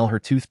could smell her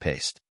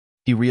toothpaste.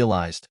 He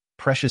realized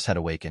Precious had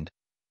awakened,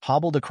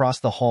 hobbled across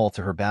the hall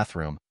to her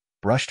bathroom,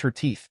 brushed her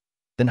teeth,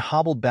 then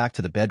hobbled back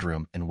to the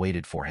bedroom and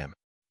waited for him.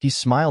 He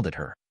smiled at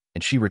her,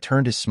 and she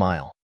returned his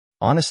smile.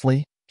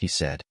 "Honestly," he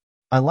said,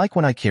 "I like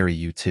when I carry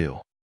you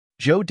too."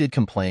 Joe did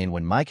complain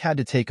when Mike had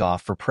to take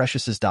off for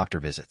Precious's doctor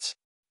visits.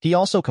 He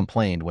also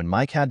complained when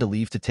Mike had to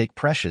leave to take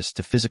Precious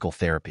to physical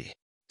therapy.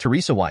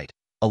 Teresa White,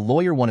 a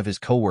lawyer one of his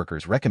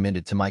co-workers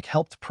recommended to Mike,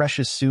 helped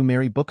Precious sue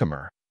Mary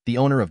Bookamer, the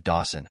owner of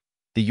Dawson,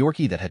 the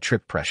Yorkie that had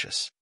tripped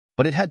Precious.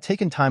 But it had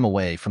taken time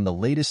away from the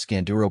latest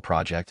Scanduro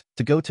project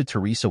to go to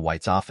Teresa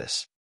White's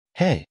office.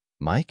 "Hey,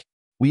 Mike,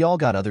 we all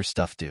got other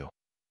stuff due.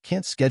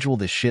 Can't schedule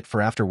this shit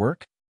for after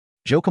work?"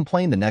 Joe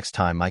complained the next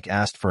time Mike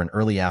asked for an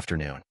early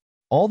afternoon.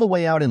 "All the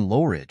way out in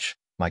Low Ridge,"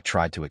 Mike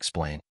tried to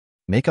explain.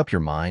 "Make up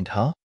your mind,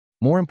 huh?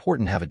 More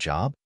important have a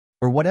job?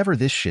 Or whatever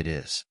this shit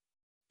is."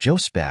 Joe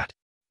spat.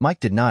 Mike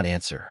did not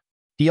answer.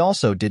 He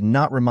also did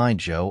not remind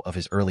Joe of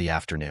his early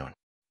afternoon.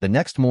 The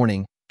next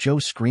morning, Joe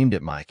screamed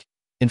at Mike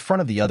in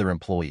front of the other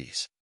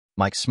employees.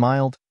 Mike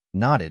smiled,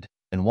 nodded,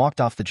 and walked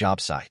off the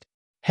job site.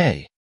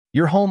 "Hey,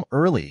 you're home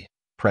early,"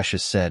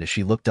 Precious said as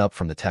she looked up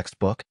from the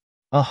textbook.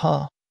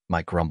 "Uh-huh,"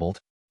 Mike grumbled.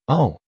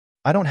 "Oh,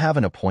 I don't have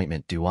an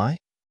appointment, do I?"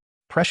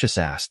 Precious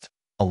asked,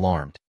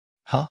 alarmed.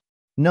 "Huh?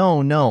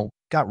 No,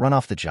 got run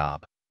off the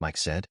job," Mike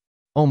said.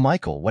 "Oh,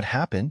 Michael, what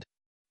happened?"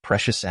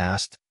 Precious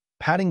asked,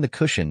 patting the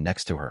cushion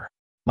next to her.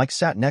 Mike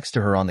sat next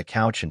to her on the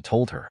couch and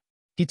told her.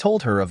 He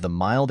told her of the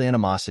mild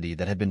animosity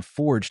that had been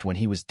forged when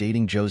he was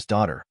dating Joe's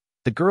daughter,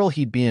 the girl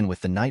he'd been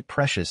with the night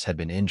Precious had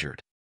been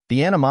injured.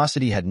 The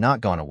animosity had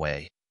not gone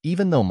away,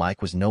 even though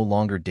Mike was no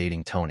longer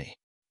dating Tony.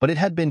 But it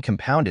had been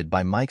compounded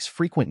by Mike's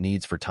frequent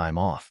needs for time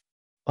off.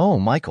 "Oh,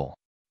 Michael.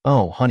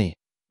 Oh, honey,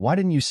 why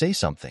didn't you say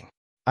something?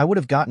 I would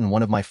have gotten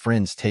one of my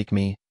friends take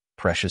me,"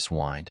 Precious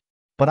whined.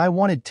 "But I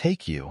wanted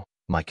take you,"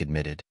 Mike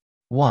admitted.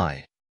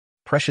 "Why?"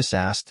 Precious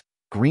asked,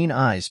 green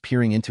eyes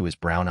peering into his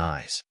brown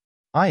eyes.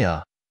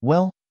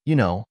 Well, you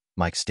know,"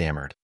 Mike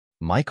stammered.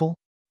 "Michael,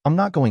 I'm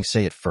not going to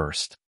say it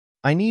first."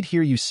 "I need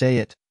hear you say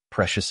it,"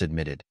 Precious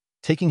admitted,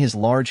 taking his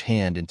large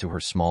hand into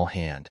her small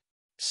hand.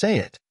 "Say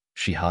it,"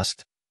 she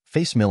husked,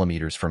 face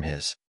millimeters from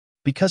his.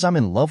 "Because I'm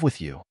in love with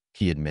you,"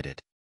 he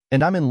admitted.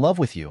 "And I'm in love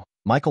with you,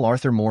 Michael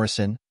Arthur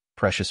Morrison,"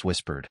 Precious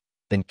whispered,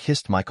 then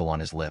kissed Michael on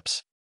his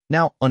lips.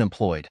 Now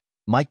unemployed,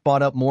 Mike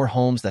bought up more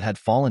homes that had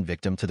fallen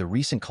victim to the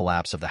recent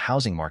collapse of the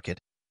housing market,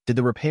 did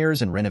the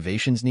repairs and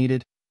renovations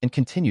needed, and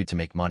continued to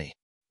make money.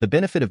 The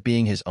benefit of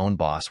being his own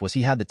boss was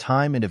he had the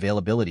time and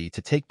availability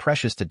to take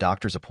Precious to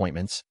doctor's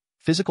appointments,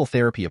 physical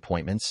therapy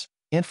appointments,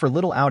 and for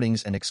little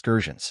outings and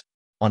excursions.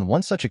 On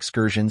one such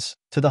excursions,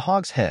 to the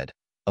Hog's Head,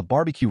 a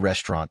barbecue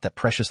restaurant that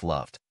Precious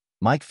loved,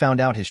 Mike found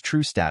out his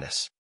true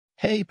status.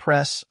 "Hey,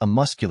 Press," a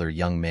muscular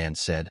young man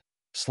said,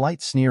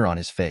 slight sneer on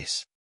his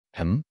face.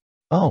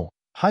 "Oh,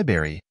 hi,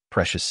 Barry,"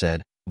 Precious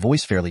said,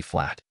 voice fairly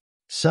flat.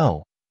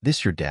 "So,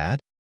 this your dad?"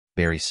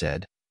 Barry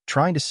said,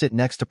 trying to sit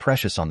next to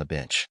Precious on the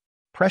bench.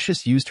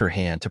 Precious used her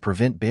hand to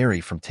prevent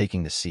Barry from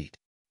taking the seat.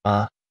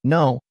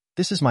 No,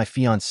 this is my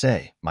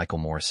fiancé, Michael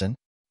Morrison."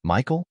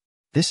 "Michael?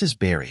 This is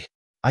Barry.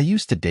 I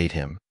used to date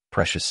him,"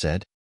 Precious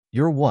said.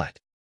 "You're what?"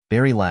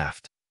 Barry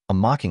laughed, a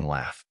mocking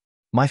laugh.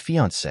 "My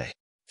fiancé."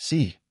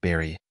 "See,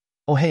 Barry."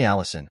 "Oh, hey,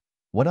 Allison.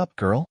 What up,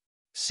 girl?"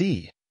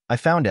 "See, I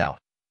found out.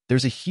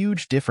 There's a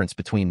huge difference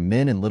between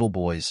men and little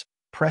boys."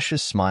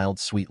 Precious smiled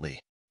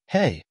sweetly.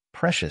 "Hey,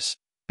 Precious,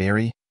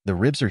 Barry, the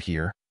ribs are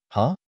here,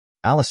 huh?"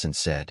 Allison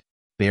said.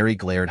 Barry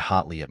glared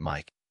hotly at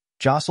Mike,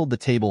 jostled the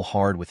table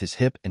hard with his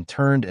hip and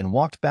turned and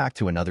walked back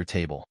to another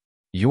table.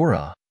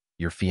 Your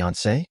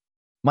fiancé?"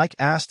 Mike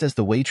asked as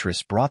the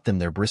waitress brought them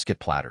their brisket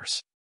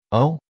platters.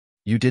 "Oh,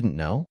 you didn't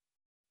know?"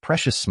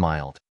 Precious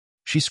smiled.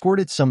 She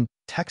squirted some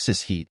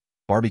Texas Heat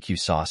barbecue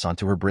sauce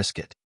onto her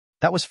brisket.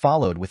 That was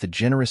followed with a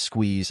generous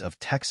squeeze of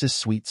Texas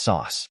sweet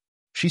sauce.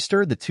 She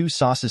stirred the two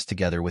sauces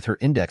together with her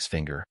index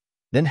finger,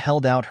 then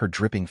held out her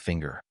dripping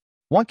finger.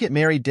 "Want get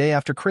married day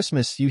after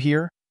Christmas, you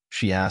hear?"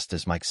 she asked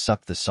as Mike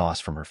sucked the sauce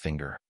from her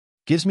finger.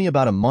 "Gives me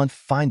about a month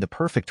find the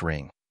perfect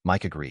ring,"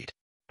 Mike agreed.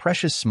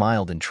 Precious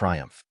smiled in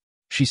triumph.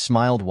 She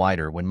smiled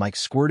wider when Mike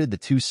squirted the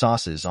two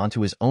sauces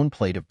onto his own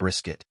plate of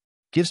brisket.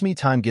 "Gives me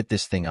time get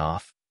this thing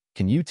off.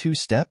 Can you two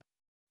step?"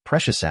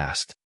 Precious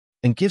asked.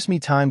 "And gives me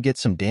time get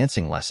some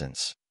dancing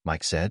lessons,"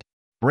 Mike said.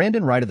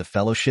 Brandon Wright of the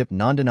Fellowship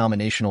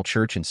Non-Denominational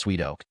Church in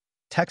Sweet Oak,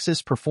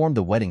 Texas performed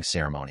the wedding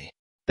ceremony.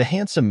 The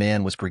handsome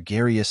man was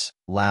gregarious,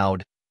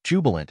 loud,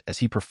 jubilant as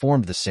he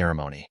performed the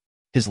ceremony.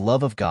 His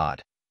love of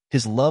God,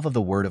 his love of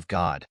the Word of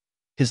God,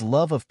 his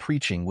love of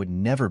preaching would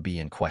never be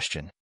in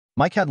question.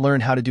 Mike had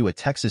learned how to do a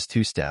Texas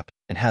two-step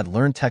and had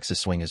learned Texas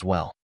swing as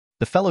well.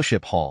 The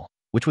fellowship hall,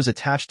 which was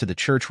attached to the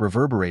church,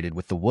 reverberated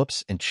with the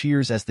whoops and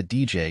cheers as the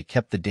DJ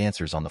kept the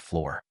dancers on the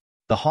floor.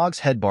 The Hog's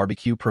Head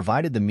barbecue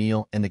provided the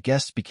meal and the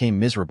guests became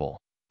miserable,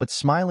 but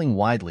smiling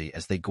widely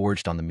as they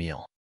gorged on the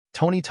meal.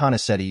 Tony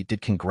Tonasetti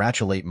did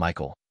congratulate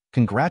Michael,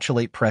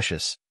 congratulate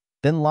Precious,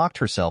 then locked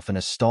herself in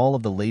a stall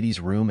of the ladies'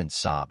 room and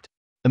sobbed.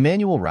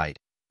 Emmanuel Wright,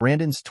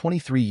 Brandon's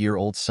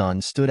 23-year-old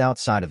son, stood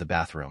outside of the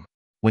bathroom.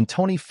 When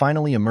Tony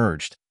finally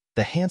emerged,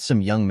 the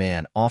handsome young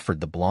man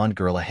offered the blonde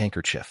girl a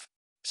handkerchief.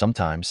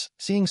 Sometimes,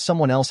 seeing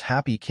someone else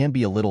happy can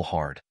be a little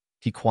hard,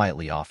 he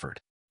quietly offered.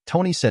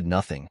 Tony said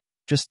nothing,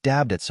 just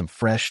dabbed at some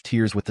fresh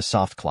tears with the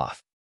soft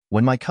cloth.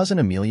 When my cousin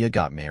Amelia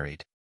got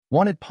married,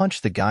 wanted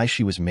punched the guy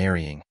she was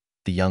marrying,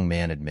 the young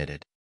man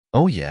admitted.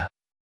 Oh yeah?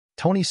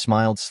 Tony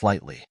smiled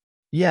slightly.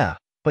 Yeah,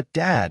 but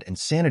Dad and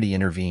Sanity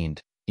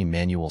intervened,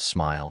 Emmanuel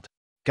smiled.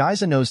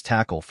 Guy's a nose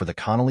tackle for the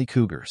Connolly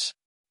Cougars.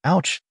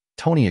 Ouch,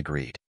 Tony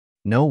agreed.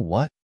 No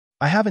what?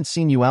 I haven't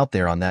seen you out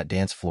there on that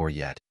dance floor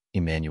yet,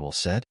 Emmanuel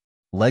said.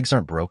 Legs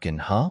aren't broken,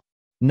 huh?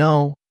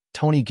 No,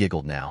 Tony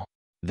giggled now.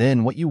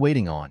 Then what you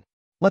waiting on?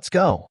 Let's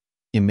go,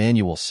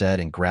 Emmanuel said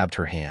and grabbed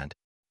her hand.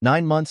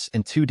 9 months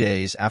and 2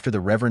 days after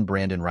the Reverend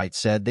Brandon Wright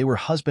said they were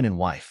husband and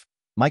wife,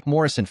 Mike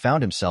Morrison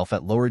found himself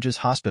at Low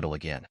Hospital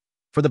again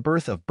for the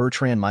birth of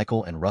Bertrand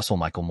Michael and Russell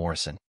Michael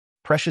Morrison.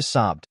 Precious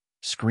sobbed,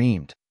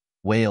 screamed,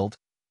 wailed,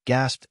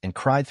 gasped, and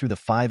cried through the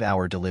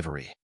 5-hour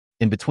delivery.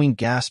 In between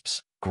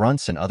gasps,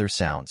 grunts, and other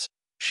sounds,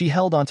 she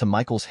held onto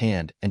Michael's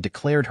hand and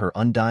declared her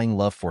undying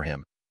love for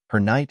him, her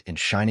knight in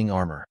shining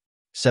armor.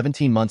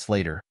 17 months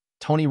later,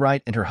 Tony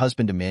Wright and her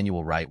husband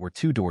Emmanuel Wright were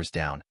 2 doors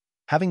down,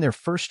 having their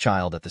first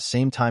child at the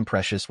same time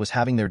Precious was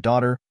having their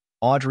daughter,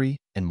 Audrey,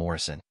 and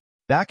Morrison.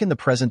 Back in the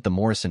present, the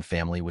Morrison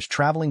family was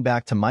traveling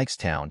back to Mike's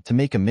town to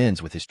make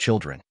amends with his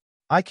children.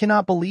 I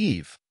cannot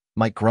believe,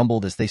 Mike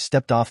grumbled as they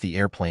stepped off the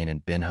airplane in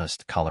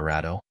Benhurst,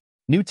 Colorado.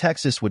 New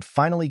Texas would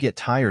finally get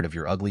tired of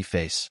your ugly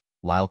face,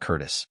 Lyle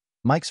Curtis,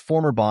 Mike's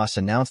former boss,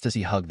 announced as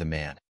he hugged the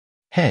man.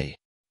 Hey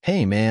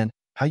man,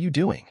 how you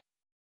doing?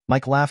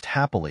 Mike laughed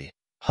happily,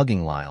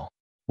 hugging Lyle.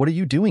 What are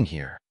you doing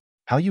here?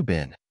 How you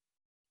been?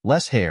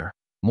 Less hair,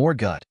 more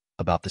gut,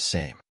 about the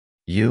same.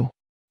 You?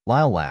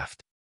 Lyle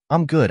laughed.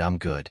 I'm good.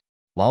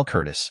 Lyle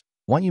Curtis,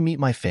 want you meet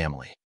my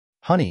family?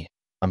 Honey,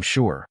 I'm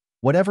sure,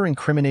 whatever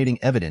incriminating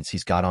evidence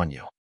he's got on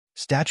you.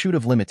 Statute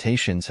of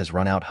limitations has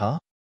run out, huh?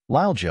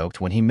 Lyle joked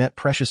when he met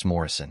Precious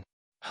Morrison.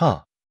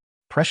 Huh?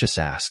 Precious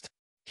asked.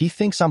 He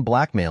thinks I'm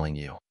blackmailing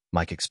you,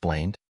 Mike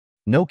explained.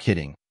 No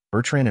kidding,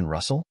 Bertrand and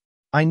Russell?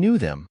 I knew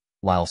them,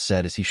 Lyle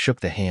said as he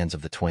shook the hands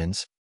of the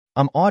twins.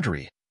 I'm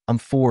Audrey. I'm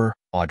 4,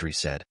 Audrey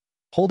said,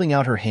 holding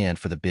out her hand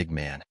for the big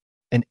man.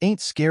 And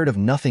ain't scared of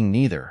nothing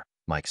neither,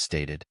 Mike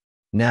stated.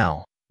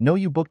 Now, know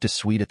you booked a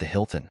suite at the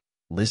Hilton,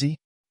 Lizzie?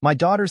 My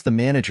daughter's the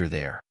manager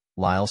there,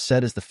 Lyle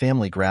said as the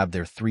family grabbed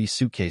their 3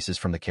 suitcases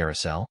from the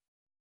carousel.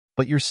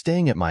 But you're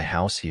staying at my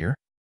house here?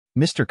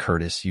 Mr.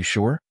 Curtis, you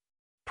sure?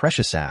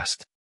 Precious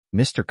asked.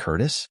 Mr.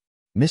 Curtis?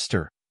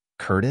 Mr.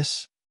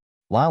 Curtis?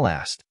 Lyle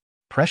asked.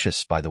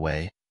 Precious, by the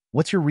way,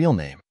 what's your real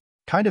name?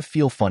 Kind of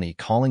feel funny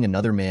calling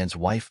another man's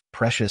wife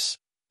Precious.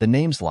 The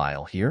name's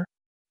Lyle here?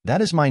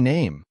 That is my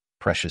name,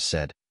 Precious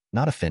said,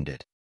 not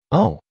offended.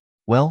 Oh,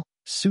 well,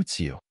 suits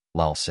you,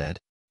 Lyle said.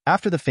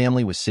 After the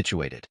family was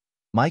situated,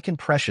 Mike and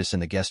Precious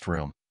in the guest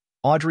room,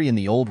 Audrey in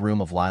the old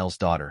room of Lyle's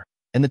daughter,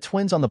 and the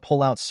twins on the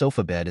pull-out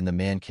sofa bed in the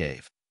man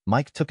cave,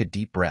 Mike took a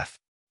deep breath.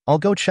 I'll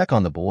go check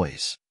on the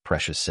boys,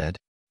 Precious said.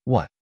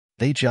 What?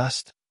 They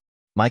just?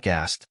 Mike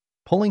asked,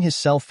 pulling his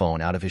cell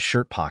phone out of his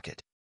shirt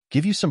pocket.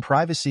 Give you some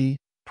privacy,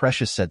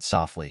 Precious said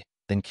softly,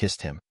 then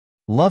kissed him.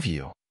 Love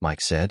you,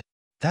 Mike said.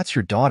 That's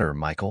your daughter,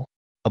 Michael.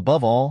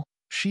 Above all,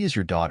 she is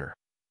your daughter.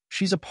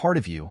 She's a part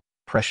of you,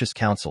 Precious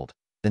counseled,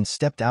 then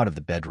stepped out of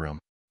the bedroom.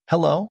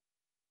 Hello?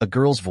 A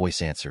girl's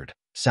voice answered,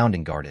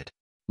 sounding guarded.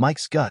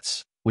 Mike's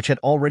guts, which had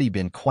already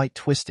been quite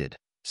twisted,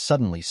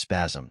 suddenly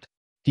spasmed.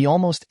 He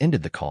almost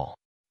ended the call.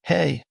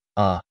 Hey,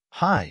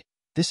 hi,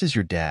 this is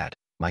your dad,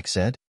 Mike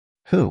said.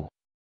 Who?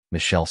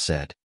 Michelle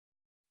said.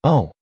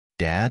 Oh,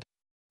 Dad?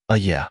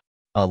 Yeah.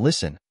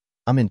 Listen,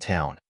 I'm in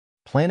town.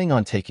 Planning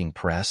on taking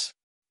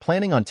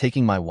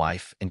my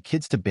wife and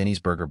kids to Benny's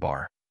Burger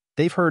Bar.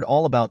 They've heard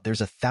all about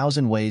there's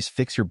 1,000 ways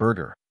fix your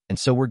burger, and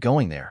so we're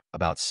going there,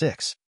 about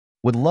 6.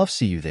 Would love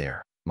see you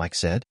there, Mike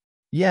said.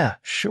 Yeah,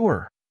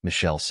 sure,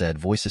 Michelle said,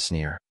 voice a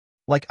sneer.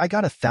 Like I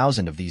got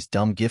 1,000 of these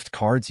dumb gift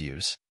cards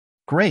use.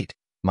 Great,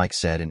 Mike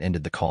said and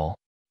ended the call.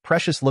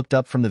 Precious looked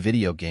up from the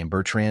video game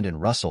Bertrand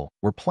and Russell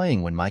were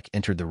playing when Mike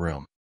entered the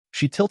room.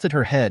 She tilted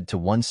her head to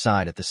one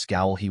side at the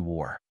scowl he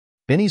wore.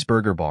 Benny's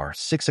Burger Bar,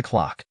 6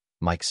 o'clock,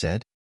 Mike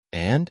said.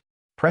 And?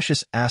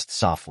 Precious asked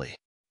softly,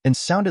 and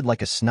sounded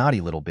like a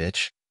snotty little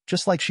bitch,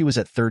 just like she was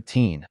at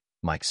 13,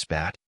 Mike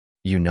spat.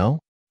 You know,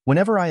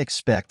 whenever I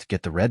expect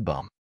get the red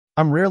bum,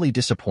 I'm rarely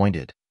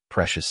disappointed,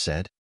 Precious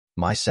said.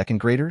 My second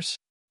graders?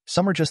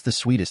 Some are just the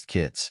sweetest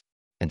kids.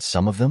 And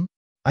some of them?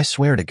 I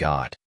swear to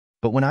God.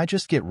 But when I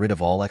just get rid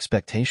of all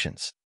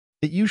expectations,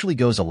 it usually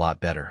goes a lot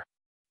better.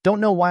 Don't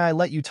know why I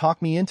let you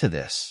talk me into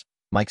this,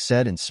 Mike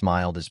said and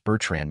smiled as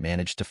Bertrand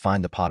managed to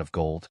find the pot of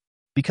gold.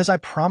 Because I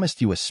promised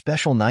you a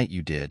special night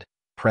you did,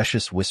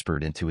 Precious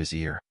whispered into his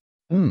ear.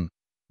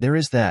 There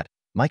is that,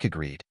 Mike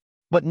agreed.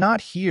 But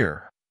not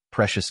here,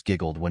 Precious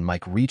giggled when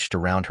Mike reached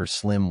around her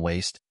slim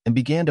waist and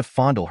began to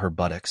fondle her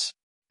buttocks.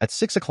 At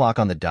 6 o'clock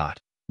on the dot,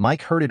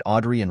 Mike herded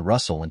Audrey and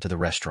Russell into the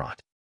restaurant.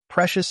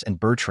 Precious and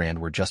Bertrand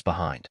were just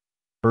behind.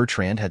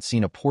 Bertrand had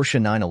seen a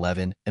Porsche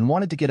 911 and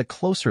wanted to get a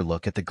closer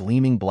look at the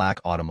gleaming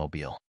black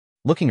automobile.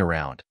 Looking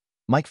around,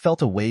 Mike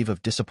felt a wave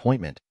of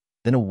disappointment,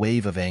 then a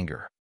wave of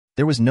anger.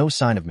 There was no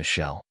sign of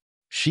Michelle.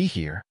 She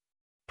here?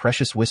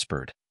 Precious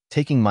whispered,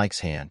 taking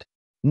Mike's hand.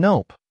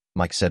 Nope,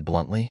 Mike said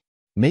bluntly.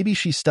 Maybe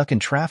she's stuck in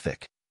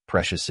traffic,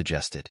 Precious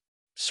suggested.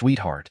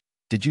 Sweetheart,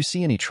 did you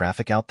see any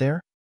traffic out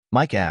there?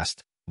 Mike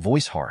asked,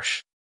 voice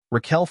harsh.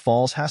 Raquel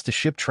Falls has to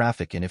ship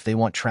traffic in if they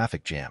want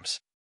traffic jams.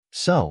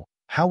 So,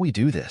 how we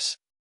do this?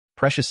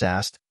 Precious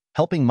asked,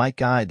 helping Mike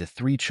guide the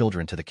 3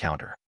 children to the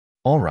counter.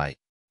 All right.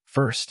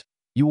 First,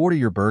 you order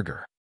your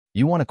burger.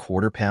 You want a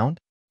quarter pound?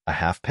 A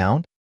half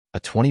pound? A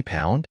 20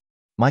 pound?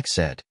 Mike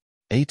said.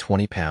 A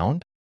 20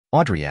 pound?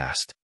 Audrey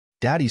asked.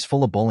 Daddy's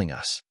full of bullying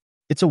us.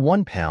 It's a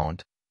 1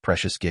 pound,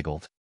 Precious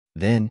giggled.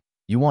 Then,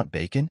 you want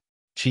bacon?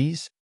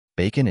 Cheese?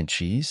 Bacon and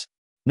cheese?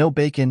 No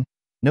bacon,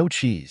 no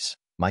cheese,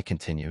 Mike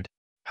continued.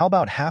 How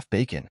about half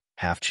bacon,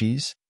 half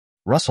cheese?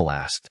 Russell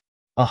asked.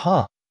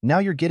 Now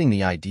you're getting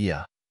the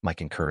idea,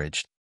 Mike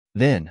encouraged.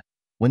 Then,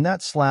 when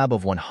that slab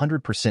of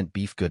 100%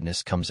 beef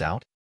goodness comes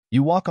out,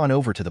 you walk on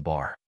over to the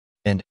bar.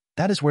 And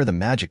that is where the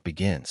magic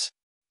begins.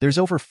 There's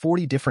over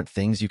 40 different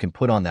things you can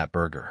put on that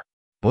burger.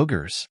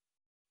 Boogers?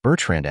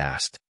 Bertrand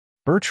asked.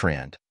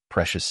 Bertrand,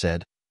 Precious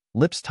said,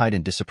 lips tight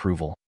in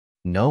disapproval.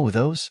 No,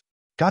 those?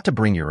 Got to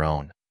bring your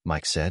own,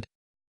 Mike said.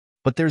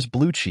 But there's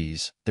blue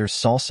cheese, there's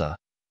salsa,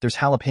 there's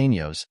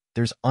jalapenos,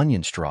 there's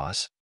onion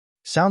straws.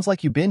 Sounds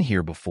like you've been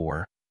here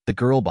before, the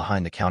girl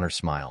behind the counter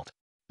smiled.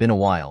 Been a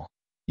while.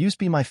 Used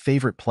to be my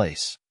favorite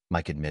place,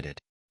 Mike admitted.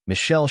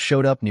 Michelle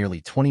showed up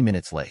nearly 20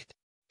 minutes late.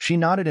 She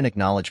nodded in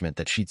acknowledgement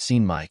that she'd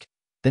seen Mike,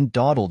 then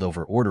dawdled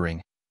over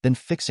ordering, then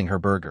fixing her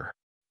burger.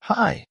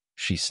 Hi,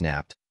 she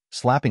snapped,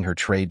 slapping her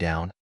tray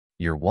down.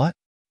 You're what?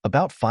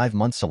 About 5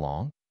 months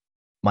along?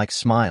 Mike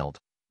smiled,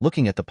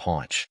 looking at the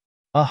paunch.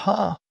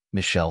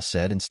 Michelle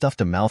said and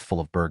stuffed a mouthful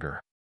of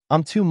burger.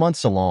 I'm 2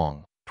 months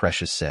along,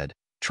 Precious said,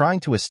 trying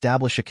to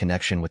establish a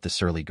connection with the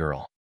surly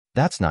girl.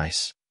 That's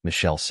nice,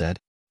 Michelle said.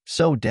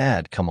 So,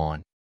 Dad, come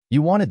on.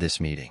 You wanted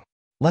this meeting.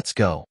 Let's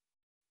go.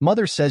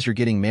 Mother says you're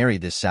getting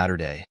married this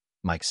Saturday,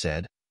 Mike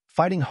said,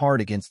 fighting hard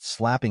against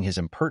slapping his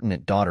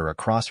impertinent daughter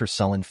across her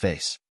sullen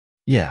face.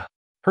 Yeah,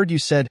 heard you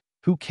said,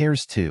 who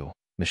cares too,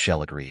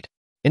 Michelle agreed.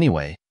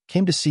 Anyway,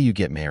 came to see you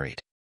get married.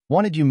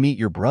 Wanted you meet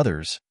your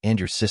brothers and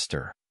your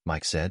sister,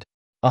 Mike said.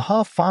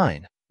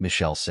 Fine,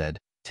 Michelle said,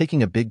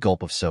 taking a big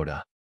gulp of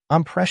soda.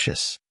 I'm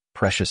Precious,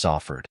 Precious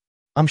offered.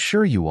 I'm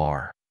sure you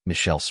are,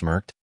 Michelle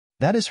smirked.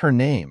 That is her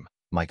name,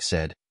 Mike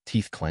said,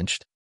 teeth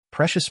clenched.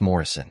 Precious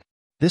Morrison.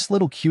 This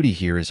little cutie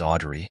here is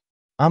Audrey.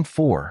 I'm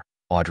 4,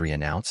 Audrey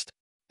announced.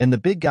 And the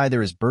big guy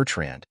there is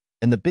Bertrand,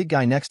 and the big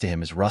guy next to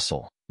him is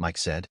Russell, Mike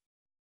said.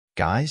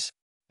 Guys,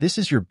 this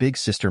is your big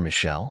sister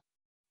Michelle?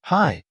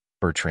 Hi,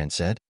 Bertrand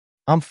said.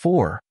 I'm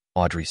 4,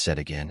 Audrey said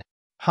again.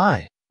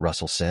 Hi,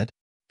 Russell said.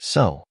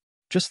 So,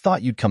 just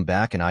thought you'd come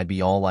back and I'd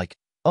be all like,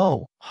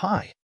 oh,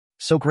 hi.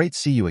 So great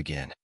see you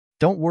again.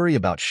 Don't worry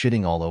about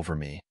shitting all over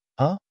me,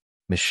 huh?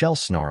 Michelle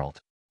snarled.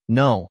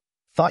 No,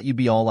 thought you'd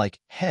be all like,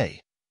 hey,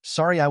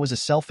 sorry I was a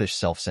selfish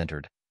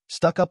self-centered,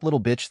 stuck-up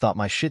little bitch thought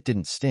my shit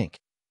didn't stink.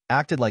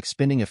 Acted like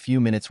spending a few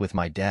minutes with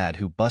my dad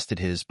who busted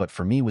his but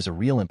for me was a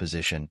real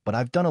imposition, but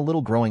I've done a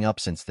little growing up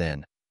since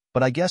then.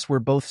 But I guess we're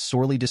both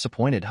sorely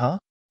disappointed, huh?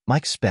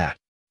 Mike spat.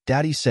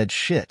 Daddy said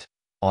shit,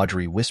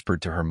 Audrey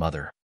whispered to her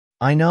mother.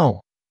 I know,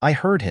 I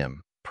heard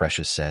him,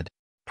 Precious said.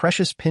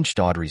 Precious pinched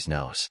Audrey's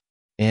nose.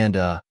 And,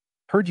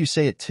 heard you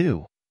say it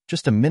too,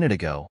 just a minute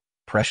ago,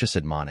 Precious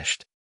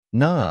admonished.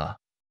 Nuh-uh.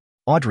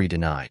 Audrey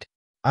denied.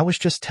 I was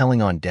just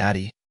telling on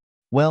Daddy.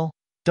 Well,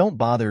 don't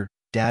bother,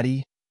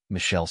 Daddy,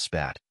 Michelle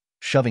spat,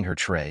 shoving her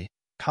tray,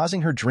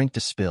 causing her drink to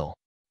spill.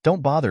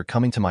 Don't bother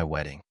coming to my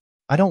wedding.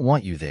 I don't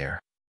want you there.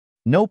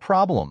 No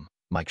problem,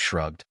 Mike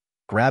shrugged,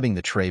 grabbing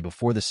the tray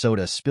before the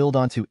soda spilled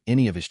onto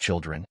any of his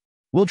children.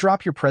 We'll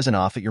drop your present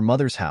off at your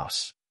mother's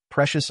house,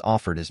 Precious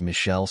offered as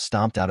Michelle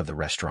stomped out of the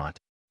restaurant.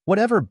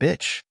 Whatever,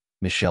 bitch,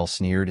 Michelle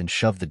sneered and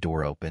shoved the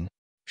door open.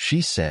 She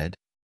said.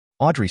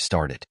 Audrey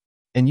started.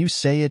 And you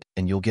say it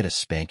and you'll get a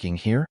spanking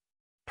here?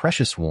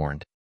 Precious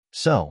warned.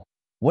 So,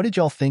 what did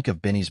y'all think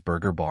of Benny's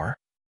Burger Bar?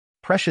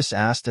 Precious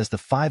asked as the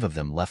 5 of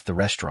them left the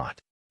restaurant.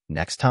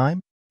 Next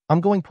time,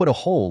 I'm going to put a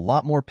whole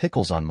lot more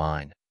pickles on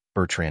mine,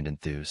 Bertrand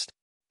enthused.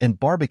 And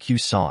barbecue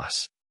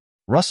sauce.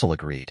 Russell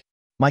agreed.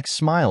 Mike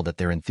smiled at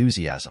their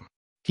enthusiasm.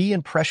 He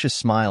and Precious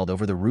smiled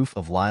over the roof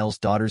of Lyle's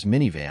daughter's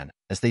minivan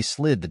as they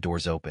slid the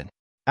doors open.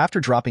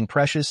 After dropping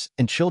Precious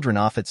and children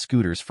off at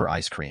Scooters for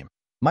ice cream,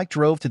 Mike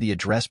drove to the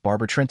address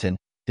Barbara Trenton,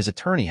 his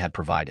attorney, had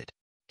provided.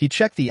 He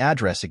checked the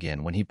address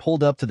again when he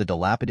pulled up to the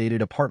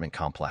dilapidated apartment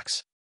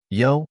complex.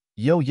 Yo,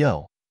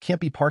 can't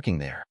be parking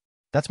there.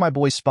 That's my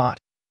boy's spot.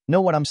 Know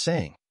what I'm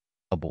saying?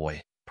 A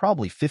boy,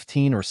 probably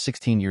 15 or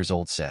 16 years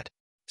old, said.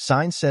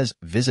 Sign says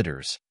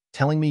visitors.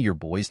 Telling me your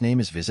boy's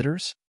name is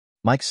Visitors?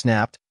 Mike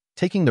snapped,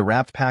 taking the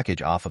wrapped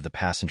package off of the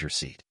passenger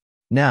seat.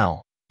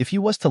 Now, if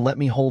you was to let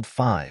me hold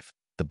 5,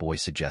 the boy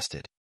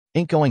suggested.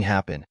 Ain't going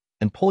happen,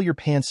 and pull your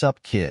pants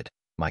up, kid,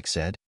 Mike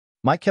said.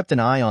 Mike kept an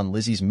eye on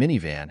Lizzie's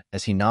minivan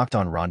as he knocked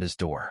on Rhonda's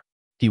door.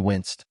 He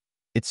winced.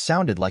 It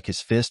sounded like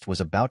his fist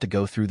was about to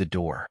go through the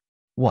door.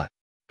 What?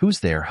 Who's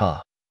there,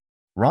 huh?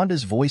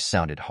 Rhonda's voice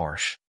sounded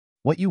harsh.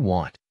 What you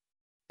want?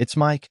 It's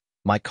Mike,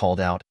 Mike called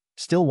out,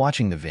 still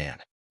watching the van.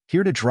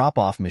 Here to drop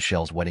off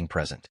Michelle's wedding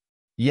present.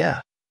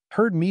 Yeah,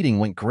 heard meeting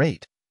went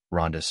great,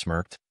 Rhonda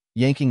smirked,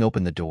 yanking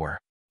open the door.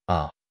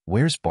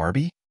 Where's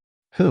Barbie?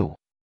 Who?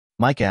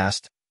 Mike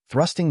asked,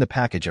 thrusting the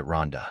package at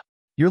Rhonda.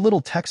 Your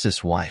little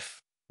Texas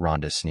wife,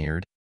 Rhonda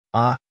sneered.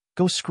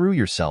 Go screw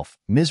yourself,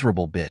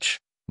 miserable bitch,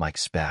 Mike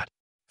spat.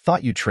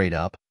 Thought you'd trade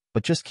up,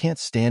 but just can't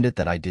stand it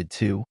that I did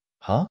too,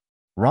 huh?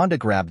 Rhonda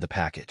grabbed the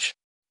package.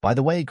 By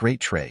the way, great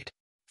trade.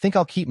 Think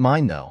I'll keep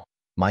mine though.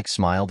 Mike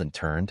smiled and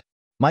turned.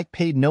 Mike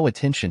paid no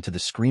attention to the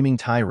screaming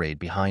tirade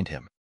behind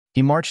him.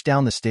 He marched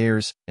down the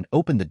stairs and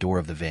opened the door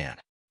of the van.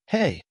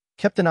 Hey,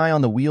 kept an eye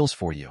on the wheels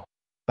for you.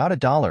 About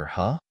 $1,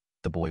 huh?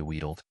 The boy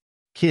wheedled.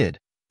 Kid,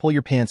 pull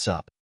your pants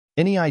up.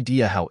 Any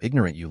idea how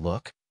ignorant you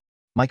look?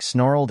 Mike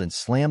snarled and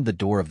slammed the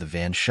door of the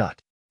van shut.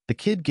 The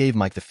kid gave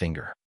Mike the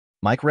finger.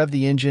 Mike revved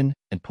the engine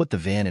and put the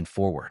van in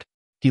forward.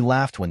 He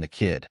laughed when the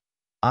kid,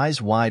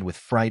 eyes wide with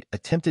fright,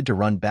 attempted to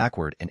run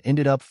backward and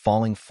ended up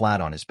falling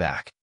flat on his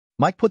back.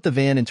 Mike put the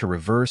van into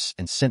reverse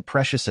and sent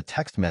Precious a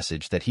text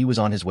message that he was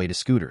on his way to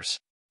Scooters.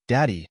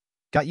 Daddy,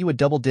 got you a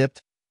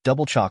double-dipped,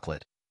 double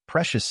chocolate,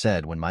 Precious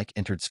said when Mike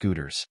entered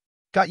Scooters.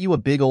 Got you a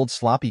big old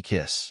sloppy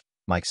kiss,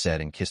 Mike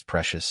said and kissed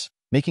Precious,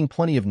 making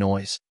plenty of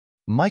noise.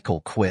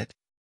 Michael quit.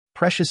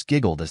 Precious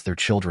giggled as their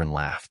children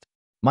laughed.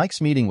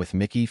 Mike's meeting with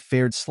Mickey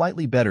fared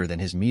slightly better than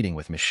his meeting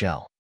with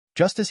Michelle.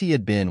 Just as he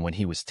had been when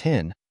he was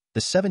 10, the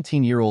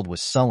 17-year-old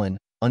was sullen,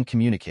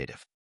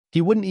 uncommunicative.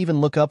 He wouldn't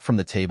even look up from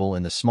the table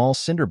in the small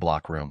cinder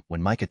block room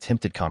when Mike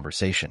attempted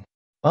conversation.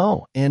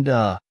 Oh, and,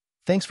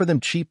 thanks for them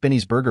cheap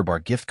Benny's Burger Bar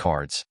gift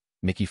cards,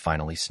 Mickey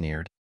finally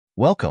sneered.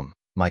 Welcome,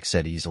 Mike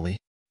said easily.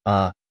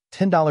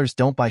 $10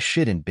 don't buy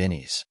shit in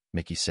Benny's,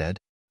 Mickey said.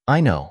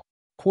 I know.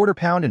 Quarter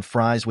pound and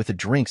fries with the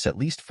drinks at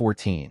least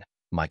 14,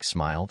 Mike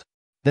smiled.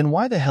 Then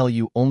why the hell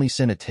you only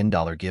sent a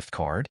 $10 gift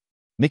card?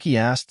 Mickey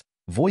asked,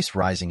 voice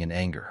rising in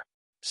anger.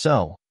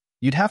 So,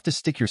 you'd have to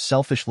stick your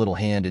selfish little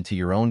hand into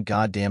your own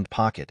goddamned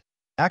pocket.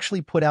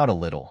 Actually put out a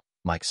little,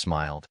 Mike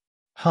smiled.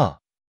 Huh?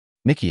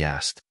 Mickey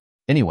asked.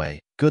 Anyway,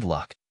 good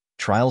luck.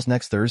 Trials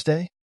next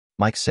Thursday?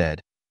 Mike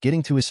said,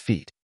 getting to his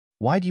feet.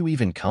 Why'd you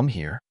even come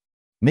here?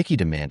 Mickey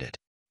demanded.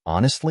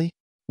 Honestly?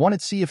 Wanted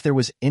to see if there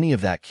was any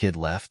of that kid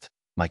left,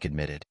 Mike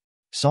admitted.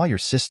 Saw your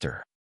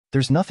sister.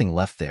 There's nothing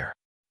left there.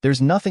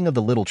 There's nothing of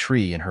the little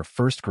tree in her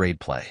first grade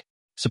play.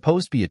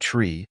 Supposed to be a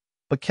tree,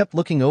 but kept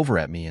looking over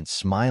at me and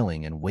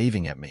smiling and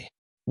waving at me.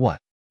 What?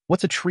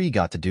 What's a tree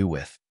got to do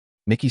with?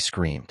 Mickey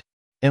screamed.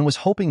 And was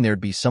hoping there'd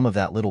be some of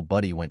that little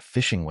buddy went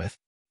fishing with.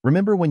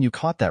 Remember when you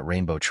caught that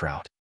rainbow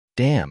trout?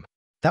 Damn,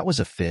 that was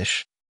a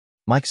fish.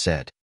 Mike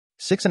said.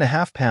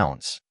 6.5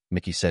 pounds,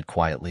 Mickey said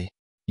quietly.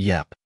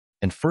 Yep.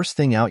 And first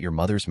thing out your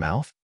mother's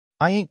mouth?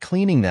 I ain't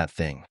cleaning that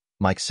thing,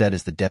 Mike said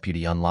as the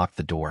deputy unlocked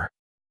the door.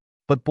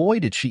 But boy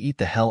did she eat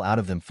the hell out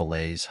of them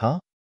fillets, huh?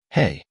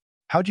 Hey,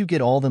 how'd you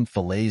get all them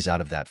fillets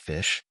out of that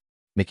fish?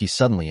 Mickey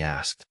suddenly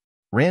asked.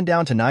 Ran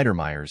down to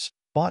Niedermeyer's,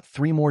 bought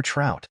 3 more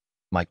trout.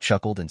 Mike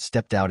chuckled and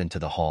stepped out into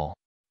the hall.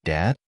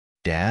 Dad?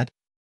 Dad?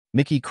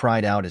 Mickey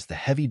cried out as the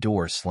heavy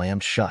door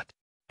slammed shut.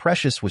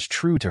 Precious was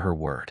true to her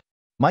word.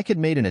 Mike had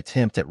made an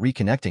attempt at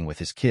reconnecting with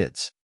his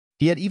kids.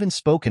 He had even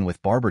spoken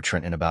with Barbara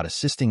Trenton about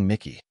assisting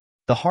Mickey.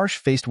 The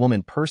harsh-faced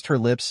woman pursed her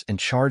lips and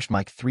charged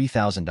Mike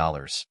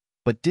 $3,000,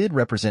 but did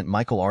represent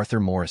Michael Arthur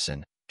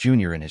Morrison,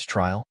 Jr. in his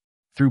trial.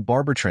 Through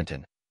Barbara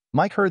Trenton,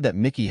 Mike heard that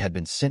Mickey had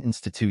been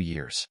sentenced to 2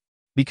 years.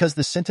 Because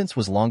the sentence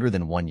was longer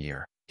than 1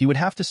 year, he would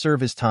have to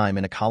serve his time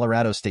in a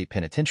Colorado state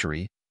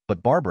penitentiary,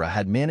 but Barbara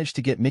had managed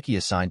to get Mickey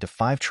assigned to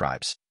 5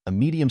 Tribes, a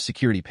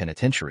medium-security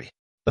penitentiary.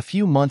 A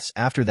few months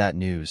after that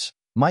news,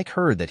 Mike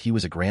heard that he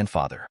was a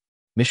grandfather.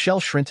 Michelle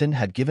Shrinton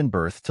had given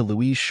birth to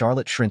Louise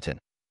Charlotte Shrinton,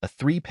 a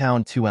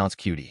 3-pound 2-ounce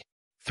cutie.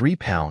 3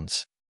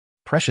 pounds?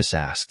 Precious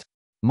asked.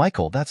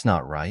 Michael, that's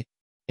not right.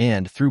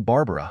 And, through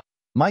Barbara,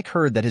 Mike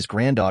heard that his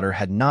granddaughter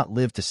had not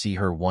lived to see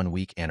her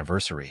 1-week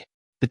anniversary.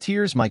 The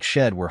tears Mike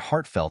shed were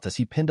heartfelt as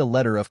he penned a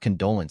letter of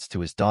condolence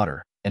to his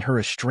daughter and her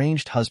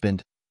estranged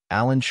husband,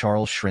 Alan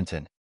Charles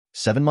Shrinton.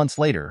 7 months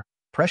later,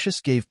 Precious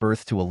gave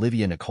birth to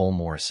Olivia Nicole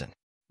Morrison.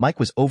 Mike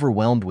was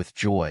overwhelmed with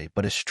joy,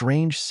 but a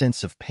strange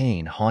sense of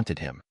pain haunted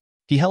him.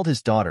 He held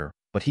his daughter,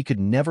 but he could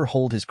never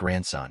hold his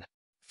grandson.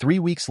 3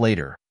 weeks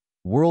later,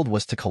 world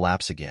was to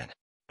collapse again.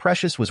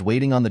 Precious was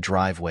waiting on the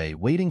driveway,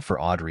 waiting for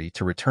Audrey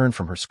to return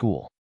from her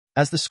school.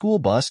 As the school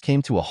bus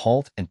came to a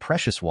halt and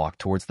Precious walked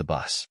towards the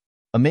bus,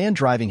 a man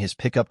driving his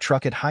pickup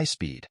truck at high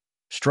speed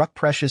struck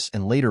Precious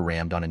and later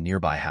rammed on a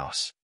nearby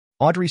house.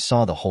 Audrey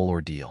saw the whole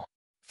ordeal.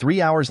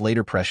 3 hours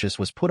later, Precious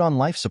was put on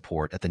life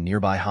support at the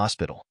nearby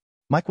hospital.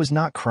 Mike was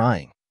not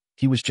crying.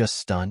 He was just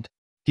stunned.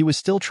 He was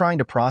still trying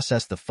to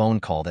process the phone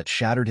call that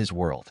shattered his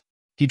world.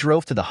 He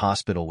drove to the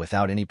hospital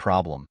without any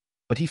problem,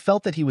 but he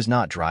felt that he was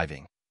not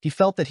driving. He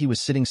felt that he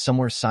was sitting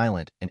somewhere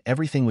silent and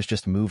everything was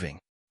just moving.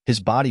 His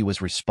body was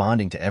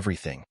responding to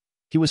everything.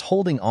 He was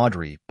holding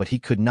Audrey, but he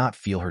could not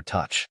feel her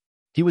touch.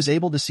 He was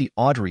able to see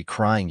Audrey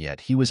crying,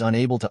 yet he was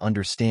unable to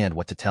understand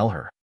what to tell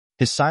her.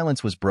 His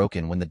silence was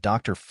broken when the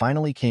doctor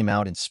finally came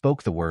out and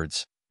spoke the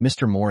words,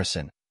 "Mr.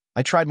 Morrison,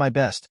 I tried my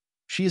best.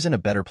 She is in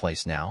a better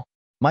place now."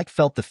 Mike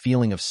felt the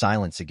feeling of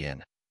silence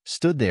again,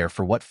 stood there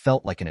for what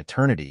felt like an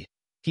eternity.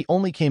 He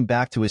only came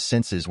back to his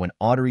senses when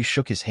Audrey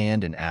shook his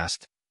hand and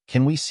asked,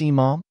 "Can we see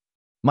Mom?"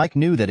 Mike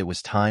knew that it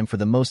was time for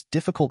the most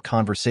difficult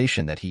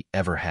conversation that he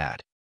ever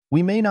had.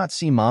 "We may not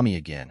see Mommy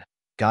again.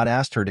 God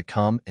asked her to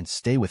come and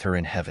stay with her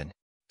in heaven.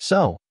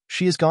 So,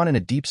 she has gone in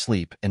a deep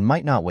sleep and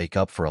might not wake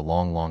up for a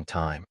long, long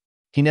time."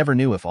 He never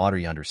knew if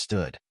Audrey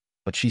understood,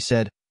 but she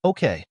said,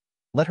 "Okay,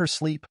 let her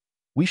sleep.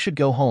 We should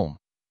go home.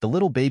 The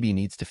little baby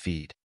needs to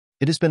feed.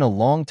 It has been a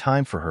long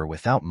time for her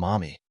without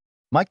Mommy."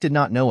 Mike did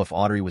not know if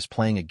Audrey was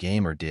playing a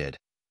game or did.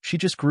 She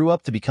just grew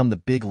up to become the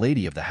big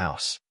lady of the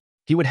house.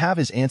 He would have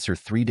his answer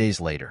 3 days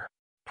later.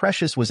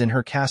 Precious was in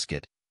her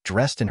casket,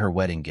 dressed in her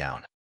wedding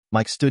gown.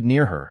 Mike stood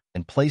near her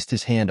and placed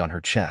his hand on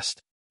her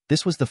chest.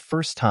 This was the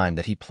first time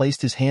that he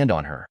placed his hand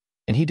on her,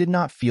 and he did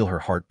not feel her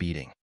heart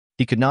beating.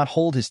 He could not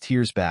hold his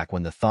tears back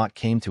when the thought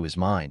came to his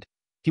mind.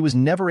 He was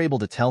never able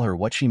to tell her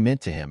what she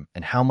meant to him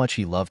and how much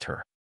he loved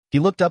her. He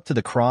looked up to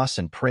the cross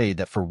and prayed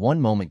that for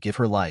one moment give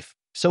her life,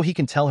 so he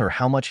can tell her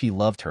how much he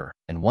loved her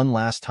and one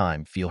last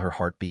time feel her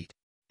heart beat.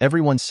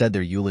 Everyone said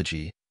their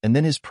eulogy, and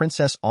then his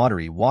Princess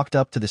Audrey walked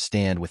up to the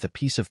stand with a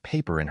piece of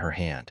paper in her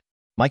hand.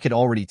 Mike had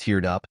already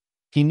teared up.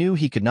 He knew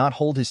he could not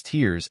hold his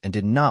tears and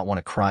did not want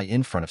to cry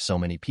in front of so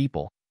many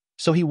people,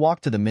 so he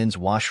walked to the men's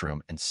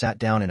washroom and sat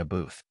down in a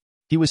booth.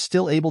 He was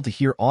still able to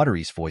hear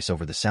Audrey's voice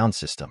over the sound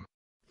system.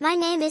 "My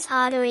name is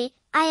Audrey.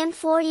 I am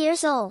 4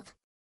 years old.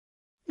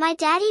 My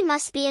daddy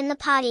must be in the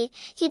potty.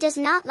 He does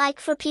not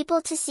like for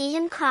people to see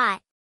him cry.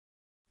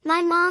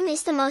 My mom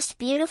is the most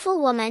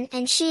beautiful woman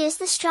and she is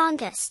the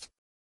strongest.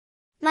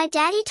 My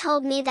daddy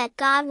told me that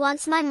God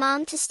wants my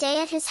mom to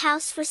stay at his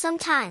house for some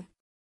time.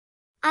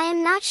 I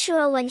am not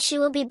sure when she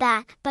will be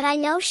back, but I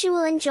know she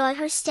will enjoy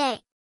her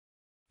stay.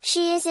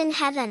 She is in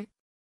heaven.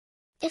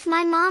 If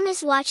my mom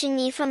is watching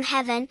me from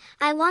heaven,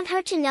 I want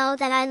her to know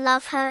that I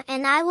love her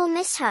and I will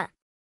miss her.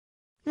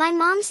 My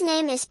mom's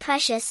name is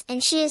Precious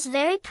and she is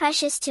very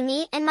precious to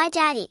me and my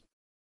daddy.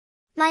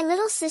 My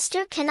little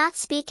sister cannot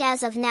speak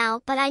as of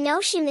now, but I know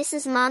she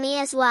misses Mommy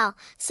as well,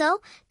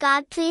 so,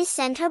 God please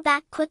send her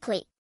back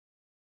quickly.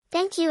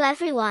 Thank you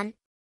everyone.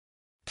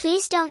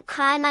 Please don't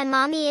cry, my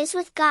Mommy is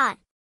with God."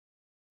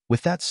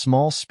 With that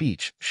small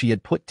speech, she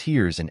had put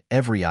tears in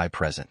every eye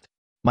present.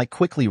 Mike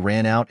quickly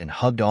ran out and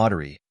hugged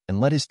Audrey and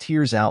let his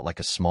tears out like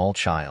a small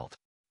child.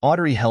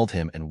 Audrey held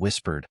him and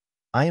whispered,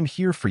 "I am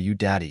here for you,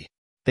 Daddy."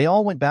 They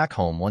all went back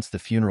home once the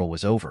funeral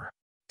was over.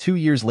 2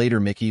 years later,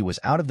 Mickey was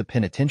out of the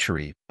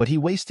penitentiary, but he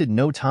wasted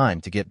no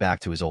time to get back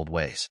to his old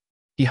ways.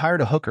 He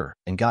hired a hooker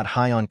and got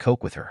high on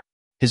coke with her.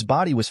 His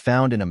body was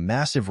found in a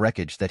massive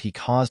wreckage that he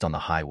caused on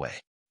the highway.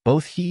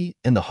 Both he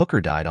and the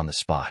hooker died on the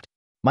spot.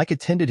 Mike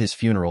attended his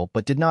funeral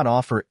but did not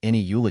offer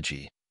any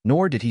eulogy,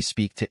 nor did he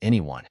speak to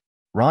anyone.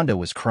 Rhonda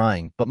was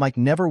crying, but Mike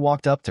never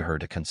walked up to her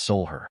to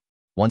console her.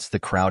 Once the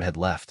crowd had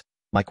left,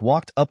 Mike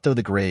walked up to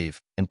the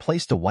grave and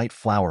placed a white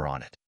flower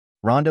on it.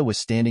 Rhonda was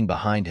standing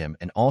behind him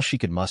and all she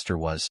could muster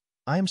was,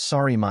 "I am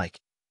sorry, Mike.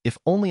 If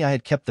only I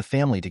had kept the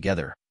family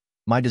together.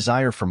 My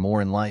desire for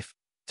more in life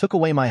took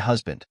away my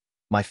husband,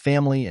 my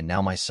family, and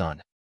now my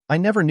son. I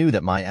never knew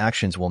that my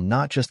actions will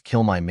not just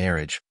kill my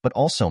marriage, but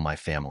also my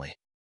family."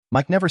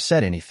 Mike never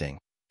said anything.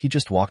 He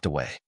just walked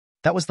away.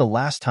 That was the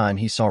last time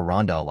he saw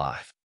Rhonda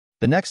alive.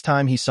 The next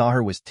time he saw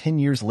her was 10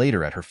 years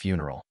later at her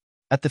funeral.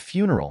 At the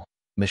funeral,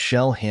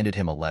 Michelle handed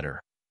him a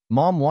letter.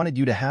 "Mom wanted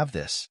you to have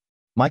this."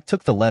 Mike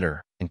took the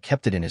letter and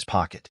kept it in his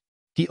pocket.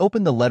 He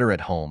opened the letter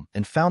at home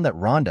and found that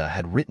Rhonda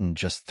had written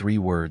just 3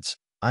 words,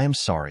 "I am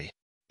sorry."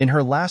 In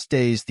her last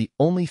days, the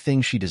only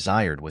thing she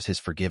desired was his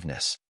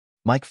forgiveness.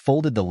 Mike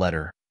folded the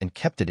letter and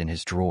kept it in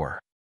his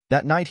drawer.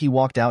 That night he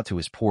walked out to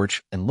his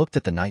porch and looked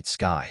at the night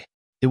sky.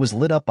 It was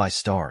lit up by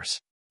stars.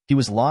 He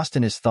was lost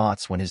in his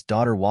thoughts when his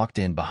daughter walked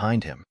in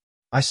behind him.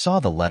 "I saw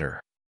the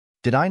letter.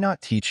 Did I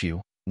not teach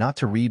you not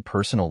to read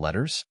personal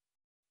letters?"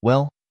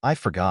 "Well, I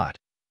forgot,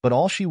 but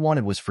all she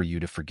wanted was for you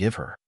to forgive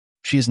her.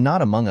 She is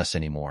not among us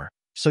anymore,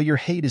 so your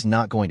hate is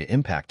not going to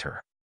impact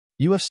her.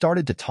 You have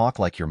started to talk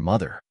like your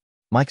mother."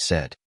 Mike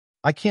said,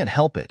 "I can't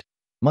help it.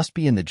 Must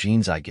be in the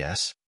genes, I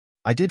guess.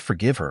 I did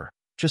forgive her,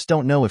 just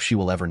don't know if she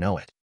will ever know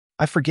it.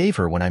 I forgave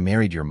her when I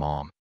married your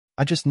mom.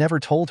 I just never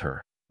told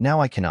her, now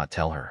I cannot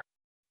tell her."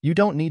 You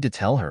don't need to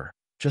tell her,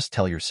 just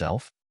tell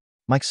yourself.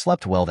 Mike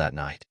slept well that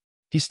night.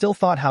 He still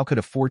thought, how could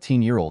a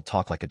 14-year-old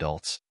talk like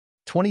adults?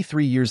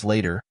 23 years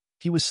later,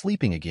 he was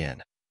sleeping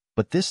again.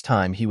 But this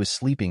time he was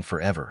sleeping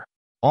forever.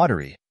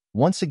 Audrey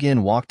once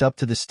again walked up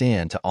to the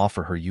stand to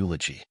offer her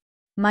eulogy.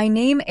 My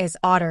name is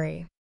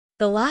Audrey.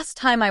 The last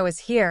time I was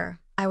here,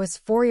 I was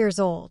 4 years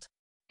old.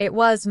 It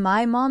was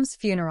my mom's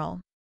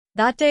funeral.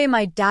 That day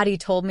my daddy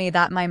told me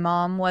that my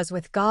mom was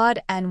with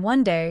God and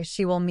one day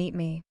she will meet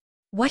me.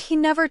 What he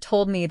never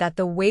told me that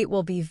the wait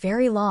will be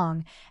very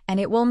long and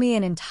it will be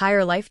an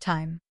entire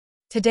lifetime.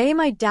 Today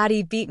my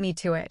daddy beat me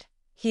to it.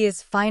 He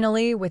is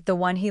finally with the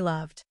one he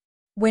loved.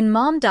 When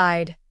Mom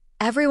died,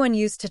 everyone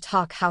used to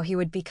talk how he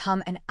would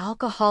become an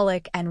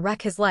alcoholic and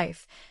wreck his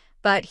life,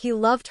 but he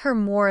loved her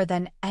more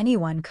than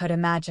anyone could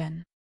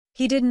imagine.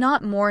 He did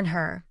not mourn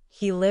her,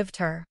 he lived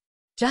her.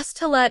 Just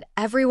to let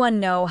everyone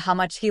know how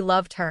much he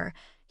loved her,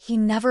 he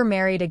never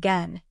married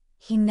again.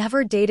 He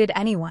never dated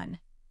anyone.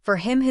 For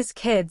him, his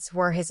kids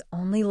were his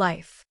only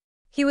life.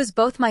 He was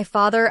both my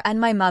father and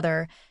my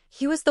mother.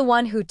 He was the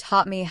one who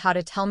taught me how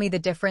to tell me the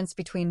difference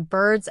between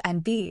birds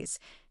and bees.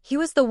 He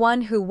was the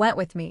one who went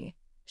with me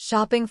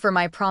shopping for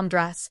my prom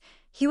dress.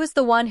 He was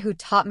the one who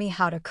taught me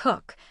how to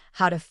cook,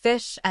 how to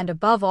fish, and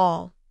above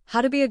all,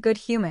 how to be a good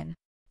human.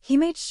 He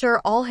made sure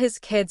all his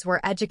kids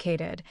were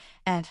educated,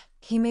 and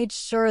he made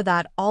sure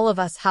that all of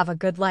us have a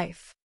good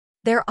life.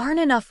 There aren't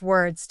enough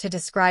words to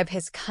describe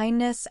his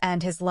kindness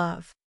and his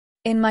love.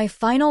 In my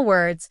final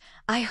words,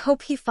 I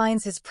hope he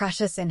finds his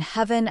precious in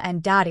heaven.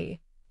 And Daddy,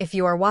 if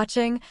you are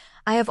watching,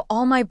 I have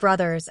all my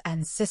brothers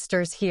and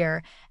sisters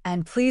here,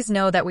 and please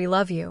know that we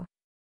love you.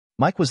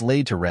 Mike was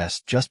laid to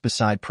rest just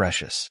beside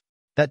Precious.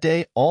 That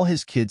day, all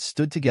his kids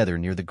stood together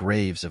near the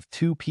graves of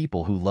two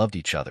people who loved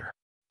each other,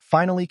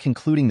 finally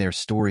concluding their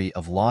story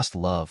of lost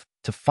love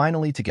to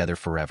finally together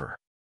forever.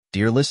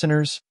 Dear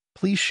listeners,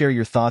 please share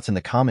your thoughts in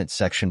the comments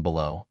section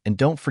below and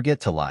don't forget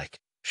to like,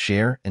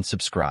 share, and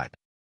subscribe.